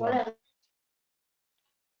tubulin কাইনেসিন হবে।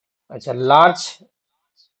 আচ্ছা, large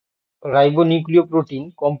ribonucleoprotein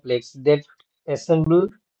complex that assemble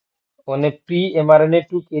on a pre-mRNA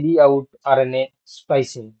to carry out RNA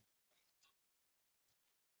splicing.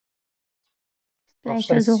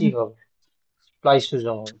 Option C Lysosome. হবে,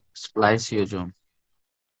 spliceosome হবে। স্প্লাইসিওজোম।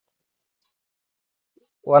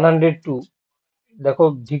 102, দেখো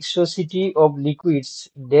viscosity of liquids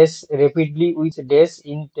dash rapidly with dash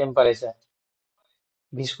in temperature.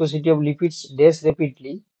 Viscosity of liquids dash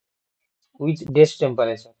rapidly with dash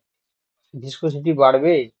temperature. Viscosity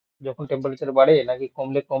বাড়বে যখন temperature বাড়ে, নাকি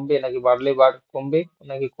কমলে কমবে, নাকি বাড়লে কমবে,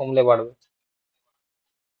 নাকি কমলে বাড়বে?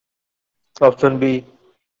 Option B.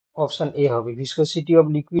 অপশন এ হবে, ভিসকোসিটি অফ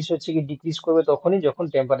লিকুইডস হচ্ছে কি ডিক্রিজ করবে তখনই যখন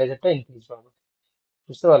টেম্পারেচারটা ইনক্রিজ হবে।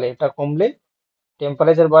 বুঝতে পারলে? এটা কমলে,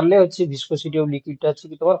 টেম্পারেচার বাড়লে হচ্ছে ভিসকোসিটি অফ লিকুইডটা হচ্ছে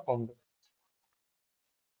কি তোমার কমবে।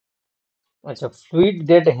 আচ্ছা, fluid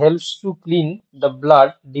that helps to clean the blood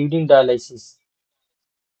during dialysis.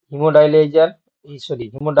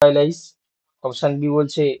 হিমোডায়ালাইজ। Option B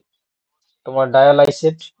বলছে তোমার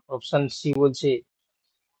ডায়ালাইসেট। অপশন সি বলছে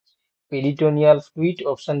পেরিটোনিয়াল ফ্লুইড।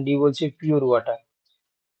 অপশন ডি বলছে পিওর ওয়াটার।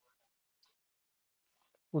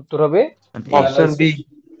 উত্তর হবে option B.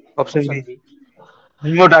 Dialysis. Option option B. B.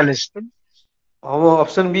 Hemodialysis.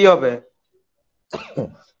 Option B হবে।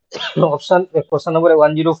 Option question number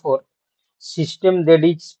 104, system that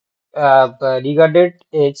is regarded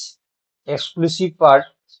as exclusive part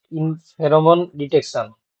in pheromone detection.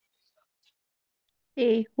 A.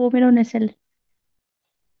 Vomeronasal. Option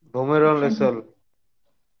ভোমেরোনেসল।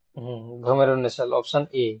 ভোমেরোনেশাল, option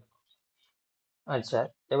A. আচ্ছা,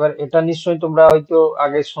 এবার এটা নিশ্চয়ই তোমরা হয়তো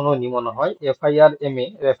আগে শোনোনি মনে হয়। FIRMA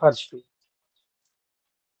refers to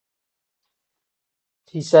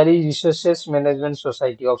fishery resources management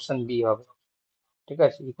society. Option B হবে। ঠিক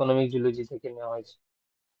আছে, ইকোনমিক জুলজি থেকে নেওয়া হয়েছে।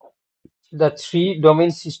 The three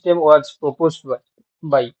domain system was proposed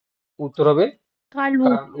by. উত্তর হবে Carl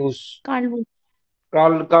Wood. কার্ল উস। Carl Wood.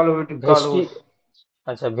 ভেস্টি কালুস।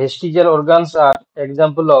 আচ্ছা, vestigial organs R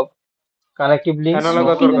example of connective links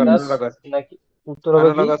analogous organ. Homogeneous, analogous. নাকি? উত্তর হবে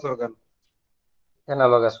কি অ্যানালগাস অর্গান।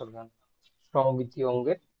 অ্যানালগাস অর্গান, সমবৃত্তি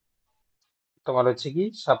অঙ্গের তোমার হচ্ছে কি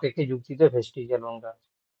সাপেক্ষে যুক্তিতে ভেস্টিজিয়াল অর্গান।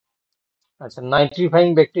 আচ্ছা, nitrifying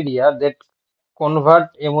bacteria that convert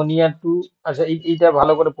ammonia two, আচ্ছা এইটা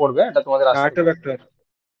ভালো করে পড়বে, এটা তোমাদের আসতে পারে। নাইট্রোব্যাক্টার।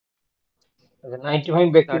 আচ্ছা, nitrifying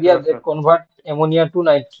bacteria that Nitrobacter. Convert ammonia two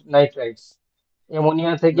নাইট্রাইটস।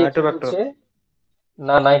 Ammonia থেকে কি নাইট্রোব্যাক্টার। করছে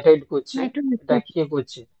না নাইট্রাইট করছে? এটা Nitrobacter. কে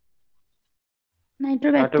করছে?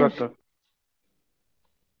 Nitrobacter. নাইট্রোব্যাক্টার।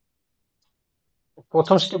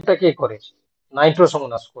 প্রথম স্টেপটা কে করে?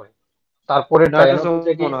 নাইট্রোসোমোনাস করে। তারপরেরটা NO2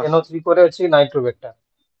 থেকে নাইট্রোসোমোনাস। NO3 করে হচ্ছে নাইট্রোব্যাক্টার।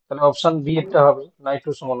 তাহলে অপশন বি এরটা হবে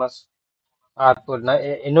নাইট্রোসোমোনাস। আর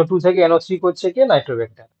NO2 থেকে NO3 করছে কে?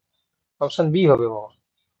 নাইট্রোব্যাক্টার। অপশন বি হবে বাবা।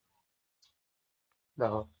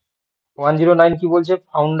 দেখো 109 কি বলছে?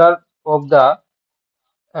 Founder of the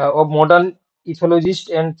of modern ethologist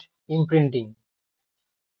and imprinting.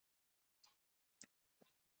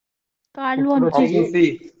 Carl উত্তর von হচ্ছে কি option Frisch. C.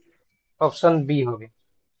 Option B হবে।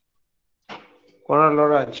 কর্নাল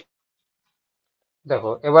লরেঞ্জ।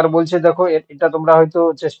 দেখো এবার বলছে, দেখো এটা তোমরা হয়তো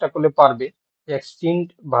চেষ্টা করলে পারবে। Extinct,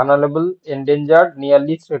 vulnerable, endangered,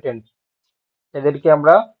 nearly threatened, এদেরকে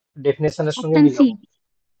আমরা ডেফিনেশনের সঙ্গে Option C. মিলাবো।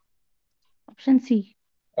 Option C.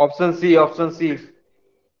 Option C. Option C.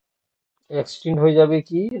 Extinct হয়ে যাবে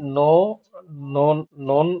কি? নো, নন,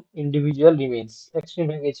 নন ইন্ডিভিজুয়াল রিমেইনস। এক্সটিংক্ট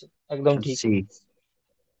হয়ে গেছে, একদম ঠিক। সি।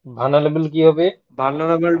 ভালনারেবল কি হবে?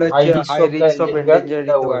 ভালনারেবলটা হাই হচ্ছে risk high of the risk of endangered in endanger the in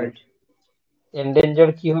the world. World.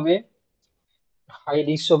 Endangered কি হবে? High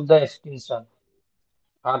risk of the এক্সটিনশন।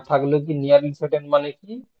 আর থাকলো কি নিয়ারলি থ্রেটেন্ড, মানে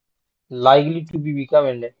কি likely to B become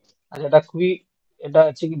ended. আচ্ছা, এটা খুবই, এটা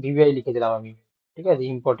হচ্ছে কি ভিভিআই লিখে দিলাম আমি। ঠিক আছে,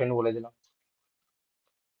 ইম্পর্টেন্ট বলে দিলাম।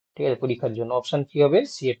 ঠিক আছে, পরীক্ষার জন্য অপশন কি হবে?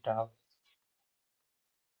 সি এরটা হবে।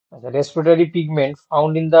 আচ্ছা, respiratory pigment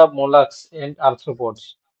found in the মোলাক্স and arthropods.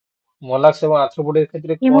 মোলাক্স এবং আর্থ্রোপডের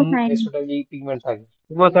ক্ষেত্রে কোন Hemocyanin. রেসপিরেটরি পিগমেন্ট থাকে?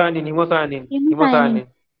 Haemocyanin. Haemocyanin. Hemocyanin. Haemocyanin.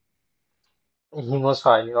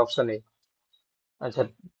 হিমোসাইন, option A. আচ্ছা,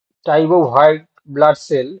 type off white blood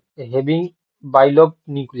cell having বাইলব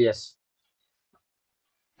nucleus.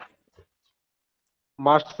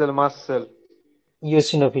 Mast cell. Mast cell.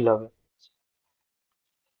 Eosinophil হবে।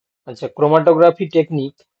 আচ্ছা, chromatography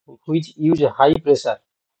technique which use high pressure.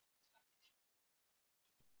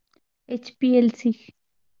 HPLC.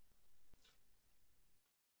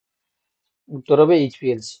 উত্তর হবে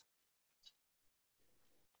HPLC,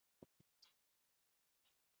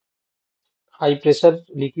 high pressure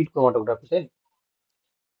liquid chromatography, তাই না?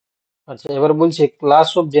 আচ্ছা, এবার বলছে class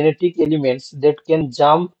of genetic elements that can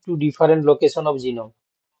jump to different location of genome.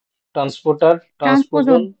 Transporter,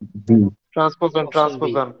 ট্রান্সপোজন। ট্রান্সপোজন, B. Transposon, option B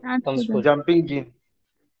transposon. ট্রান্সপোজন। ট্রান্সপোজন। Jumping gene.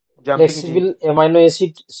 Jumping Flexible gene. amino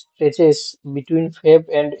acid stretches between Fab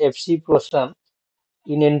and Fc portion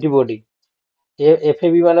in antibody.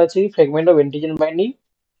 FAB মানে হচ্ছে কি fragment of antigen binding,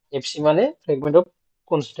 FC মানে fragment of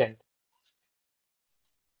constant.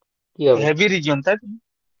 কি হবে? Heavy reason, তাই তো?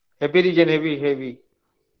 Heavy region, heavy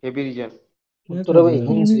region. উত্তর হবে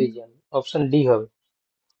হিঞ্জ রিজিয়ন, অপশন ডি হবে।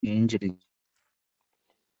 ইঞ্জুরি।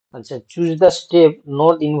 আচ্ছা, choose the step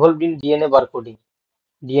not involved in DNA barcoding.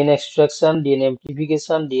 DNA extraction, DNA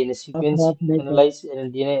amplification, DNA sequencing analyse and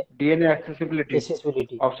DNA DNA accessibility.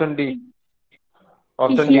 এসেসিবিলিটি। Option D.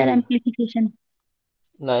 Option D. PCR amplification.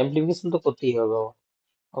 না, amplification তো করতেই হবে,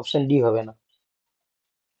 option D হবে না।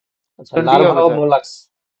 আচ্ছা, Option D larva হবে ও sir. মোলাক্স,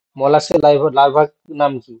 মোলাক্সের লার্ভার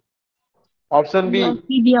নাম কি? Option B.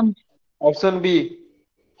 গ্লকিডিয়াম। Option B.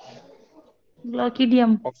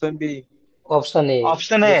 গ্লকিডিয়াম। Option B. Option A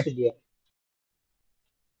option A. ব্যাসিডিয়াম।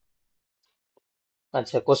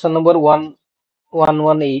 আচ্ছা, question number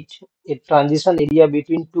 1118, a transition area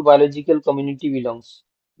between two biological community belongs.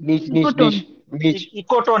 Ecotone. Niche.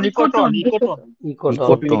 Ecotone ecotone ecotone. Ecotone.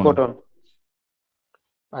 Ecotone. Ecotone. Nicotin.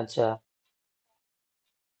 আচ্ছা,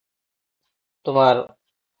 তোমার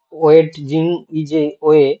wait জিং is a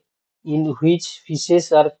way in which fishes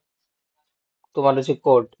আর তোমার হচ্ছে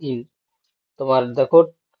code in, তোমার দেখো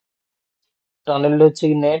tunnel হচ্ছে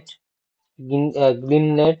কি নেট, গ্রিন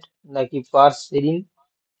নেট, নাকি পার্স এরিন,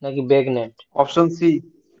 নাকি bag net? Option C.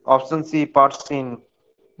 Option C. Parsin.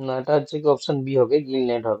 না, এটা হচ্ছে কি অপশন বি হবে, গ্রিন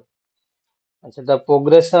নেট হবে। আচ্ছা, the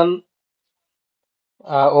progression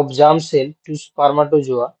of germ sell two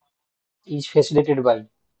স্পারমাটোজোয়া is facilitated by.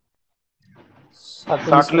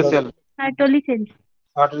 সার্টলি sell Sartle হবে। cell. সার্টলি সেল।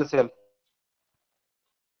 Sartle cell.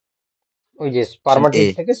 ওই যে অপশন এ। স্পারমাটিড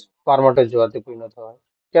থেকে স্পারমাটোজোয়াতে পরিণত হয়।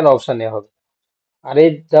 কেন অপশন এ হবে? আরে,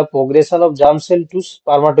 the progression of germ sell two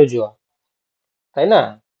স্পারমাটোজোয়া, তাই না?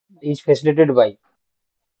 ইজ ফ্যাসিলিটেড বাই,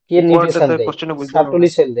 কে পরেরটা নিউট্রিশন স্যার দেয়? কোশ্চেনে বলতে পারবো না। সার্টলি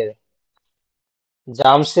সেল দেয়।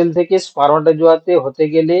 জার্ম সেল থেকে স্পারমাটোজোয়াতে হতে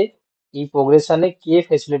গেলে এই প্রোগ্রেশনে কে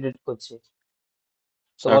ফ্যাসিলিটেট করছে?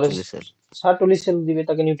 তোমার সার্টলি সেল। সার্টলি সেল দিবে,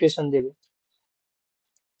 তাকে নিউট্রিশন দেবে,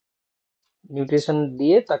 নিউট্রিশন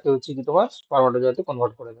দিয়ে তাকে হচ্ছে কি তোমার স্পারমাটোজোয়াতে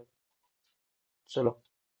কনভার্ট করে দেবে। চলো,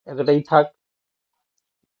 এতটাই থাক।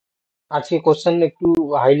 আজকে কোশ্চেন একটু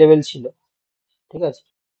হাই লেভেল ছিল, ঠিক আছে?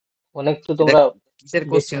 অনেক তো এটা তোমরা কিসের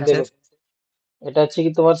বেসিক কোশ্চেন স্যার? লেভেল। এটা হচ্ছে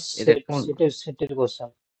কি তোমার এটা কোন সেটের কোশ্চেন,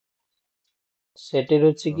 সেটের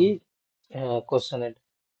হচ্ছে কি কোশ্চেন।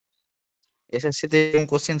 এসএসসি তে এরকম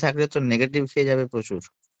কোশ্চেন থাকলে তো নেগেটিভ খেয়ে যাবে প্রচুর।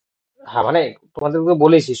 হ্যাঁ, মানে তোমাদেরকে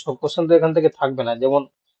বলেছি সব কোশ্চেন তো এখান থেকে থাকবে না। যেমন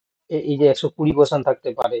এই যে 120 কোশ্চেন থাকতে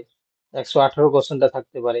পারে, 118 কোশ্চেনটা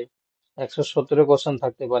থাকতে পারে, 117 কোশ্চেন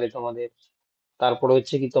থাকতে পারে তোমাদের। তারপরে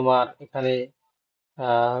হচ্ছে কি তোমার এখানে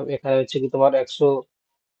এখানে হচ্ছে কি তোমার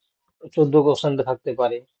 114 কোশ্চেনটা থাকতে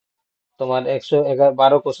পারে, তোমার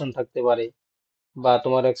 112 কোশ্চেন থাকতে পারে, বা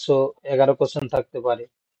তোমার 111 কোশ্চেন থাকতে পারে,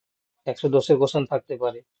 110-এর কোশ্চেন থাকতে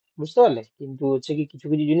পারে। বুঝতে পারলে? কিন্তু হচ্ছে কি কিছু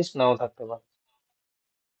কিছু জিনিস নাও থাকতে পারে।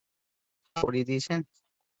 করিয়ে দিয়েছেন।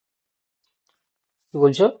 কি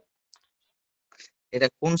বলছো? এটা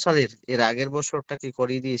কোন সালের? এর আগের বছরটা কি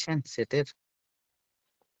করিয়ে দিয়েছেন সেটের?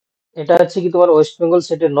 এটা হচ্ছে কি তোমার ওয়েস্ট বেঙ্গল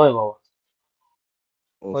সেটের নয় বাবা।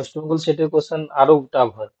 ও ওয়েস্ট বেঙ্গল সেটের কোশ্চেন আরো টাফ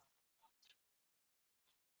হয়।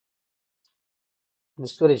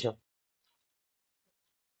 বুঝতে পেরেছ?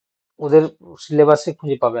 ওদের সিলেবাসে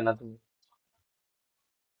খুঁজে পাবে না তুমি।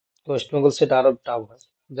 ওয়েস্ট বেঙ্গল সেট আরো টাফ হয়,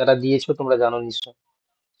 যারা দিয়েছো তোমরা জানো নিশ্চয়।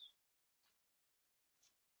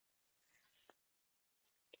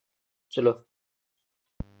 চলো।